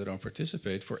countries that don't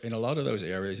participate? For in a lot of those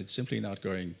areas, it's simply not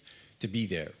going to be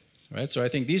there, right? So I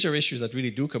think these are issues that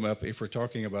really do come up if we're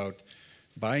talking about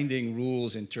binding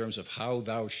rules in terms of how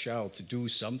thou shalt do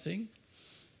something.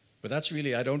 But that's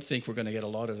really, I don't think we're going to get a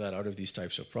lot of that out of these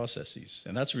types of processes.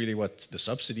 And that's really what the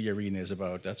subsidy arena is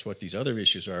about. That's what these other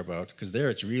issues are about, because there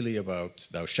it's really about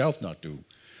thou shalt not do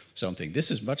something. This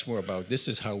is much more about this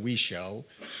is how we shall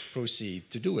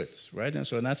proceed to do it, right? And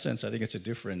so in that sense, I think it's a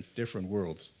different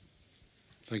world.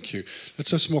 Thank you. Let's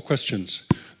have some more questions.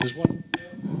 There's one.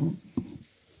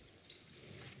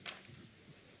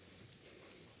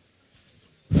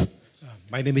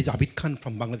 My name is Abid Khan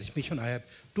from Bangladesh Mission. I have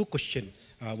two questions.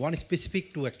 One is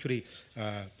specific to actually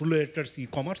Plurilaterals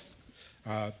e-commerce.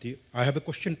 I have a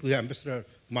question to the Ambassador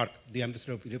Marc, the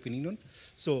Ambassador of the European Union.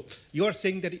 So you are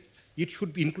saying that it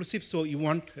should be inclusive, so you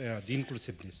want the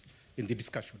inclusiveness in the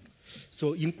discussion.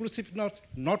 So inclusiveness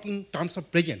not in terms of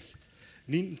presence.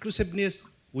 The inclusiveness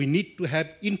we need to have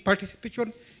in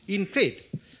participation in trade.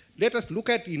 Let us look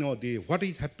at what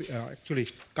is actually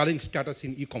current status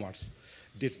in e-commerce.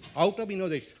 Out of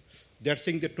they are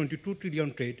saying that 22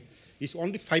 trillion trade is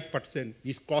only 5%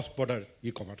 is cross-border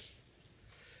e-commerce.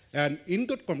 And in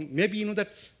that, maybe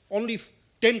that only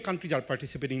 10 countries are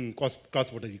participating in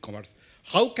cross-border e-commerce.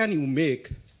 How can you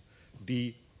make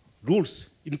the rules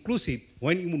inclusive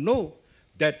when you know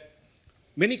that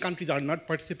many countries are not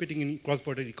participating in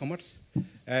cross-border e-commerce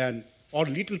or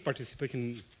little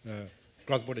participation in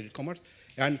cross-border e-commerce,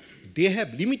 and they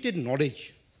have limited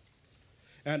knowledge?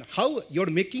 And how you're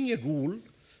making a rule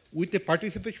with the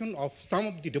participation of some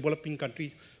of the developing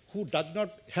countries who does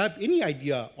not have any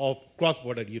idea of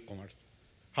cross-border e-commerce,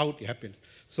 how it happens.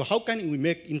 So how can we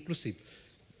make inclusive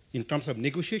in terms of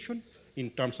negotiation,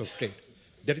 in terms of trade?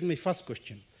 That is my first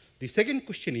question. The second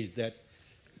question is that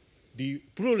the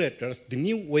plurilaterals, the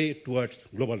new way towards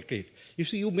global trade. You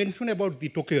see, you mentioned about the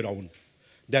Tokyo round,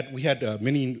 that we had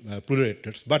many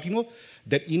plurilaterals, but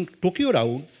that in Tokyo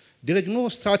round, there is no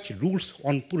such rules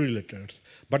on plurilaterals.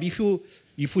 But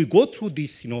if we go through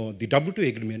this, the WTO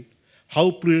agreement, how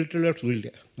plurilaterals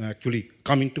will actually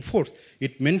come into force,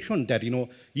 it mentioned that,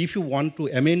 if you want to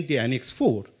amend the Annex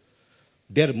 4,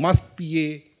 there must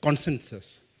be a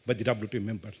consensus by the WTO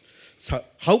members. So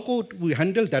how could we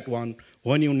handle that one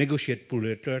when you negotiate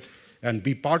plurilaterals and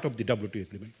be part of the WTO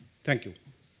agreement? Thank you.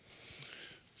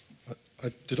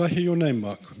 Did I hear your name,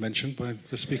 Marc, mentioned by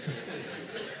the speaker?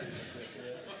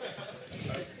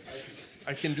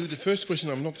 I can do the first question.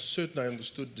 I'm not certain I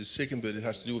understood the second, but it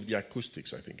has to do with the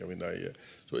acoustics, I think.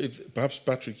 So if perhaps,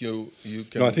 Patrick, you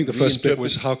can... No, I think the first bit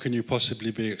was how can you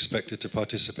possibly be expected to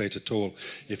participate at all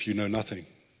if you know nothing,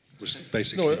 was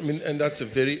basically... No, and that's a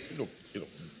very...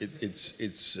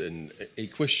 it's a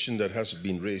question that has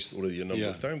been raised already a number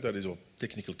of times, that is of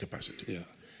technical capacity.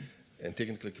 Yeah. And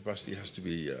technical capacity has to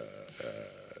be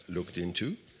looked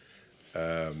into.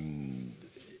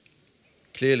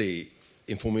 Clearly,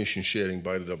 information sharing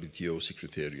by the WTO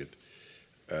Secretariat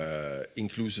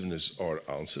inclusiveness are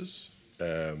answers.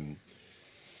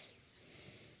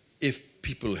 If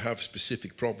people have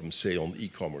specific problems, say on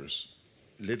e-commerce,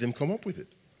 let them come up with it.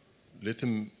 Let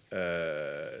them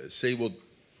say what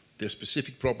their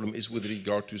specific problem is with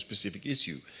regard to a specific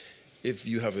issue. If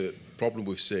you have a problem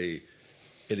with, say,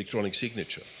 electronic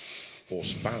signature or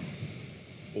spam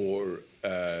or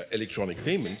electronic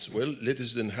payments, well, let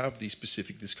us then have the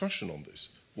specific discussion on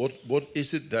this. What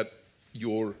is it that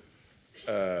your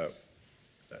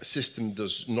system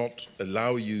does not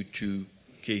allow you to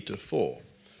cater for?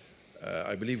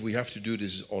 I believe we have to do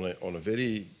this on a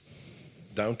very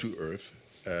down-to-earth,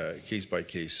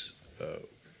 case-by-case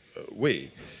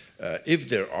way. If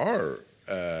there are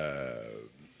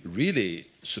really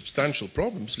substantial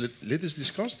problems, let us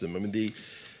discuss them. I mean,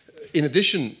 in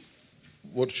addition,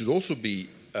 what should also be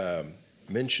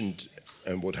mentioned,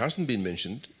 and what hasn't been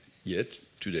mentioned yet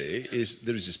today, is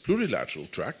there is this plurilateral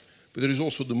track, but there is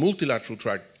also the multilateral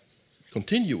track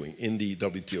continuing in the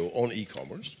WTO on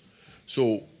e-commerce.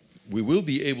 So we will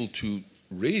be able to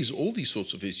raise all these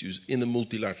sorts of issues in the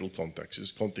multilateral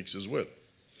context as well.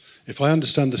 If I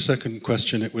understand the second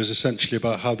question, it was essentially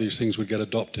about how these things would get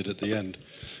adopted at the end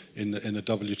in the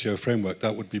WTO framework.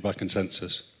 That would be by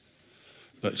consensus.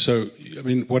 So, I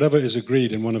mean, whatever is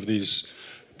agreed in one of these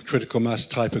critical mass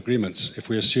type agreements, if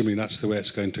we're assuming that's the way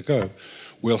it's going to go,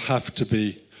 will have to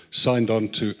be signed on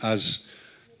to as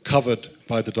covered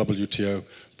by the WTO,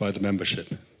 by the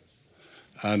membership.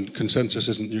 And consensus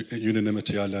isn't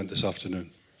unanimity, I learned this afternoon.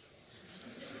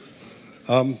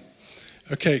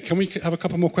 Okay, can we have a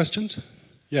couple more questions?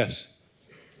 Yes.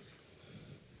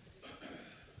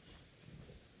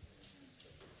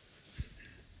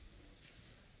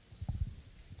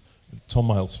 Tom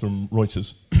Miles from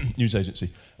Reuters news agency.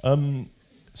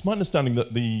 It's my understanding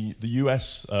that the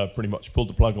US pretty much pulled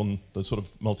the plug on the sort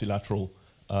of multilateral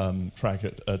track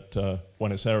at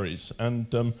Buenos Aires.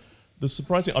 And the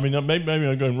surprising, I mean, maybe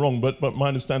I'm going wrong, but my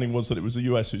understanding was that it was the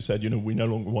US who said, you know, we no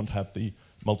longer want to have the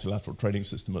multilateral trading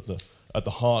system at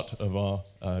the heart of our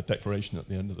declaration at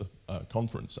the end of the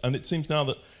conference. And it seems now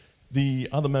that the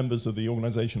other members of the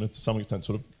organization are to some extent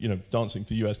sort of, you know, dancing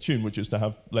to the US tune, which is to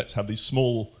have, let's have these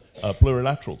small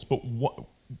plurilaterals. But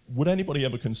would anybody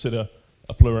ever consider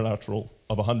a plurilateral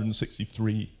of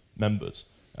 163 members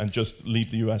and just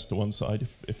leave the US to one side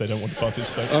if they don't want to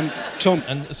participate? Tom,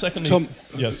 and secondly, Tom,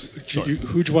 yes,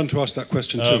 who do you want to ask that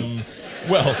question to?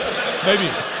 Well,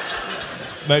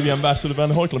 maybe Ambassador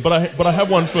Vanheukelen, but I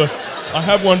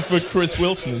have one for Chris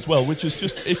Wilson as well, which is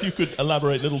just if you could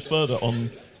elaborate a little further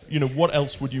on, you know, what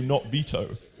else would you not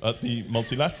veto at the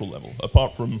multilateral level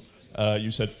apart from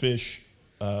you said fish,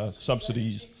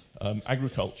 subsidies,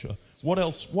 agriculture. What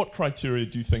else? What criteria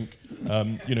do you think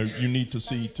you know you need to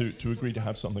see to agree to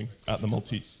have something at the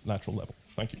multilateral level?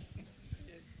 Thank you.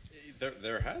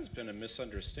 There has been a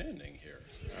misunderstanding here.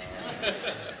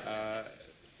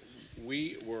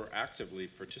 We were actively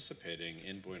participating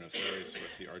in Buenos Aires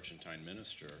with the Argentine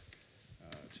minister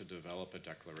to develop a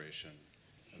declaration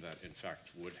that, in fact,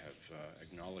 would have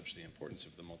acknowledged the importance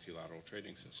of the multilateral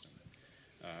trading system,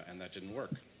 and that didn't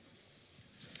work.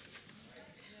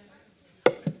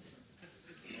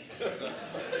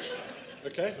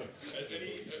 Okay.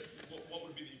 What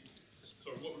would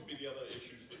be the other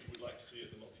issues that you would like to see at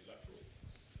the multilateral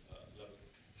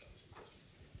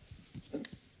level?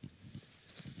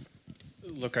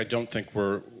 Look, I don't think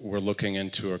we're looking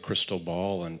into a crystal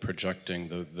ball and projecting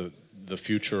the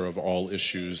future of all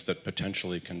issues that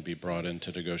potentially can be brought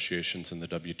into negotiations in the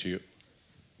WTO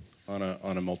on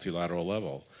a multilateral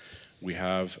level. We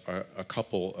have a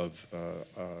couple of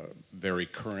very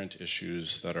current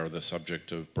issues that are the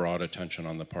subject of broad attention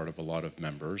on the part of a lot of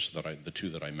members, the two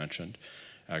that I mentioned,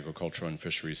 agricultural and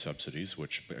fisheries subsidies,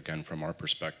 which, again, from our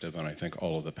perspective, and I think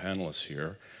all of the panelists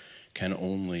here, can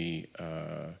only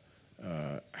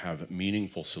have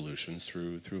meaningful solutions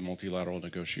through multilateral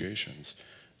negotiations.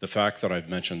 The fact that I've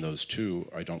mentioned those two,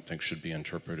 I don't think should be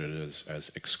interpreted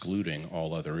as excluding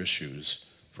all other issues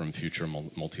from future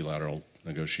multilateral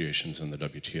negotiations in the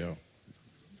WTO.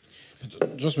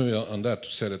 But just maybe on that, to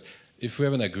say that if we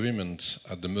have an agreement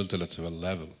at the multilateral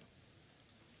level,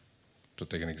 to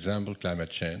take an example, climate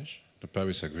change, the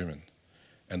Paris Agreement,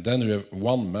 and then we have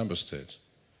one member state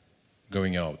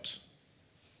going out,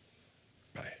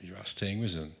 you are staying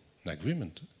with an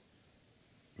agreement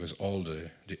with all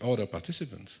the other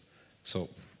participants. So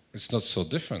it's not so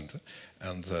different.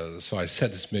 And so I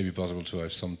said it's maybe possible to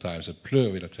have sometimes a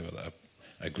plurilateral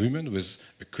agreement with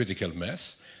a critical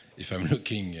mass. If I'm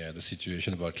looking at the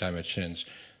situation about climate change,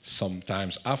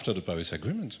 sometimes after the Paris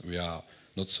Agreement, we are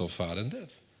not so far than that.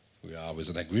 We are with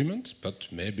an agreement, but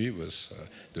maybe with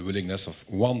the willingness of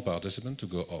one participant to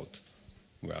go out.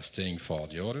 We are staying for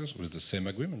the others with the same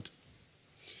agreement.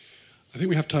 I think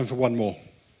we have time for one more.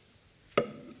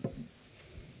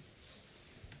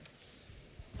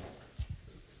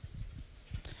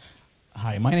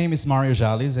 Hi, my name is Mario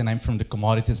Jales, and I'm from the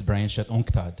commodities branch at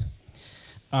UNCTAD.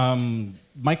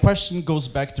 My question goes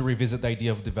back to revisit the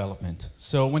idea of development.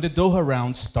 So when the Doha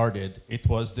round started, it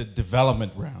was the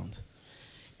development round.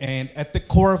 And at the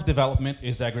core of development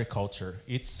is agriculture.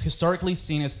 It's historically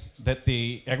seen as that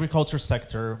the agriculture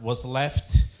sector was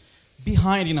left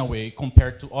behind in a way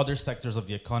compared to other sectors of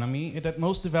the economy, and that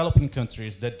most developing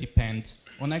countries that depend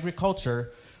on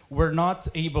agriculture were not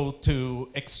able to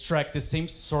extract the same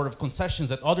sort of concessions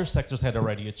that other sectors had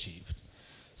already achieved.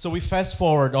 So we fast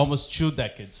forward almost 2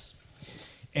 decades.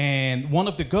 And one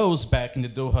of the goals back in the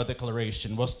Doha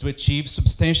Declaration was to achieve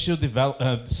substantial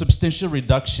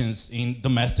reductions in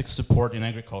domestic support in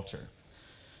agriculture.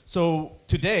 So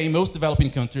today, most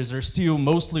developing countries are still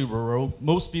mostly rural.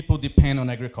 Most people depend on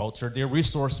agriculture. They're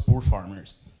resource-poor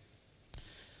farmers.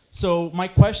 So my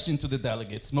question to the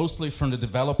delegates, mostly from the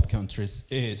developed countries,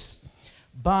 is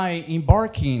by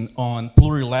embarking on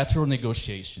plurilateral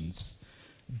negotiations,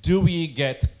 do we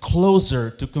get closer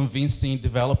to convincing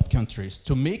developed countries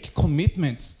to make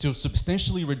commitments to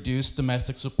substantially reduce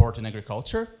domestic support in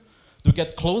agriculture? Do we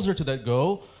get closer to that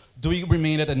goal? Do we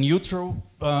remain at a neutral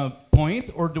point,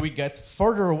 or do we get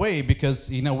further away? Because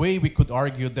in a way we could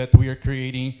argue that we are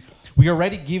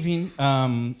already giving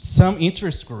some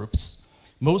interest groups,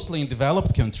 mostly in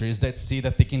developed countries, that see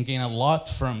that they can gain a lot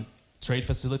from trade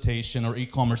facilitation or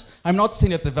e-commerce. I'm not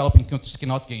saying that developing countries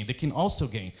cannot gain, they can also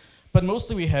gain. But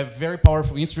mostly we have very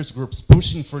powerful interest groups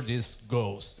pushing for these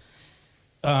goals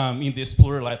in these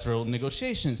plurilateral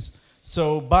negotiations.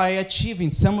 So by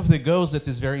achieving some of the goals that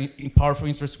these very powerful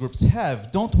interest groups have,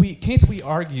 can't we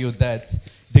argue that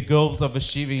the goals of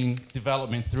achieving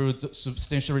development through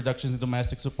substantial reductions in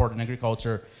domestic support in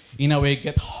agriculture in a way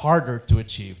get harder to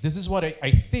achieve? This is what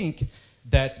I think,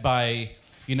 that by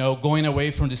going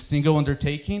away from the single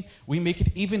undertaking, we make it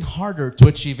even harder to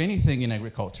achieve anything in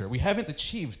agriculture. We have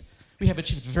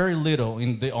achieved very little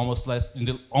in the almost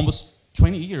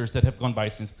 20 years that have gone by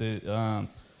since the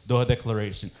Doha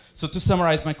Declaration. So to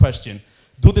summarize my question,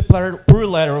 do the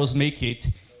plurilaterals make it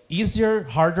easier,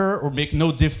 harder, or make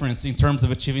no difference in terms of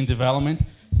achieving development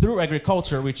through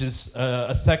agriculture, which is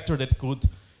a sector that could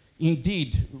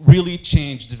indeed really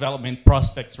change development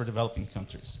prospects for developing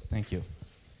countries? Thank you.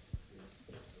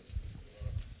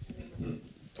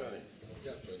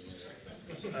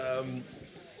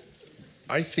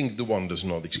 I think the one does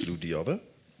not exclude the other.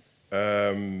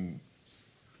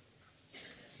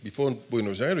 Before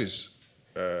Buenos Aires,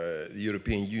 the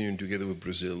European Union, together with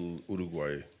Brazil,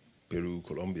 Uruguay, Peru,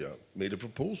 Colombia, made a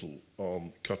proposal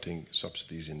on cutting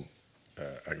subsidies in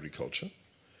agriculture.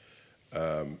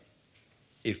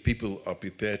 If people are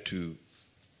prepared to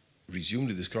resume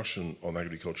the discussion on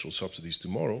agricultural subsidies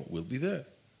tomorrow, we'll be there.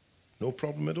 No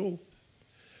problem at all.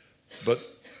 But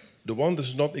the one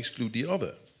does not exclude the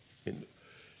other.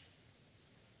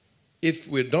 If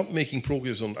we're not making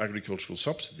progress on agricultural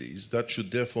subsidies, that should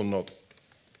therefore not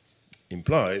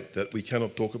imply that we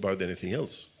cannot talk about anything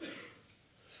else.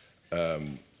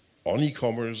 On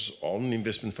e-commerce, on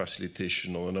investment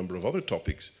facilitation, on a number of other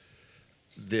topics,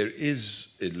 there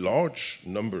is a large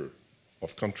number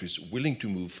of countries willing to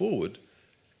move forward,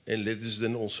 and let us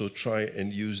then also try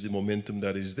and use the momentum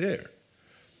that is there.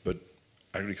 But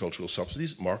agricultural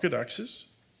subsidies, market access,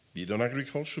 be it on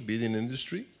agriculture, be it in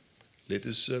industry, let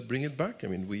us bring it back. I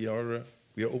mean, we are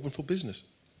open for business.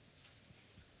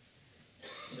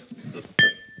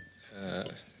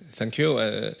 Thank you.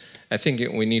 I think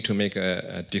we need to make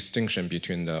a distinction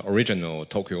between the original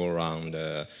Tokyo Round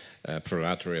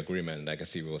plurilateral agreement,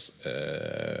 legacy was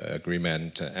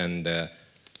agreement, and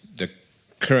the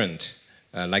current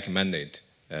like-minded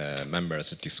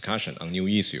members' discussion on new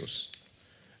issues.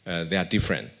 They are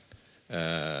different.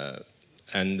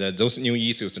 And those new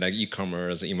issues like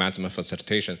e-commerce, investment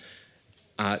facilitation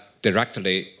are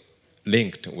directly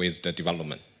linked with the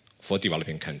development for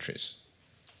developing countries.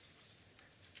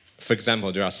 For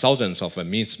example, there are thousands of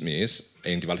SMEs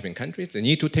in developing countries. They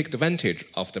need to take advantage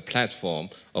of the platform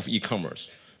of e-commerce.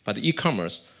 But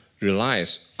e-commerce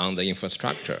relies on the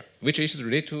infrastructure, which is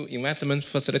related to investment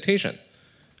facilitation.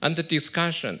 And the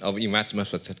discussion of investment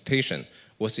facilitation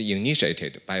was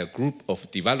initiated by a group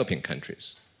of developing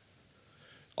countries.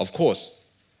 Of course,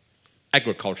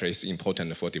 agriculture is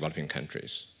important for developing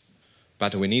countries,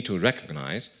 but we need to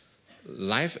recognize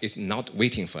life is not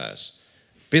waiting for us.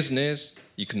 Business,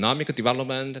 economic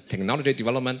development, technology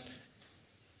development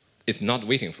it's not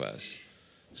waiting for us.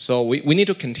 So we need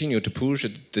to continue to push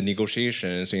the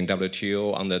negotiations in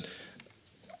WTO on the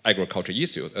agriculture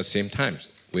issues. At the same time,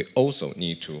 we also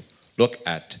need to look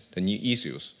at the new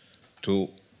issues to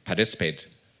participate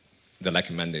in the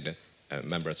like-minded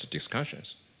members'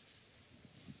 discussions.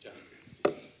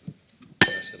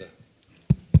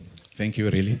 Thank you,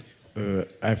 really.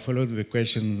 I followed the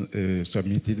question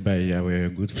submitted by our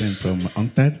good friend from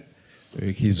UNCTAD.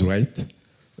 He's right.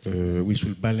 We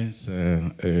should balance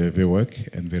the work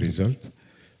and the result.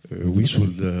 We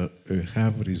should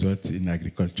have results in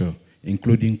agriculture,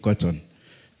 including cotton,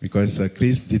 because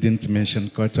Chris didn't mention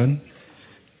cotton,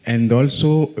 and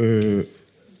also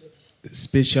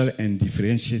special and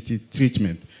differentiated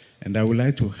treatment. And I would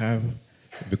like to have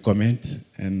the comment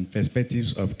and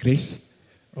perspectives of Chris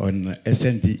on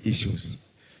S&D issues,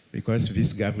 because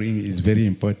this gathering is very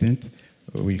important.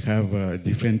 We have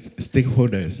different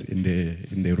stakeholders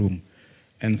in the room.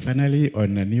 And finally,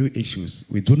 on new issues,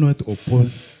 we do not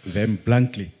oppose them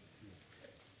blankly.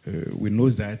 We know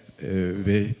that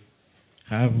they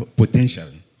have potential.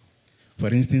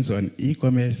 For instance, on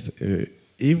e-commerce,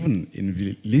 even in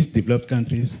the least developed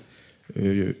countries,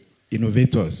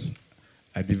 innovators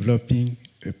are developing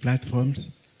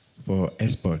platforms for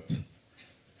export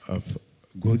of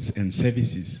goods and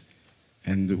services.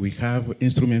 And we have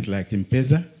instruments like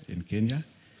M-Pesa in Kenya.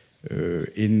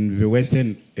 In the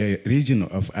western region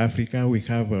of Africa, we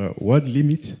have a world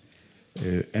limit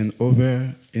and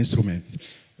other instruments.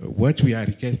 What we are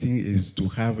requesting is to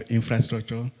have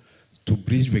infrastructure to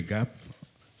bridge the gap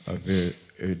of the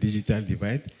digital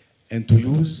divide and to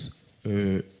use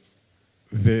the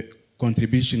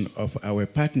contribution of our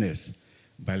partners,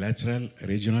 bilateral,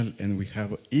 regional, and we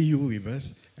have EU with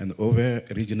us and other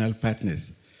regional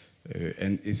partners.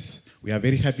 And we are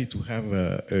very happy to have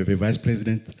the Vice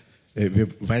President, the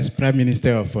Vice Prime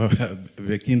Minister of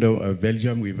the Kingdom of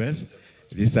Belgium with us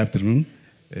this afternoon.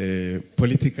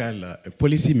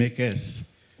 Policy makers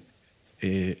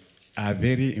are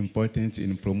very important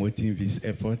in promoting this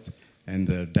effort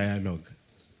and dialogue.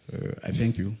 I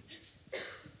thank you.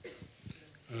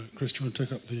 Chris, do you want to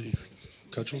take up the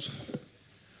cudgels?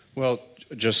 Well,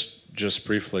 just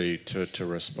briefly to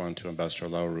respond to Ambassador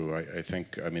Laourou, I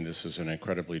think, I mean, this is an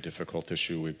incredibly difficult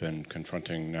issue we've been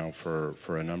confronting now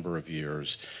for a number of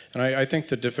years. And I think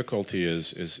the difficulty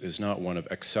is not one of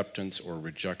acceptance or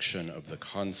rejection of the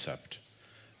concept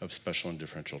of special and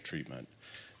differential treatment.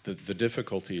 The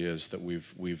difficulty is that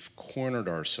we've cornered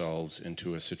ourselves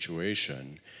into a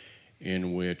situation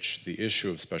in which the issue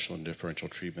of special and differential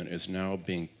treatment is now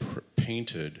being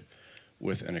painted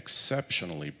with an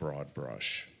exceptionally broad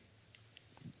brush,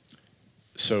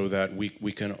 so that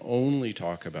we can only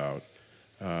talk about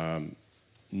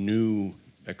new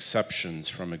exceptions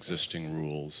from existing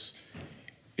rules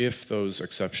if those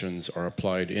exceptions are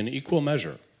applied in equal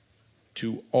measure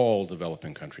to all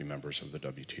developing country members of the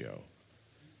WTO.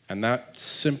 And that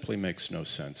simply makes no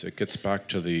sense. It gets back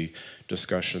to the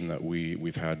discussion that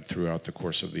we've had throughout the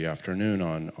course of the afternoon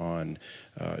on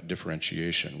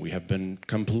differentiation. We have been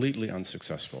completely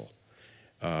unsuccessful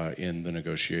in the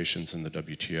negotiations in the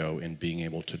WTO in being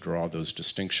able to draw those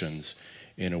distinctions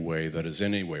in a way that is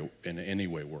in any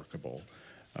way workable.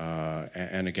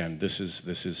 And again, this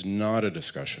is not a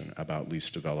discussion about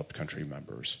least developed country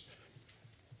members.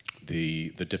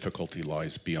 The difficulty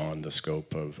lies beyond the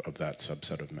scope of that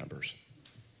subset of members.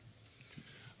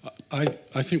 I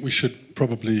think we should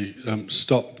probably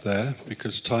stop there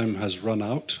because time has run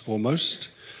out almost.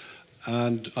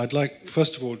 And I'd like,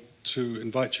 first of all, to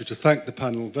invite you to thank the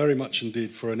panel very much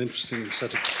indeed for an interesting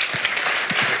set of...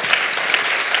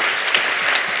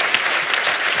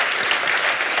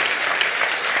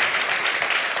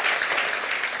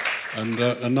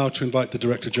 And now to invite the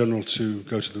Director General to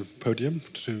go to the podium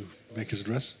to make his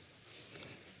address.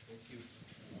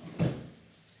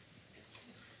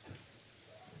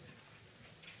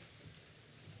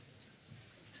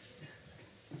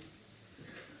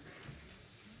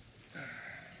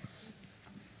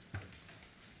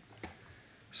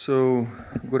 So,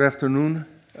 good afternoon,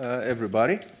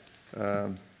 everybody,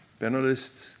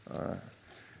 panelists,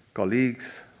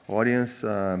 colleagues, audience.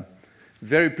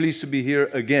 Very pleased to be here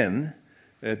again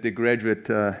at the Graduate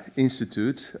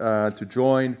Institute to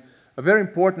join a very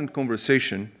important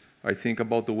conversation, I think,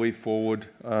 about the way forward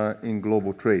in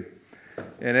global trade.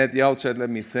 And at the outset, let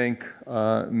me thank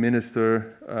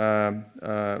Minister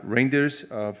Reynders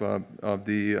of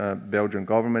the Belgian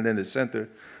government and the Center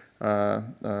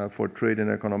for Trade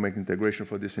and Economic Integration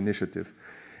for this initiative.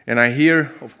 And I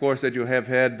hear, of course, that you have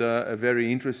had a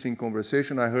very interesting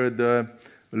conversation. I heard a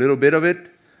little bit of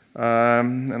it.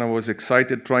 And I was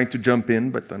excited trying to jump in,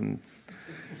 but I'm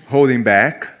holding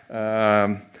back.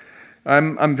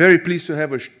 I'm very pleased to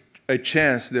have a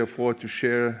chance, therefore, to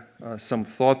share some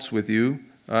thoughts with you,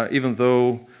 even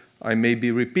though I may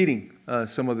be repeating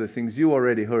some of the things you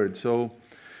already heard. So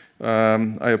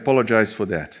I apologize for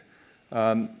that.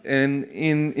 And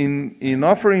in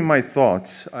offering my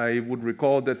thoughts, I would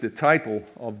recall that the title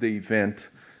of the event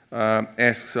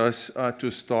asks us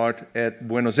to start at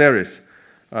Buenos Aires.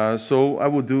 So I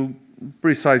will do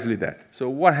precisely that. So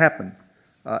what happened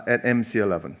at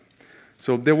MC11?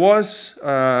 So there was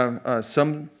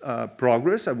some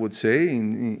progress, I would say,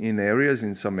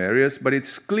 in some areas, but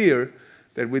it's clear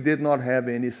that we did not have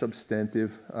any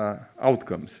substantive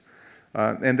outcomes.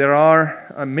 And there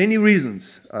are many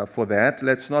reasons for that.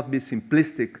 Let's not be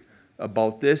simplistic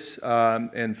about this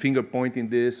and finger-pointing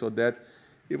this or that.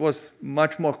 It was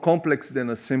much more complex than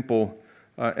a simple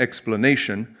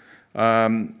explanation.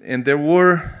 And there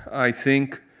were, I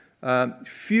think,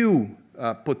 few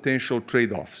potential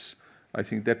trade-offs, I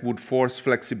think, that would force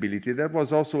flexibility. That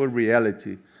was also a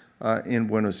reality in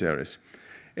Buenos Aires.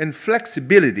 And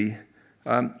flexibility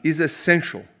is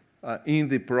essential in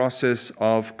the process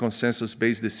of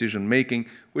consensus-based decision-making,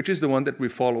 which is the one that we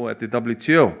follow at the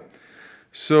WTO.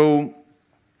 So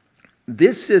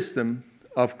this system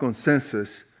of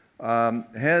consensus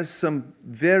has some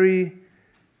very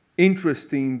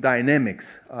interesting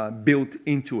dynamics built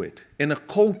into it, and a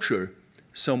culture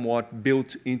somewhat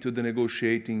built into the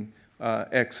negotiating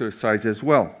exercise as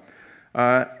well.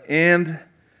 And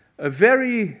a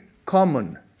very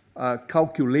common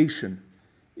calculation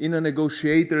in a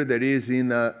negotiator that is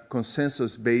in a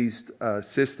consensus-based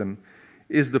system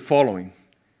is the following.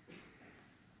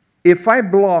 If I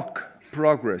block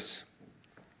progress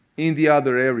in the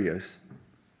other areas,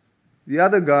 the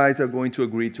other guys are going to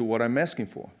agree to what I'm asking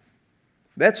for.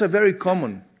 That's a very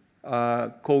common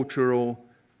cultural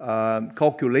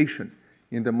calculation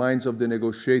in the minds of the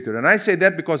negotiator. And I say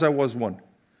that because I was one.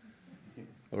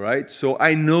 All right? So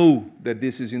I know that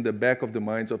this is in the back of the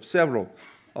minds of several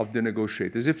of the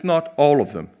negotiators, if not all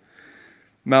of them.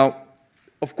 Now,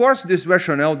 of course, this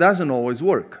rationale doesn't always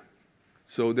work.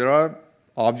 So there are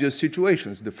obvious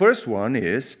situations. The first one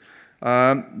is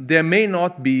there may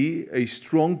not be a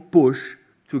strong push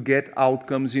to get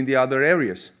outcomes in the other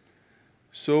areas.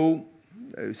 So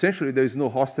essentially, there is no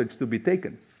hostage to be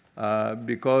taken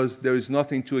because there is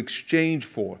nothing to exchange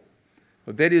for.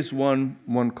 But that is one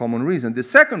common reason. The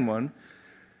second one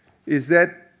is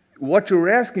that what you're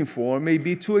asking for may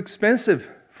be too expensive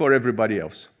for everybody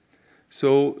else.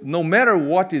 So no matter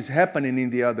what is happening in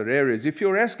the other areas, if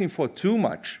you're asking for too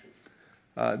much,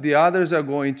 the others are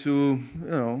going to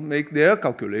make their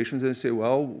calculations and say,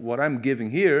 well, what I'm giving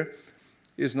here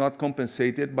is not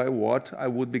compensated by what I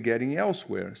would be getting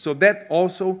elsewhere. So that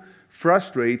also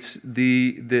frustrates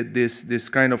this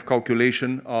kind of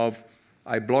calculation of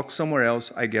I block somewhere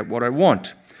else, I get what I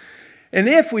want. And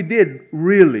if we did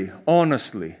really,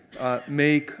 honestly,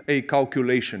 make a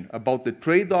calculation about the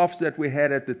trade-offs that we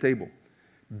had at the table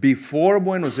before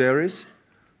Buenos Aires,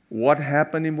 what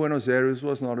happened in Buenos Aires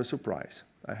was not a surprise,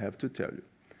 I have to tell you.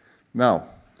 Now,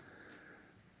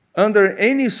 under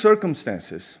any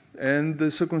circumstances, and the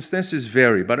circumstances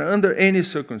vary, but under any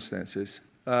circumstances,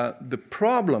 the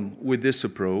problem with this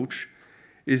approach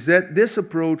is that this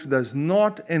approach does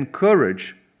not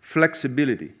encourage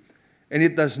flexibility, and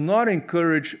it does not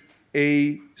encourage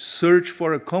a search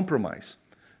for a compromise,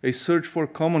 a search for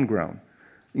common ground.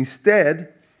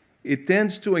 Instead, it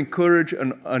tends to encourage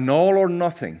an all or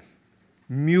nothing,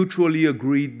 mutually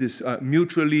agreed,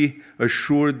 mutually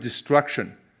assured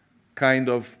destruction kind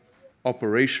of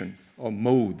operation or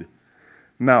mode.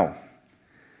 Now,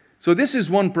 so this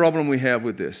is one problem we have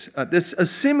with this. There's a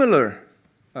similar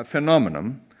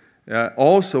phenomenon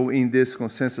also in this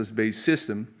consensus-based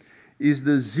system is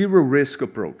the zero-risk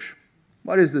approach.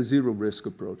 What is the zero-risk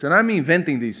approach? And I'm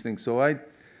inventing these things, so I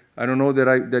don't know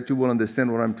that you will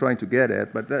understand what I'm trying to get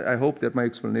at, but I hope that my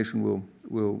explanation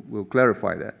will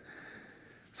clarify that.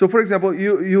 So, for example,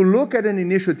 you look at an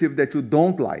initiative that you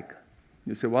don't like.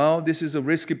 You say, well, this is a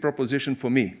risky proposition for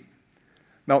me.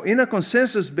 Now, in a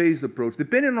consensus-based approach,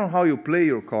 depending on how you play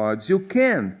your cards, you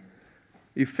can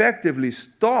effectively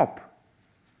stop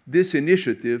this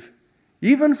initiative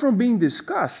even from being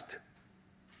discussed.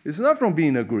 It's not from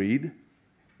being agreed.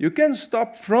 You can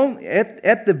stop from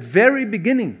at the very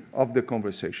beginning of the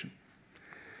conversation.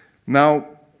 Now,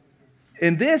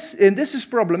 and this is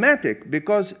problematic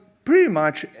because pretty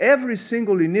much every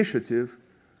single initiative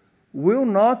will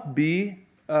not be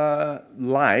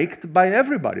liked by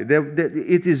everybody.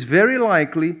 It is very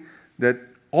likely that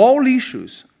all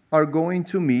issues are going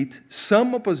to meet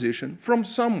some opposition from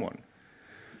someone.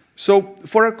 So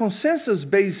for a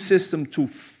consensus-based system to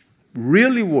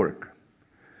really work,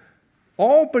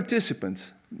 all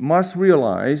participants must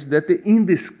realize that the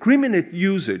indiscriminate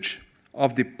usage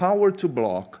of the power to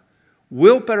block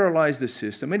will paralyze the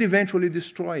system and eventually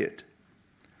destroy it.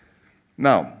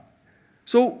 Now,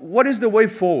 so what is the way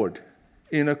forward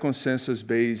in a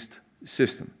consensus-based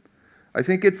system? I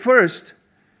think at first,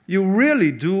 you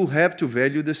really do have to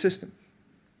value the system.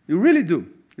 You really do.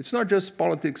 It's not just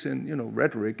politics and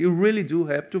rhetoric. You really do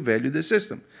have to value the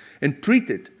system and treat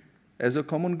it as a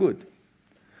common good.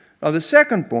 Now, the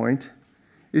second point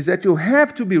is that you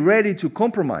have to be ready to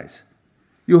compromise.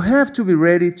 You have to be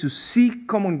ready to seek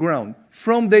common ground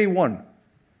from day one.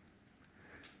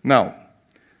 Now,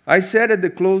 I said at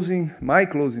my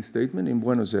closing statement in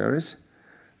Buenos Aires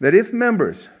that if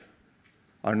members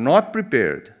are not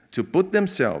prepared to put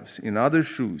themselves in other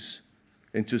shoes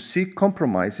and to seek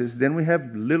compromises, then we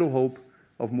have little hope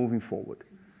of moving forward.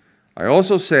 I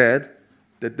also said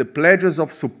that the pledges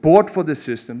of support for the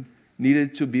system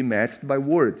needed to be matched by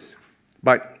words,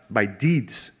 by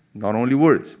deeds, not only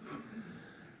words.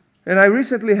 And I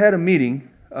recently had a meeting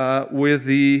with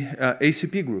the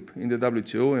ACP group in the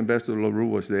WTO. Ambassador Laourou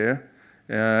was there.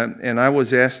 And I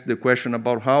was asked the question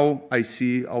about how I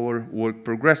see our work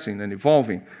progressing and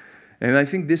evolving. And I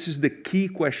think this is the key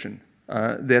question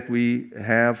that we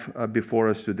have before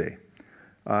us today.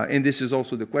 And this is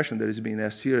also the question that is being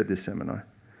asked here at this seminar.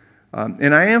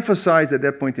 And I emphasized at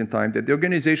that point in time that the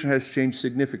organization has changed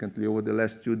significantly over the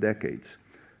last 2 decades.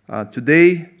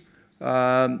 Today,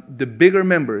 the bigger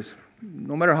members,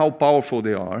 no matter how powerful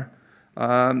they are,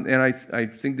 and I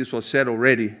think this was said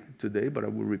already today, but I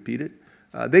will repeat it,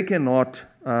 they cannot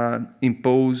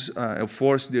impose or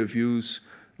force their views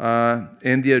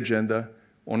and the agenda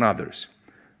on others.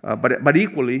 But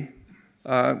equally,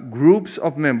 groups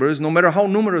of members, no matter how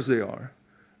numerous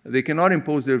they cannot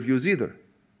impose their views either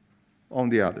on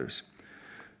the others.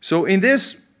 So in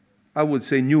this, I would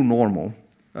say, new normal,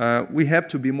 we have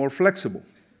to be more flexible.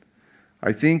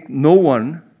 I think no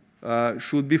one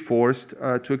should be forced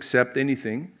to accept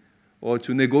anything or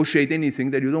to negotiate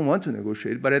anything that you don't want to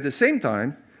negotiate. But at the same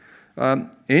time,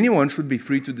 anyone should be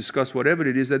free to discuss whatever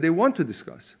it is that they want to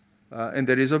discuss and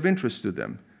that is of interest to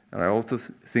them. And I also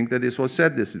think that this was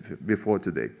said before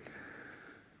today.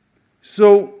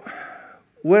 So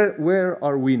where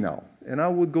are we now? And I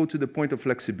would go to the point of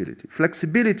flexibility.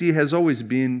 Flexibility has always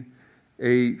been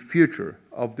a feature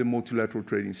of the multilateral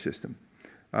trading system.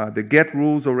 The GATT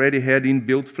rules already had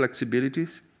inbuilt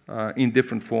flexibilities in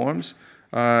different forms,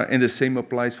 and the same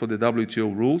applies for the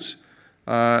WTO rules.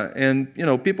 And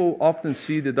people often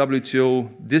see the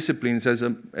WTO disciplines as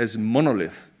a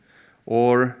monolith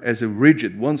or as a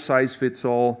rigid,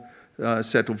 one-size-fits-all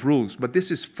set of rules. But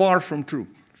this is far from true,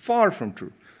 far from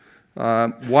true.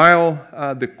 While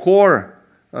the core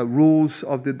rules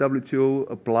of the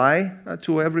WTO apply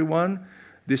to everyone,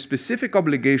 the specific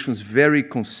obligations vary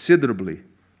considerably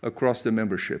across the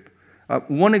membership.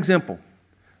 One example,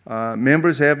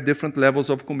 members have different levels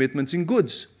of commitments in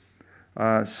goods.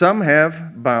 Some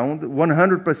have bound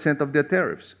 100% of their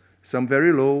tariffs, some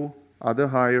very low, other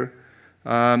higher.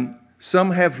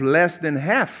 Some have less than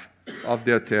half of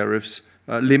their tariffs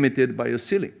limited by a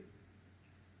ceiling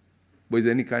with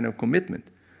any kind of commitment.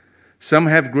 Some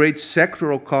have great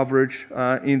sectoral coverage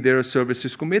in their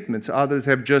services commitments. Others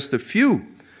have just a few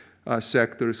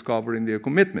sectors covering their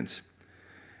commitments.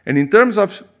 And in terms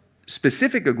of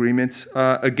specific agreements,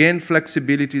 again,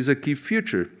 flexibility is a key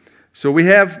feature. So we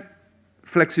have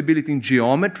flexibility in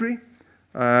geometry.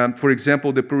 For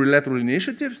example, the plurilateral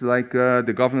initiatives like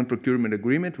the government procurement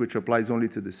agreement, which applies only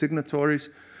to the signatories,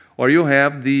 or you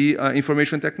have the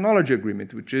information technology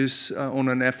agreement, which is on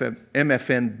an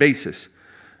MFN basis.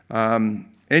 And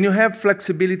you have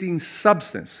flexibility in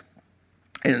substance.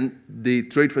 And the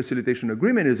trade facilitation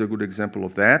agreement is a good example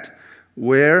of that,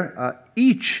 where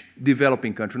each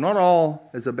developing country, not all,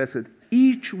 as a best,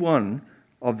 each one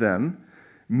of them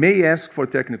may ask for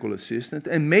technical assistance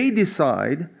and may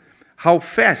decide how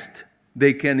fast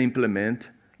they can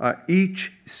implement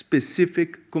each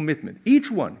specific commitment. Each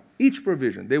one, each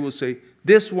provision. They will say,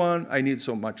 this one, I need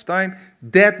so much time.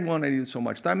 That one, I need so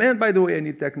much time. And by the way, I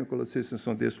need technical assistance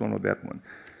on this one or that one.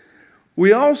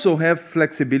 We also have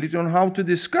flexibility on how to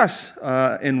discuss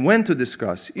and when to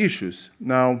discuss issues.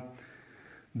 Now,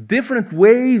 different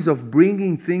ways of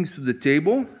bringing things to the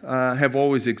table have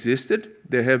always existed.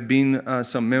 There have been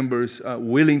some members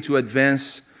willing to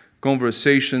advance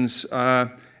conversations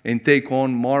and take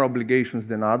on more obligations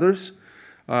than others.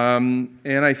 And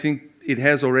I think it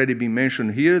has already been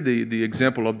mentioned here, the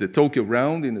example of the Tokyo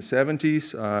round in the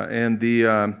 70s and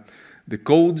the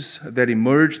codes that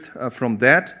emerged from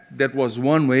that. That was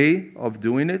one way of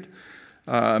doing it.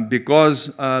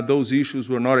 Because those issues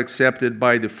were not accepted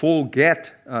by the full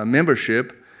GATT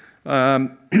membership,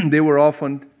 they were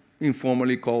often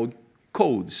informally called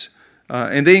codes.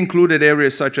 And they included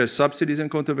areas such as subsidies and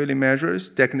countervailing measures,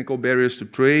 technical barriers to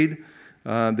trade,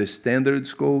 the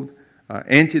standards code,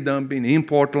 anti-dumping,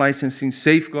 import licensing,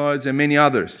 safeguards, and many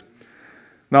others.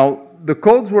 Now, the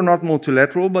codes were not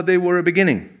multilateral, but they were a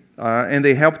beginning, and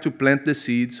they helped to plant the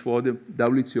seeds for the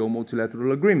WTO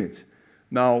multilateral agreements.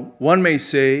 Now, one may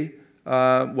say,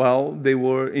 well, they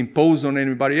were imposed on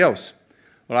anybody else.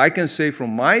 Well, I can say from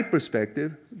my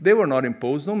perspective, they were not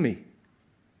imposed on me.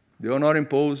 They were not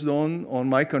imposed on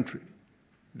my country.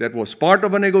 That was part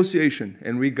of a negotiation,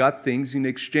 and we got things in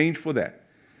exchange for that.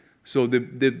 So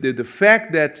the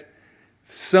fact that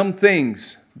some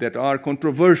things that are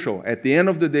controversial at the end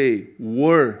of the day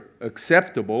were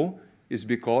acceptable is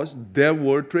because there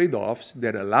were trade-offs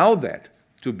that allowed that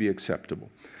to be acceptable.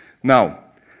 Now,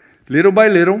 little by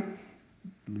little,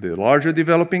 the larger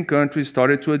developing countries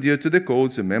started to adhere to the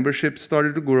codes, the membership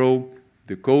started to grow,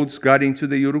 the codes got into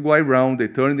the Uruguay round, they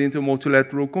turned into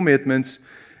multilateral commitments,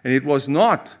 and it was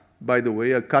not, by the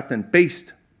way, a cut and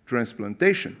paste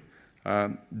transplantation.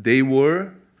 They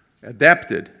were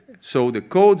adapted. So the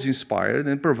codes inspired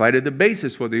and provided the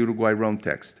basis for the Uruguay round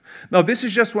text. Now, this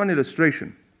is just one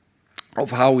illustration of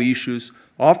how issues,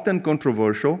 often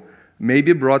controversial, may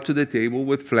be brought to the table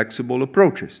with flexible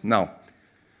approaches. Now,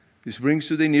 this brings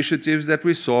to the initiatives that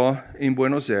we saw in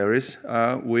Buenos Aires,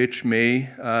 which may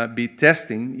be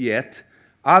testing yet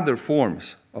other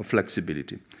forms of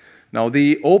flexibility. Now,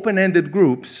 the open-ended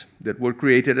groups that were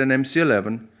created in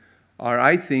MC11 are,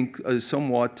 I think, a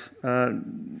somewhat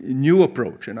new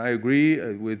approach, and I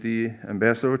agree with the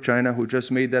ambassador of China who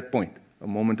just made that point a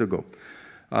moment ago.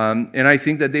 And I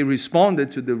think that they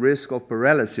responded to the risk of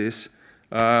paralysis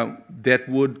that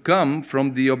would come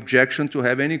from the objection to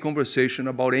have any conversation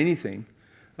about anything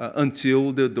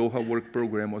until the Doha Work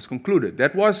Program was concluded.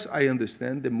 That was, I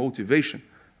understand, the motivation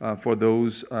for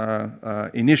those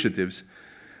initiatives.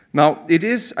 Now, it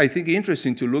is, I think,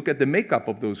 interesting to look at the makeup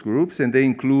of those groups, and they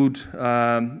include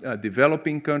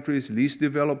developing countries, least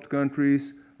developed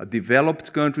countries,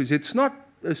 developed countries. It's not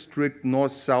a strict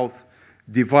north-south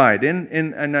divide.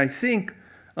 And I think,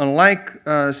 unlike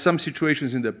some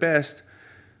situations in the past,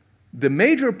 the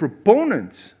major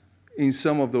proponents in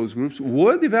some of those groups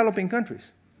were developing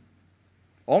countries,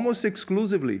 almost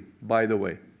exclusively, by the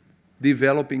way,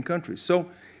 developing countries. So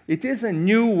it is a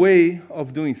new way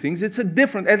of doing things. It's a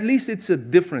different, at least it's a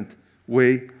different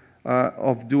way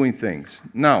of doing things.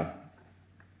 Now,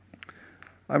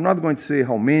 I'm not going to say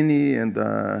how many and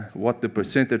what the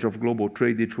percentage of global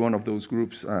trade each one of those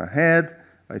groups had.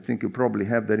 I think you probably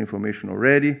have that information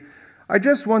already. I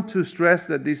just want to stress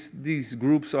that these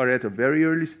groups are at a very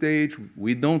early stage.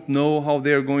 We don't know how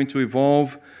they're going to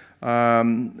evolve.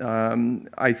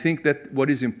 I think that what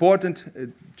is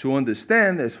important to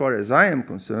understand, as far as I am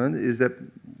concerned, is that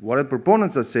what the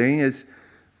proponents are saying is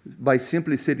by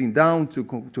simply sitting down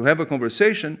to have a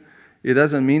conversation, it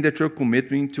doesn't mean that you're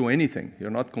committing to anything.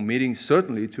 You're not committing,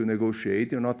 certainly, to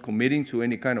negotiate. You're not committing to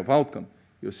any kind of outcome.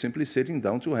 You're simply sitting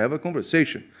down to have a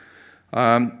conversation.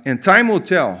 And time will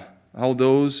tell how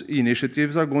those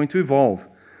initiatives are going to evolve.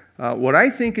 What I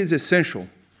think is essential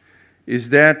is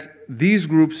that these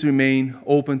groups remain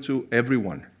open to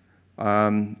everyone.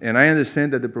 And I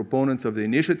understand that the proponents of the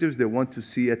initiatives, they want to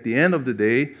see at the end of the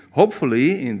day,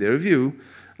 hopefully, in their view,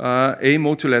 a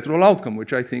multilateral outcome,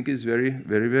 which I think is very,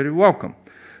 very, very welcome.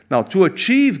 Now, to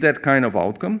achieve that kind of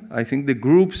outcome, I think the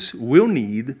groups will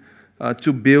need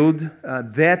to build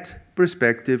that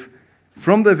perspective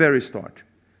from the very start.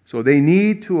 So they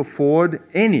need to afford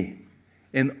any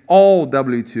and all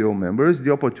WTO members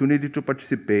the opportunity to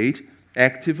participate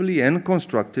actively and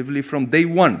constructively from day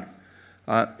one.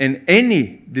 And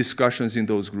any discussions in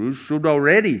those groups should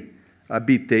already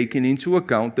be taken into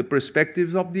account the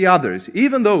perspectives of the others,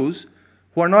 even those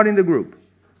who are not in the group.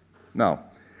 Now,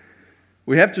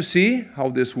 we have to see how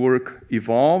this work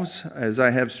evolves. As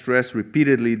I have stressed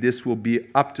repeatedly, this will be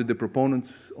up to the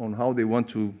proponents on how they want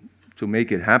to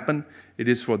make it happen. It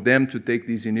is for them to take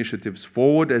these initiatives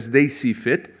forward as they see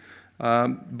fit.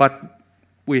 But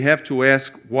we have to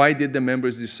ask, why did the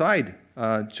members decide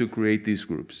to create these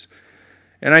groups?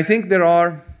 And I think there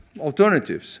are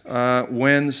alternatives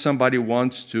when somebody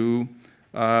wants to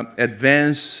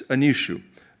advance an issue.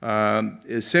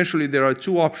 Essentially, there are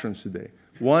two options today.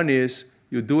 One is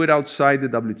you do it outside the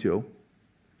WTO.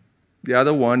 The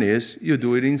other one is you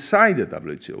do it inside the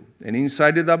WTO. And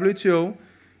inside the WTO,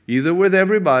 either with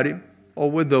everybody or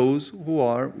with those who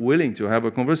are willing to have a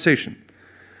conversation.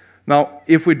 Now,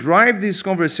 if we drive these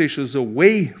conversations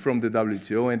away from the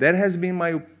WTO, and that has been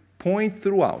my point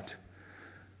throughout,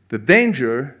 the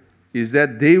danger is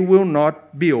that they will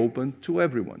not be open to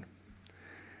everyone.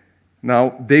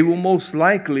 Now, they will most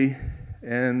likely,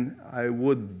 and I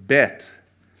would bet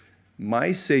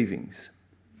my savings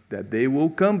that they will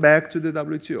come back to the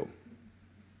WTO.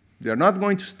 They're not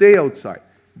going to stay outside.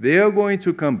 They are going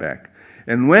to come back.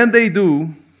 And when they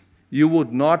do, you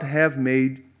would not have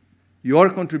made your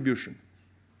contribution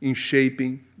in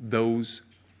shaping those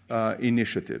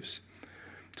initiatives.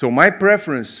 So my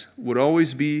preference would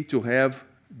always be to have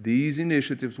these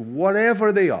initiatives,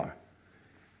 whatever they are,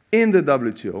 in the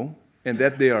WTO, and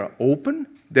that they are open,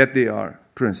 that they are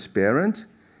transparent,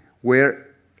 where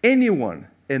anyone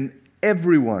and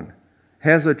everyone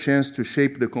has a chance to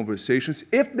shape the conversations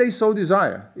if they so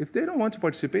desire. If they don't want to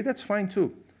participate, that's fine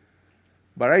too.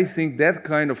 But I think that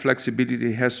kind of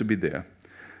flexibility has to be there.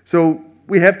 So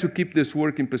we have to keep this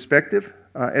work in perspective.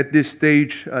 At this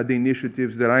stage, the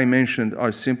initiatives that I mentioned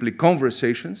are simply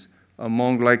conversations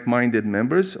among like-minded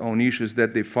members on issues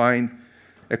that they find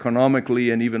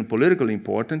economically and even politically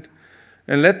important.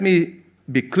 And let me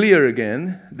be clear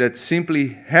again that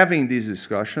simply having these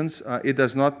discussions, it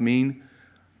does not mean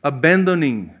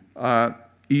abandoning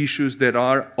issues that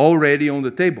are already on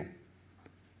the table.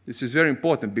 This is very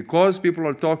important. Because people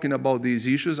are talking about these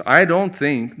issues, I don't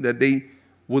think that they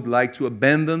would like to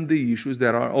abandon the issues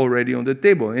that are already on the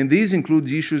table. And these include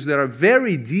issues that are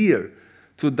very dear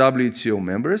to WTO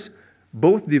members,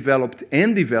 both developed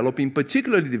and developing,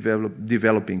 particularly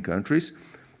developing countries,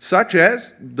 such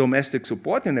as domestic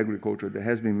support in agriculture that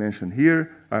has been mentioned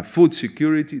here, food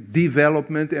security,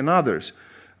 development, and others.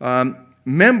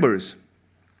 Members,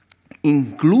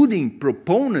 including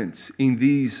proponents in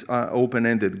these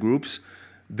open-ended groups,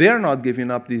 they're not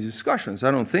giving up these discussions.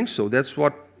 I don't think so. That's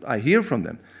what I hear from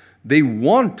them. They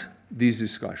want these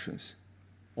discussions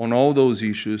on all those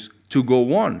issues to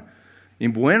go on.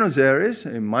 In Buenos Aires,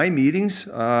 in my meetings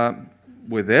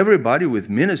with everybody, with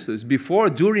ministers, before,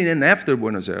 during, and after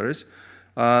Buenos Aires,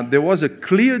 there was a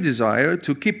clear desire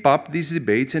to keep up these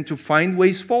debates and to find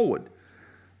ways forward.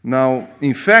 Now,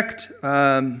 in fact,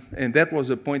 and that was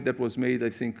a point that was made, I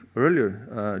think,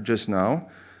 earlier just now,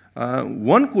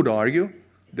 one could argue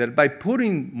that by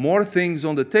putting more things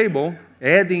on the table,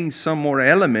 adding some more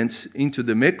elements into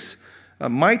the mix,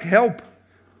 might help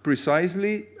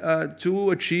precisely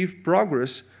to achieve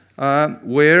progress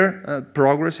where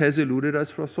progress has eluded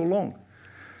us for so long.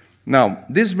 Now,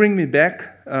 this brings me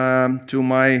back to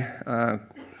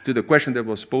the question that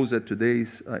was posed at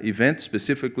today's event,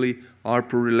 specifically, are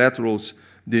plurilaterals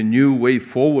the new way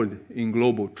forward in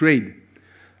global trade?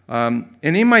 And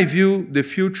in my view, the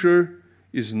future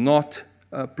is not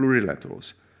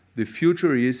plurilaterals. The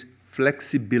future is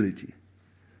flexibility.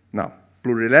 Now,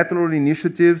 plurilateral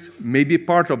initiatives may be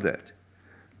part of that.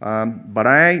 But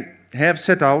I have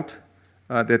set out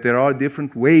that there are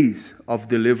different ways of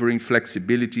delivering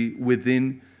flexibility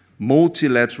within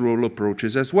multilateral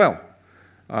approaches as well.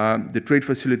 The Trade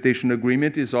Facilitation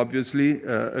Agreement is obviously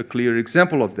a clear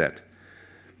example of that.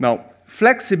 Now,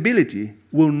 flexibility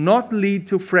will not lead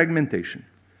to fragmentation.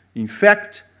 In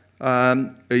fact,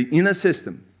 in a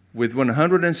system with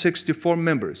 164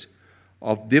 members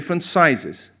of different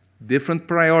sizes, different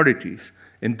priorities,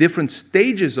 and different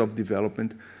stages of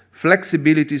development,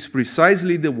 flexibility is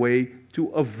precisely the way to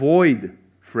avoid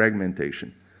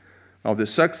fragmentation. Now, the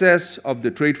success of the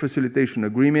Trade Facilitation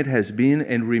Agreement has been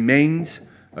and remains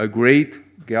a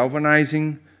great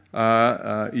galvanizing,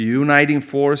 uniting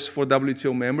force for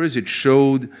WTO members. It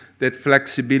showed that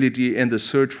flexibility and the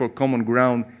search for common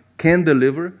ground can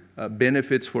deliver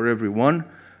benefits for everyone.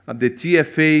 The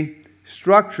TFA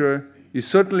structure is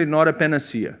certainly not a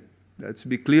panacea. Let's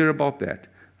be clear about that.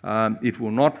 It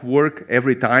will not work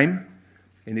every time,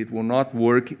 and it will not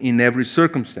work in every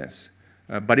circumstance.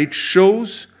 But it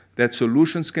shows that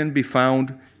solutions can be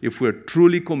found if we're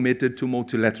truly committed to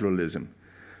multilateralism.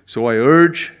 So I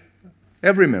urge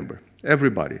every member,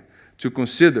 everybody, to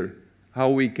consider how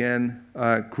we can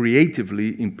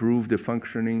creatively improve the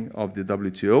functioning of the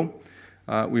WTO.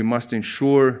 We must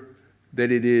ensure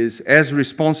that it is as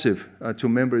responsive to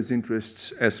members'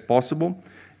 interests as possible,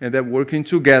 and that working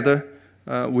together,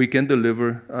 we can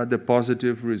deliver the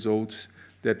positive results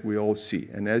that we all see.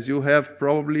 And as you have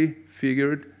probably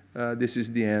figured, this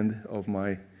is the end of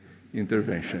my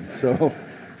intervention. So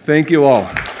thank you all.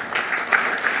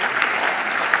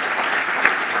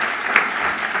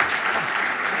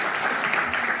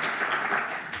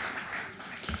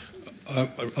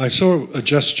 I saw a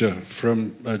gesture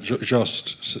from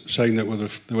Joost saying that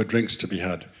there were drinks to be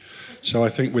had. So I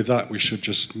think with that we should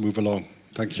just move along.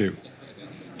 Thank you.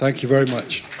 Thank you very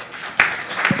much.